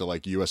really into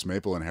like U.S.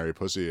 Maple and Harry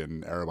Pussy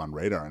and Arab on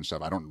Radar and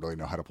stuff. I don't really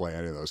know how to play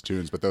any of those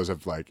tunes, but those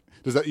have like,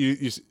 does that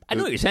you I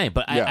know what you're saying,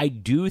 but I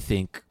do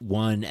think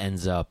one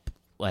ends up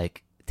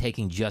like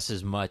taking just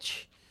as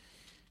much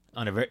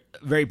on a very,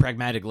 very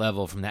pragmatic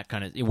level from that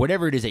kind of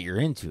whatever it is that you're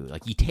into.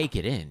 Like you take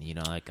it in, you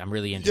know. Like I'm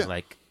really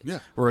into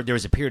Or there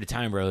was a period of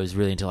time where I was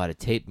really into a lot of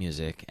tape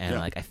music, and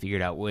like I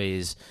figured out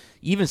ways,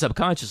 even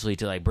subconsciously,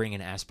 to like bring in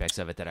aspects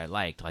of it that I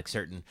liked, like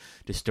certain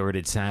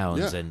distorted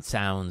sounds and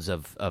sounds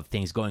of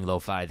things going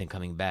lo-fi then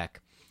coming back.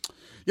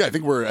 Yeah, I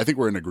think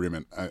we're in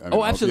agreement. I mean,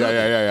 absolutely.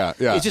 Yeah.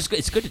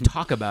 It's good to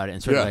talk about it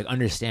and sort of like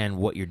understand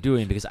what you're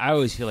doing, because I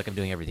always feel like I'm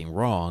doing everything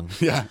wrong.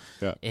 Yeah.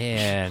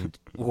 And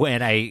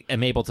when I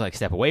am able to like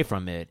step away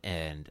from it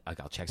and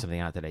like I'll check something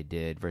out that I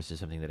did versus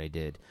something that I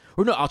did,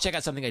 or no, I'll check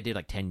out something I did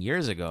like 10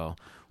 years ago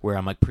where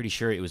I'm like pretty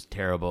sure it was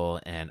terrible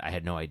and I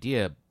had no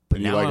idea.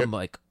 But now I'm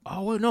like,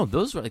 oh well, no,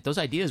 those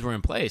ideas were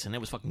in place and it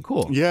was fucking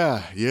cool.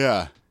 Yeah.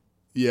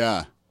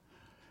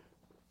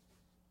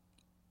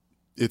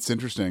 It's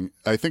interesting.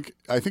 I think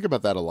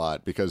about that a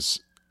lot because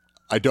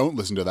I don't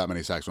listen to that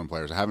many saxophone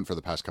players. I haven't for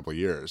the past couple of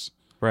years.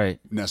 Right.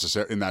 In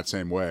that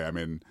same way. I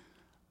mean,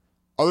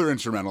 other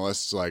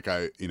instrumentalists like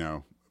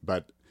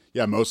but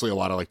yeah, mostly a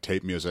lot of like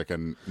tape music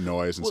and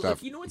noise and stuff.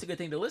 Look, you know what's a good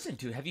thing to listen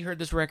to? Have you heard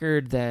this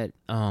record that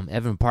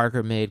Evan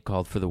Parker made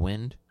called For the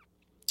Wind?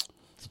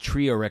 It's a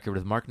trio record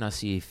with Mark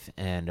Nassif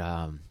and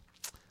I'm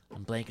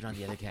blanking on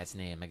the other cat's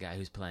name, a guy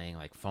who's playing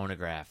like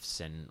phonographs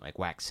and like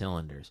wax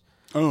cylinders.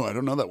 Oh, I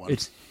don't know that one.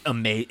 It's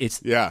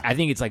amazing. I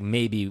think it's like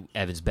maybe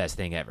Evan's best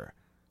thing ever.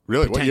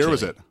 Really? What year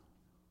was it?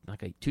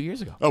 Like 2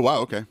 years ago. Oh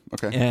wow. Okay.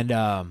 And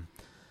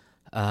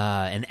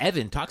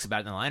Evan talks about it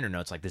in the liner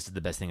notes like this is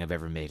the best thing I've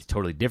ever made. It's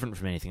totally different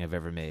from anything I've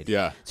ever made.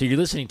 Yeah. So you're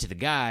listening to the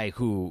guy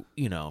who,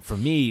 you know, for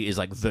me is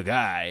like the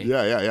guy.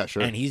 Yeah,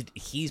 sure. And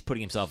he's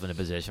putting himself in a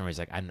position where he's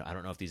like, I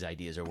don't know if these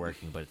ideas are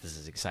working, but this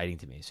is exciting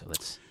to me. So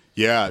let's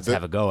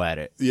have a go at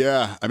it.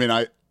 Yeah. I mean,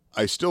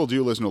 I still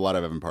do listen to a lot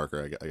of Evan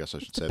Parker. I guess I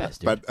should say that.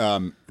 Dude. But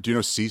do you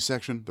know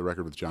C-Section, the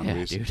record with John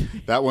Reese? Dude.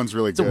 That one's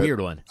really good. It's a weird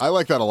one. I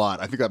like that a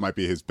lot. I think that might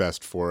be his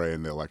best foray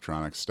in the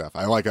electronic stuff.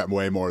 I like that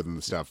way more than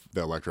the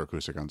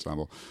electroacoustic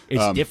ensemble.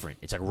 It's different.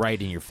 It's like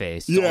right in your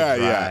face.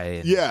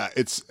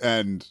 It's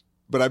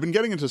but I've been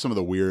getting into some of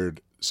the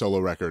weird solo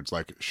records,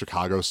 like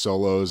Chicago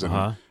solos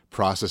and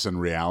Process and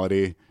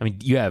Reality. I mean,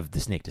 you have the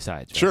Snake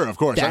Decides, right? Sure, of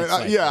course.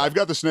 I've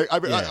got the Snake.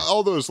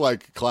 All those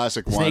like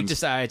classic ones. Snake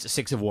Decides,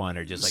 6 of 1,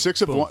 or just like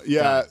 6 of 1.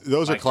 Yeah,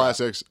 those are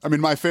classics. I mean,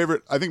 my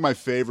favorite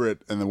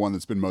and the one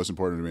that's been most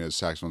important to me is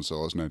Saxophone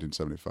Solos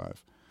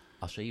 1975.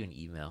 I'll show you an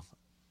email.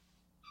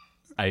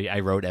 I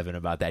wrote Evan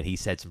about that. He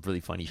said some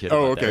really funny shit.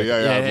 Oh, about okay,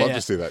 that. I'd love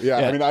to see that. Yeah,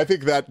 I mean, I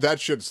think that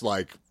shit's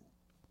like,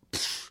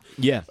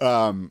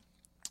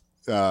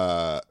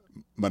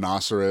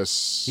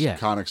 Monoceros,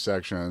 conic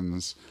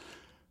sections.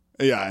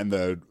 Yeah, and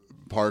the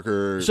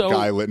Parker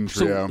Guy Litton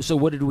trio. So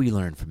what did we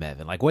learn from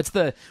Evan? Like, what's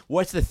the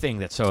thing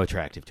that's so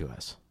attractive to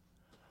us?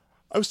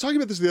 I was talking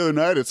about this the other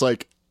night. It's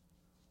like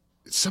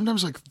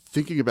sometimes like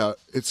thinking about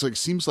it's like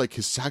seems like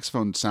his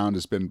saxophone sound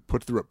has been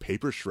put through a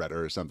paper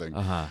shredder or something.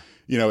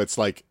 You know, it's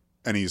like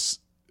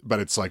but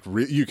it's like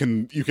you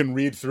can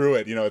read through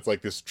it. You know, it's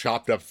like this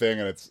chopped up thing,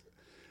 and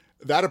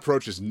that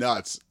approach is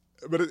nuts.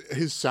 but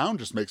his sound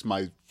just makes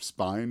my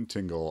spine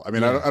tingle. I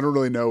mean, I don't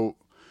really know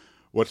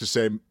what to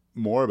say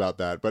more about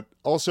that, but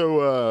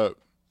also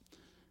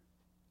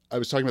I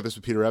was talking about this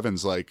with Peter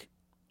Evans, like,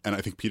 and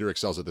I think Peter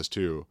excels at this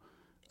too,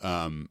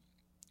 and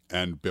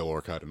Bill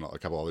Orcutt and a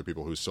couple other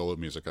people whose solo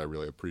music I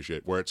really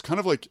appreciate, where it's kind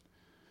of like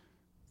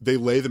they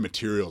lay the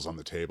materials on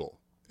the table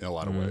in a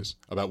lot of ways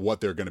about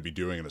what they're going to be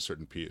doing in a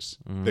certain piece.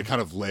 They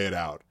kind of lay it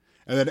out.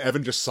 And then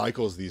Evan just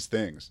cycles these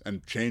things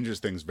and changes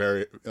things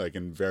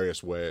in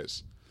various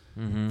ways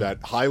that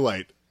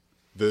highlight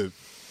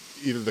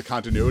either the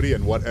continuity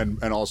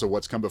and also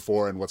what's come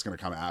before and what's going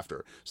to come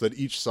after, so that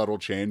each subtle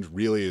change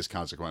really is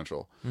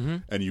consequential,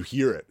 and you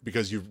hear it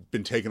because you've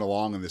been taken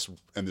along in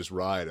this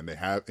ride, and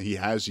he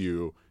has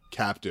you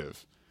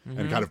captive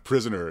and kind of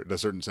prisoner in a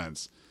certain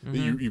sense. That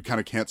you kind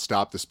of can't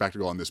stop the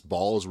spectacle, and this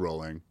ball is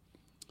rolling.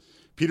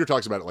 Peter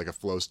talks about it like a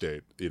flow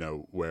state,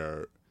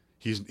 where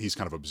he's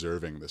kind of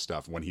observing this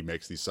stuff. When he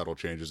makes these subtle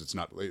changes,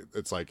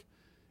 it's like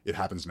it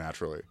happens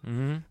naturally.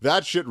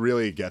 That shit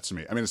really gets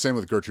me. I mean, the same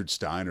with Gertrude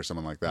Stein or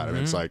someone like that. I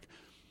mean, it's like,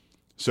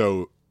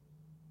 so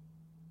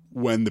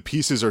when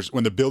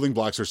the building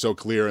blocks are so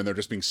clear and they're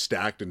just being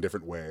stacked in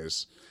different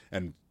ways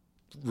and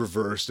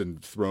reversed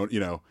and thrown,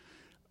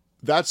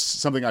 that's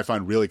something I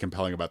find really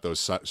compelling about those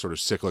sort of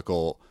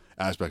cyclical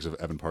aspects of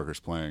Evan Parker's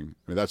playing.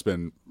 I mean, that's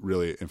been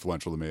really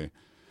influential to me.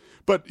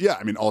 But yeah,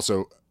 I mean,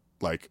 also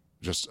like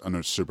just on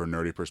a super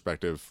nerdy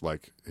perspective,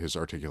 like his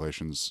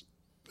articulations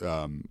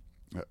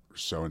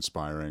so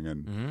inspiring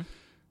and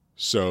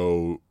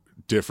so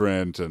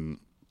different, and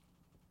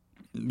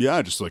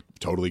yeah, just like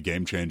totally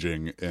game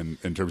changing in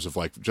terms of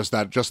like just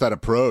that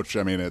approach.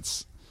 I mean,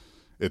 it's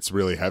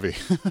really heavy.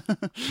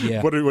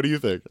 Yeah. What do you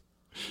think?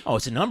 Oh,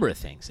 it's a number of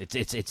things.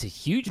 It's a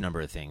huge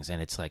number of things,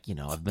 and it's like,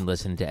 I've been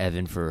listening to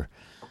Evan for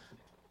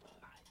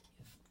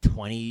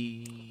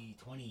 20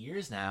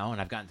 years now, and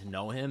I've gotten to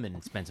know him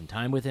and spend some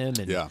time with him,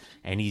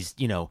 and he's,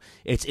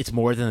 it's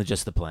more than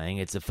just the playing.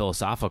 It's a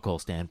philosophical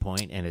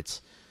standpoint, and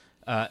it's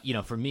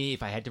for me,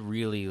 if I had to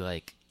really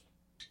like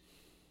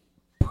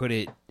put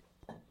it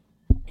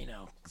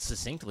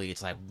succinctly,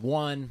 it's like,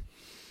 one,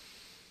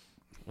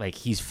 like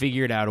he's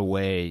figured out a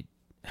way.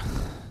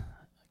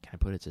 Can I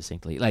put it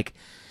succinctly? Like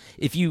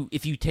if you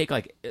take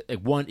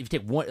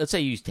let's say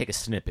you take a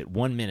snippet,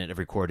 1 minute of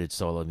recorded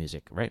solo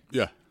music, right?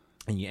 Yeah.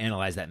 And you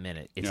analyze that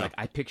minute, it's like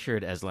I picture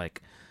it as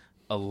like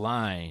a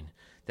line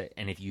that,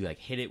 and if you like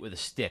hit it with a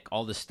stick,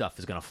 all this stuff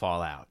is gonna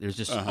fall out. There's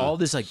just all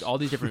this like all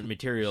these different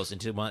materials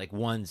into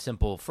one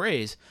simple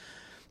phrase,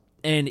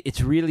 and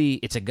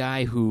it's a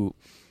guy who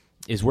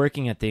is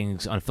working at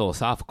things on a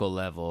philosophical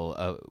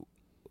level,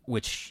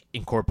 which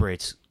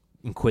incorporates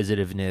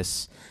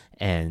inquisitiveness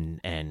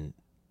and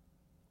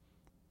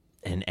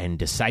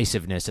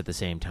decisiveness at the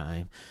same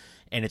time.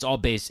 And it's all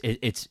based,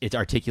 it's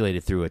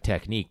articulated through a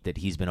technique that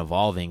he's been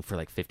evolving for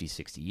like 50,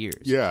 60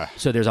 years. Yeah.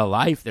 So there's a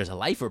life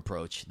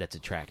approach that's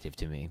attractive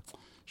to me.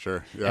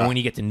 Sure. Yeah. And when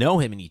you get to know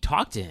him and you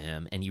talk to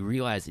him and you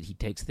realize that he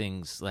takes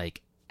things like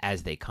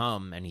as they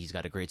come, and he's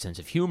got a great sense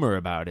of humor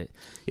about it,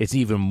 it's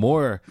even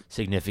more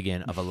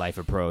significant of a life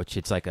approach.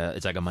 It's like a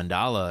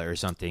mandala or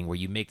something where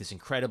you make this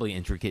incredibly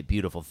intricate,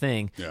 beautiful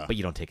thing, but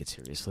you don't take it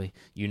seriously.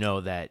 You know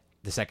that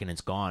the second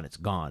it's gone, it's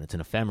gone. It's an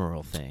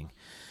ephemeral thing.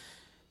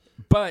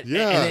 But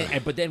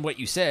but then what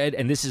you said,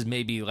 and this is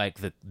maybe like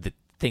the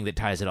thing that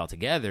ties it all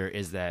together,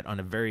 is that on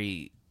a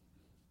very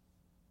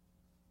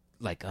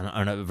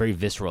on a very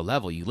visceral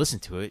level, you listen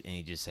to it and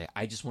you just say,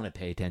 I just want to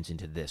pay attention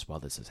to this while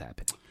this is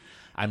happening.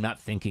 I'm not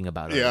thinking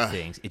about other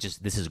things.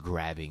 This is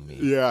grabbing me.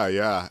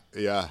 Yeah.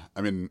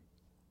 I mean,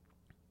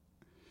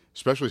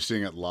 especially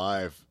seeing it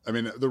live. I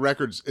mean, the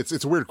records,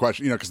 it's a weird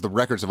question, because the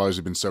records have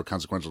always been so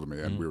consequential to me,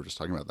 and we were just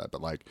talking about that,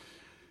 but like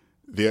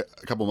a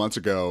couple months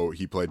ago,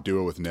 he played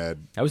duo with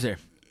Ned. I was there.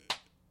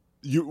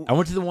 I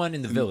went to the one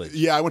in the Village.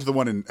 Yeah, I went to the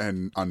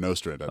one on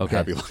Nostrand. I'm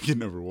Happy Lucky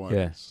number 1.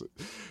 Yeah. It's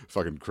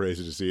fucking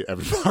crazy to see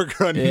Evan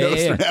Parker on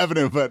Nostrand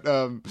Avenue, but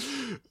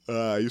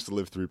I used to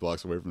live 3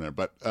 blocks away from there.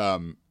 But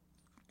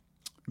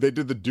they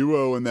did the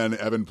duo, and then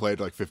Evan played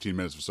like 15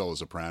 minutes of solo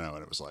soprano,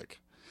 and it was like,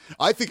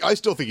 I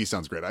still think he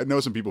sounds great. I know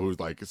some people who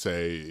like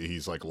say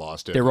he's like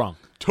lost it. They're wrong.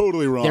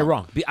 Totally wrong. They're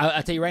wrong.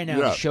 I'll tell you right now,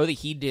 the show that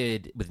he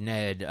did with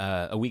Ned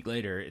a week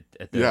later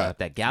at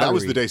that gallery. That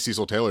was the day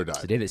Cecil Taylor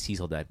died. The day that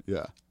Cecil died.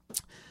 Yeah.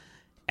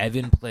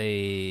 Evan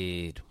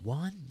played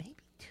 1, maybe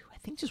 2, I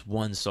think just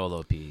 1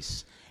 solo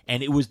piece.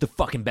 And it was the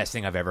fucking best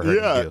thing I've ever heard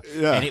him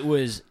do. Yeah. And it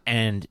was,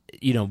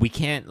 we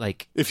can't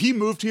like... If he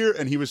moved here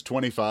and he was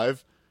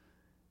 25...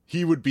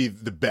 he would be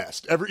the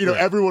best.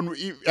 Everyone,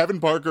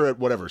 Evan Parker at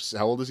whatever,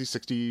 how old is he?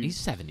 60? He's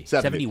 70.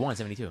 71,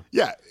 72.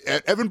 Yeah,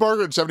 Evan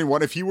Parker at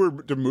 71, if he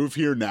were to move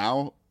here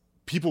now,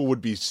 people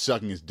would be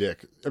sucking his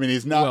dick. I mean,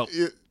 he's not,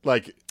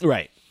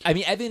 Right. I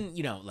mean, Evan,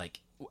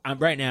 I'm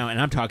right now,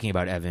 and I'm talking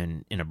about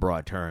Evan in a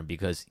broad term,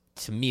 because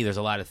to me, there's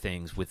a lot of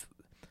things with...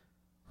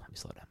 Let me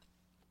slow down.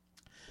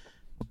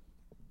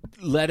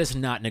 let us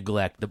not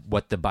neglect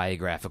what the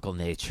biographical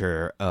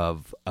nature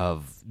of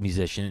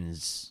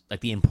musicians,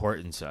 like the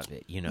importance of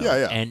it, you know.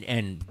 Yeah.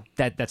 And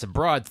that's a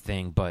broad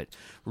thing, but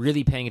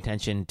really paying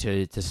attention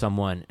to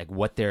someone, like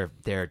what their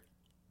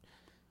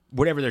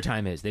whatever their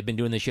time is. They've been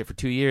doing this shit for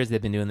 2 years.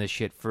 They've been doing this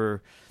shit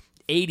for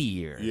 80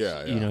 years.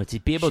 Yeah. You know, to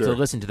be able to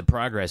listen to the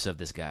progress of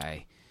this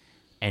guy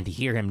and to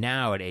hear him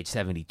now at age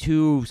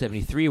 72,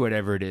 73,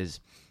 whatever it is,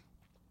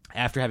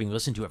 after having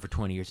listened to it for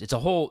 20 years, it's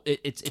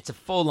a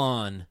full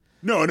on.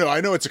 No, I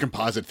know it's a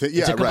composite thing.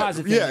 Yeah, it's a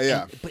composite thing.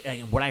 Yeah. But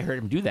what I heard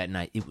him do that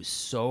night, it was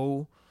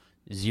so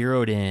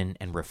zeroed in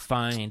and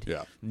refined.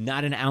 Yeah.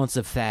 Not an ounce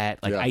of fat.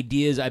 Like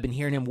ideas I've been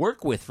hearing him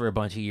work with for a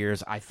bunch of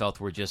years, I felt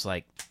were just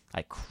like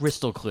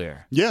crystal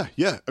clear. Yeah.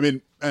 I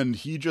mean, and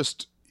he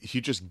just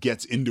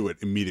gets into it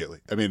immediately.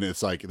 I mean,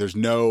 it's like there's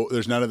none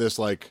of this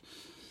like,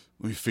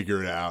 let me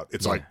figure it out.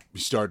 It's like you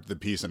start the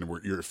piece and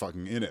you're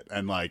fucking in it,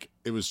 and like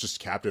it was just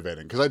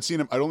captivating because I'd seen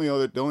him. I'd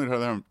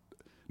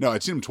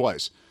seen him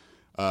twice.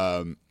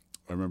 I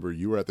remember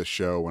you were at the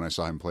show when I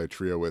saw him play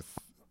trio with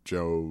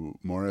Joe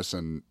Morris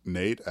and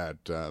Nate at.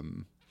 Is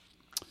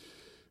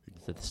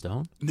it the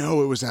Stone?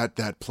 No, it was at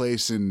that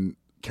place in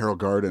Carroll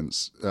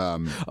Gardens.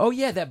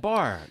 That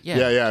bar.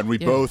 Yeah. And we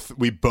both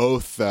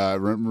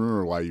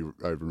remember why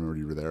I remember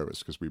you were there was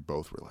because we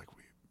both were like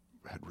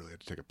had really had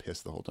to take a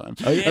piss the whole time.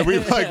 Oh, yeah. And we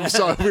were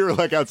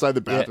like outside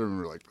the bathroom and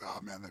we were like, oh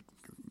man, that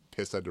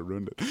piss had to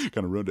ruined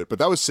it. But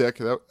that was sick.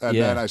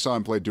 Then I saw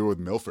him play duo with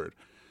Milford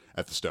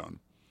at the Stone.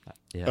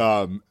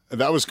 Yeah.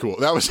 That was cool.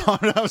 That was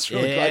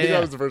really cool. I think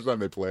that was the first time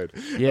they played.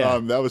 Yeah.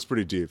 That was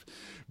pretty deep.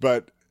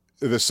 But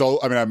the solo,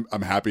 I mean,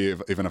 I'm happy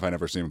even if I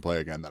never see him play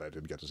again that I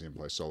did get to see him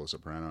play solo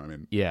soprano. I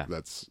mean,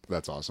 that's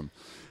awesome.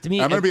 To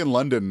me, I'm going to be in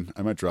London.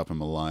 I might drop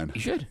him a line.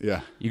 You should.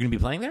 Yeah. You're going to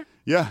be playing there?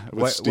 Yeah,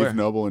 with Steve where?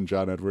 Noble and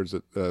John Edwards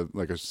at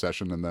like a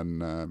session, and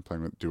then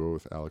playing with duo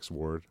with Alex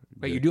Ward.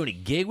 Wait, you're doing a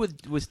gig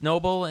with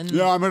Noble and?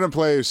 Yeah, I'm going to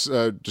play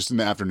just in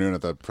the afternoon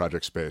at the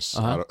Project Space,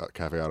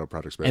 Cafe Auto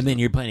Project Space. And then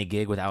you're playing a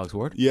gig with Alex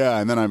Ward? Yeah,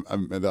 and then I'm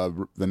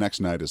the next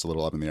night is a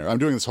little up in the air. I'm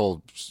doing this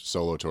whole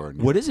solo tour.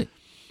 What is it?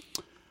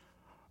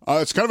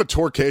 It's kind of a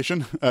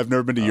tourcation. I've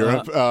never been to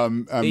Europe.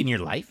 In your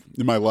life?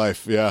 In my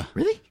life, yeah.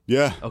 Really?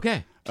 Yeah.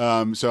 Okay.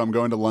 So I'm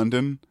going to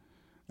London,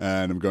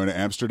 and I'm going to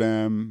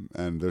Amsterdam,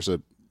 and there's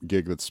a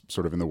gig that's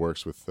sort of in the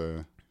works with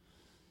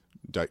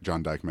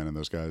John Dykman and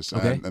those guys.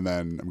 Okay. And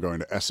then I'm going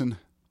to Essen,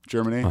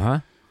 Germany.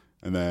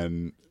 And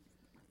then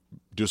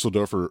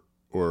Dusseldorf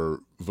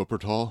or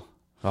Wuppertal.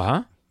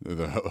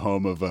 The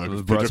home of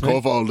Peter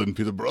Kowald and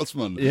Peter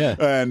Brotzmann. Yeah.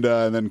 And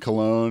then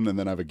Cologne, and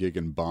then I have a gig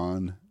in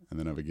Bonn. And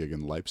then I have a gig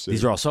in Leipzig.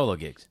 These are all solo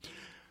gigs.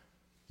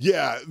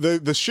 Yeah,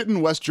 the shit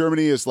in West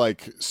Germany is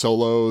like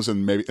solos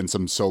and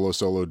some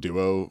solo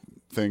duo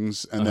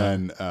things, and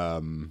then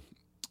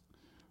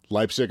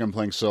Leipzig I'm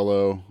playing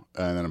solo,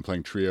 and then I'm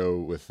playing trio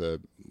with a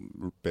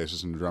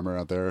bassist and drummer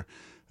out there,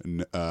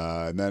 and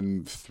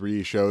then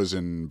 3 shows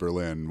in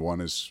Berlin.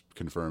 One is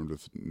confirmed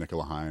with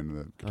Nicola Hein,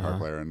 the guitar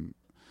player, and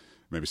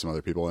maybe some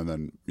other people, and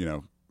then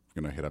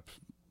gonna hit up.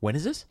 When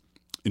is this?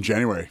 In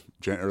January,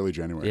 early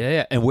January.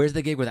 Yeah. And where's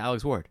the gig with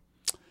Alex Ward?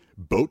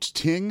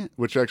 Boating,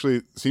 which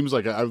actually seems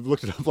like I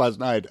looked it up last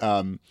night.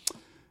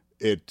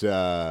 It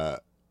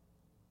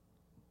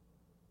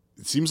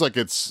seems like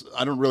it's,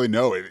 I don't really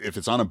know if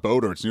it's on a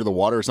boat or it's near the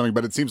water or something,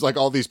 but it seems like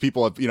all these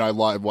people have,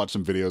 I watched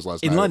some videos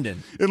last night. In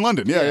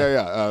London,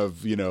 yeah.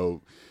 Of,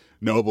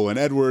 Noble and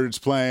Edwards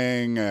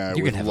playing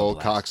with Lowell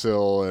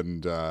Coxill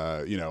and,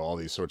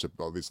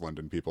 all these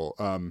London people.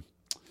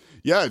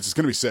 Yeah, it's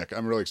going to be sick.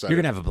 I'm really excited.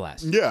 You're going to have a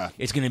blast. Yeah.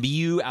 It's going to be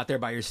you out there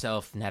by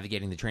yourself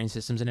navigating the train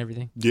systems and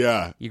everything.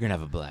 Yeah. You're going to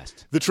have a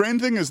blast. The train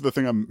thing is the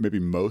thing I'm maybe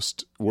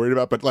most worried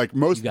about, but like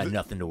most... You got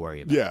nothing to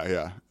worry about.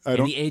 Yeah.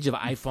 In the age of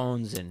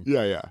iPhones and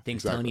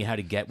things telling you how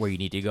to get where you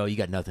need to go, you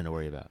got nothing to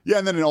worry about. Yeah,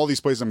 and then in all these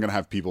places I'm going to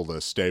have people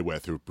to stay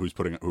with who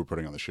are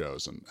putting on the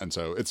shows, and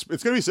so it's going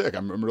to be sick.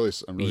 I'm really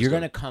You're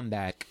going to come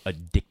back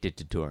addicted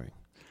to touring.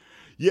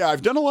 Yeah,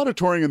 I've done a lot of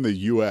touring in the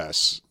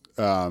U.S.,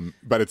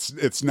 but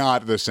it's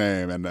not the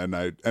same, and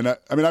I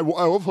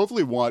will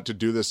hopefully want to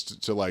do this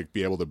to like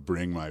be able to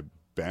bring my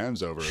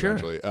bands over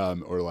eventually,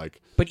 or like.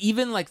 But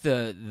even like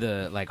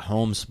the like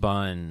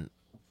homespun,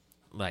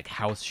 like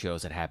house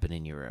shows that happen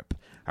in Europe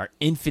are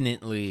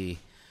infinitely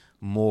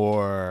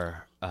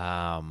more.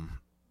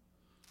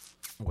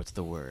 What's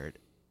the word?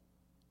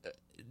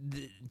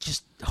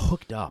 Just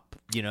hooked up,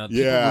 People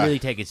really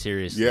take it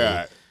seriously.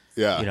 Yeah.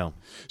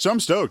 So I'm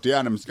stoked.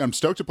 Yeah, and I'm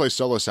stoked to play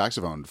solo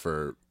saxophone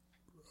for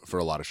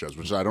a lot of shows,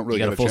 which I don't really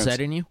get a full chance. Set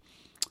in you.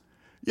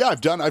 Yeah,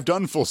 I've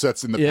done full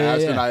sets in the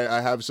past, and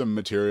I have some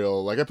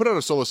material. Like I put out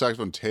a solo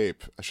saxophone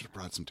tape. I should have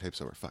brought some tapes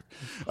over. Fuck.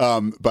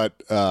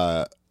 But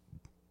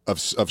of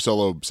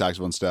solo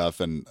saxophone stuff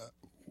and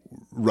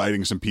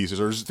writing some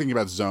pieces or just thinking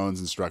about zones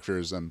and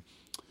structures and.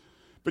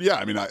 But yeah,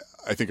 I mean, I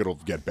think it'll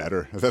get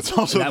better. That's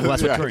also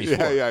that's what touring's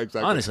for. Yeah,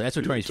 exactly. Honestly, that's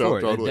what touring's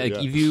for. Totally,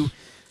 like if you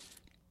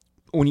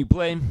when you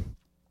play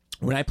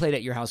when I played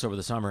at your house over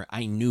the summer,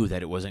 I knew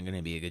that it wasn't going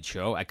to be a good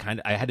show.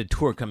 I had a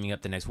tour coming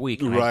up the next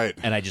week, and right?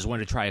 I just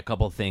wanted to try a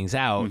couple of things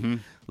out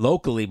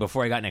locally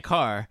before I got in a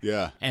car.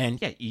 Yeah, and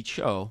each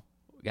show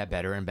got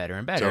better and better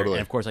and better. Totally.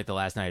 And of course, like the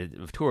last night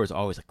of tour is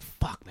always like,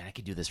 fuck, man, I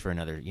could do this for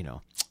another, 3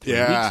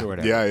 yeah, weeks or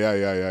whatever.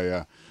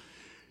 Yeah.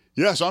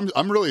 Yeah, so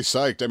I'm really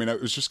psyched. I mean,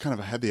 it was just kind of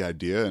I had the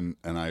idea, and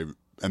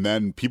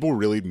then people were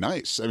really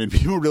nice. I mean,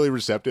 people were really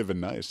receptive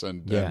and nice,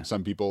 and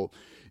some people.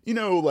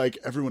 Like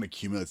everyone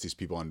accumulates these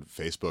people on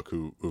Facebook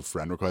who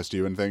friend request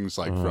you and things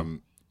like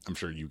from. I'm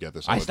sure you get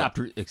this. I stopped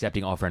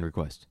accepting all friend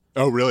requests.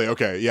 Oh, really?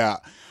 Okay, yeah.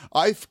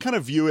 I kind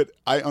of view it.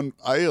 I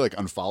like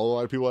unfollow a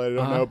lot of people I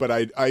don't know, but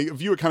I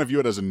view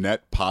it as a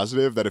net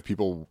positive that if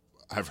people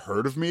have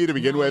heard of me to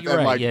begin with,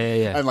 and right.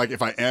 and like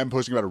if I am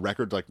posting about a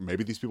record, like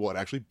maybe these people would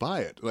actually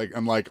buy it. Like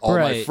I'm like all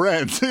my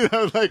friends,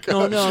 like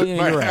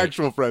my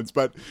actual friends.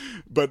 But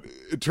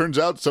it turns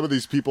out some of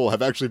these people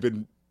have actually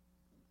been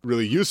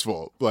really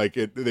useful. Like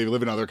they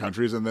live in other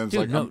countries, and then it's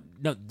no,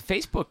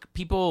 Facebook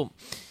people.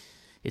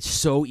 It's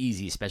so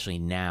easy, especially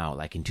now,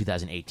 like in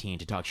 2018,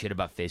 to talk shit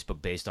about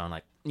Facebook based on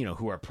like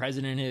who our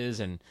president is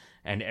and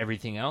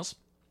everything else.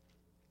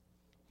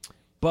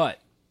 But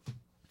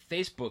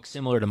Facebook,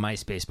 similar to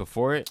MySpace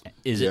before it,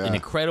 is an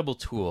incredible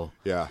tool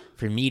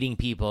for meeting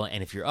people,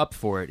 and if you're up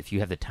for it, if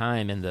you have the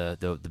time and the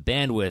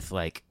bandwidth,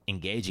 like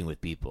engaging with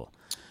people.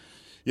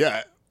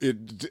 Yeah,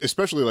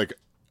 especially like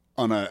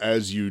on a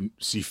as you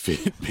see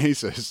fit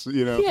basis,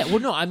 Yeah, well,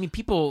 no, I mean,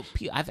 people.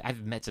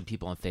 I've met some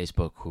people on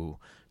Facebook who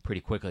pretty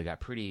quickly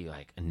got pretty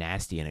like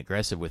nasty and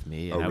aggressive with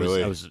me, and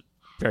really? I was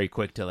very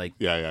quick to like,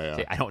 yeah.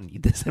 say, I don't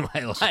need this in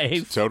my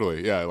life.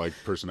 Totally, yeah, like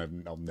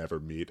person I'll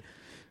never meet.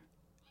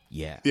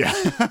 Yeah.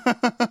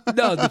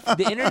 No,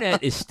 the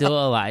internet is still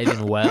alive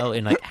and well,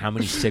 and like how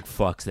many sick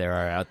fucks there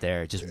are out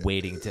there just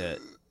waiting to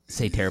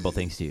say terrible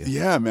things to you.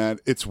 Yeah, man,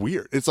 it's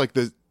weird. It's like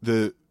the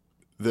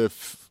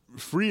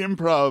free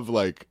improv,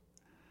 like.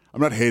 I'm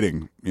not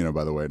hating,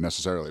 by the way,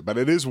 necessarily, but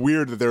it is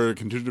weird that there are a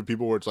contingent of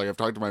people where it's like I've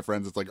talked to my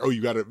friends. It's like, oh,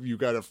 you got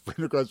a friend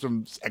request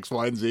from X,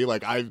 Y, and Z.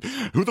 Like,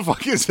 who the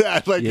fuck is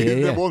that? Like,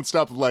 they won't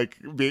stop like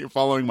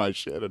following my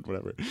shit and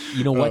whatever.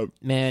 You know what,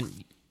 man?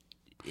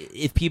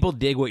 If people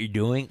dig what you're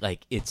doing,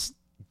 like just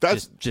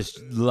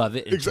love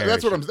it. Exactly.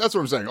 That's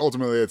what I'm saying.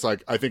 Ultimately, it's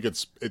like I think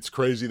it's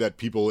crazy that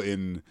people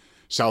in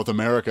South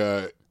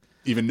America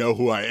even know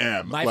who I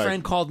am. My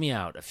friend called me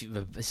out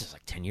this is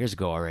like 10 years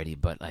ago already,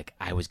 but like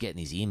I was getting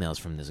these emails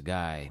from this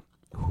guy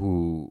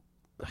who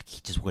like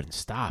he just wouldn't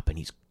stop, and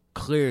he's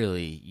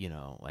clearly,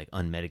 like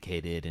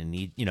unmedicated,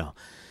 and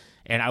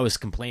and I was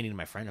complaining to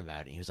my friend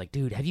about it. He was like,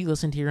 dude, have you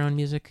listened to your own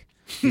music?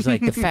 He's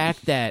like, the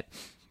fact that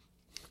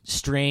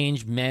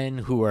strange men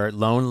who are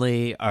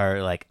lonely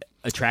are like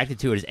attracted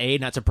to it is A,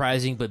 not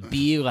surprising, but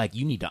B, like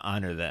you need to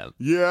honor them.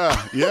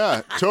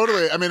 Yeah,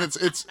 totally. I mean, it's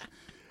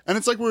and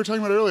it's like we were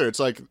talking about earlier. It's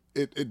like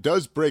it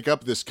does break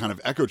up this kind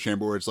of echo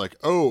chamber where it's like,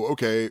 oh,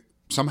 okay,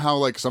 somehow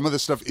like some of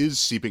this stuff is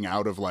seeping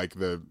out of like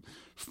the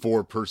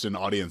 4-person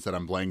audience that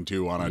I'm playing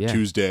to on a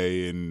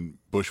Tuesday in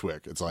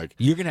Bushwick. It's like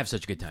you're gonna have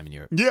such a good time in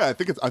Europe. Yeah, I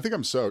think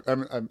I'm stoked. I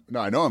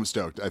know I'm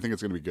stoked. I think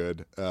it's gonna be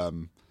good.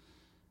 I'm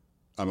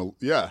a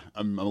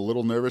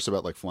little nervous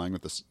about like flying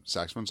with the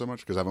saxophone so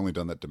much because I've only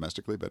done that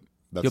domestically, but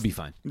you'll be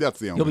fine. That's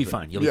the only. You'll be thing.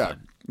 fine. You'll be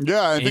fine.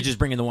 Yeah, you just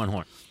bring in the one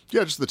horn.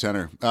 Yeah, just the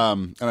tenor.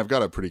 And I've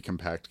got a pretty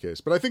compact case,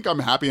 but I think I'm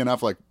happy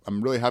enough. Like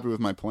I'm really happy with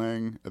my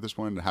playing at this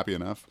point, and happy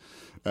enough,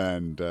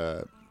 and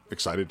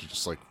excited to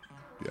just like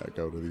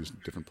go to these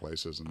different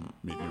places and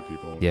meet new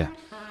people. Yeah,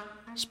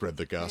 spread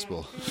the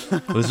gospel.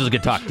 Well, this was a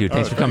good talk, dude.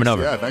 Thanks for coming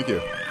over. Yeah, thank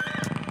you.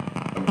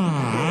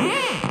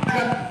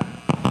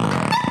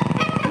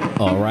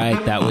 All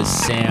right, that was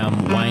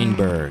Sam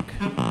Weinberg.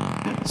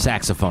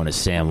 Saxophonist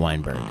Sam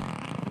Weinberg.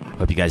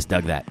 Hope you guys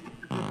dug that.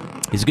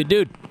 He's a good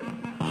dude.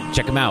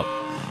 Check him out.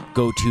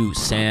 Go to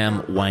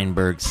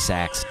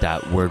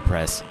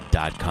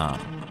samweinbergsax.wordpress.com.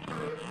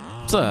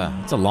 It's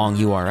a long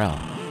URL.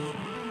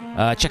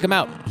 Check him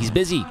out. He's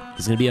busy.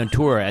 He's going to be on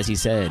tour, as he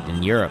said,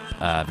 in Europe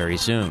very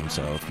soon.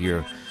 So if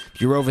you're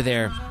over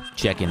there,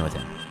 check in with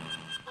him.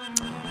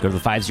 Go to the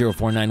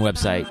 5049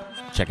 website.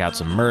 Check out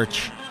some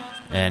merch.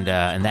 And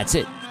that's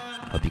it.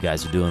 Hope you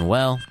guys are doing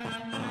well.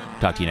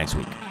 Talk to you next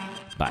week.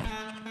 Bye.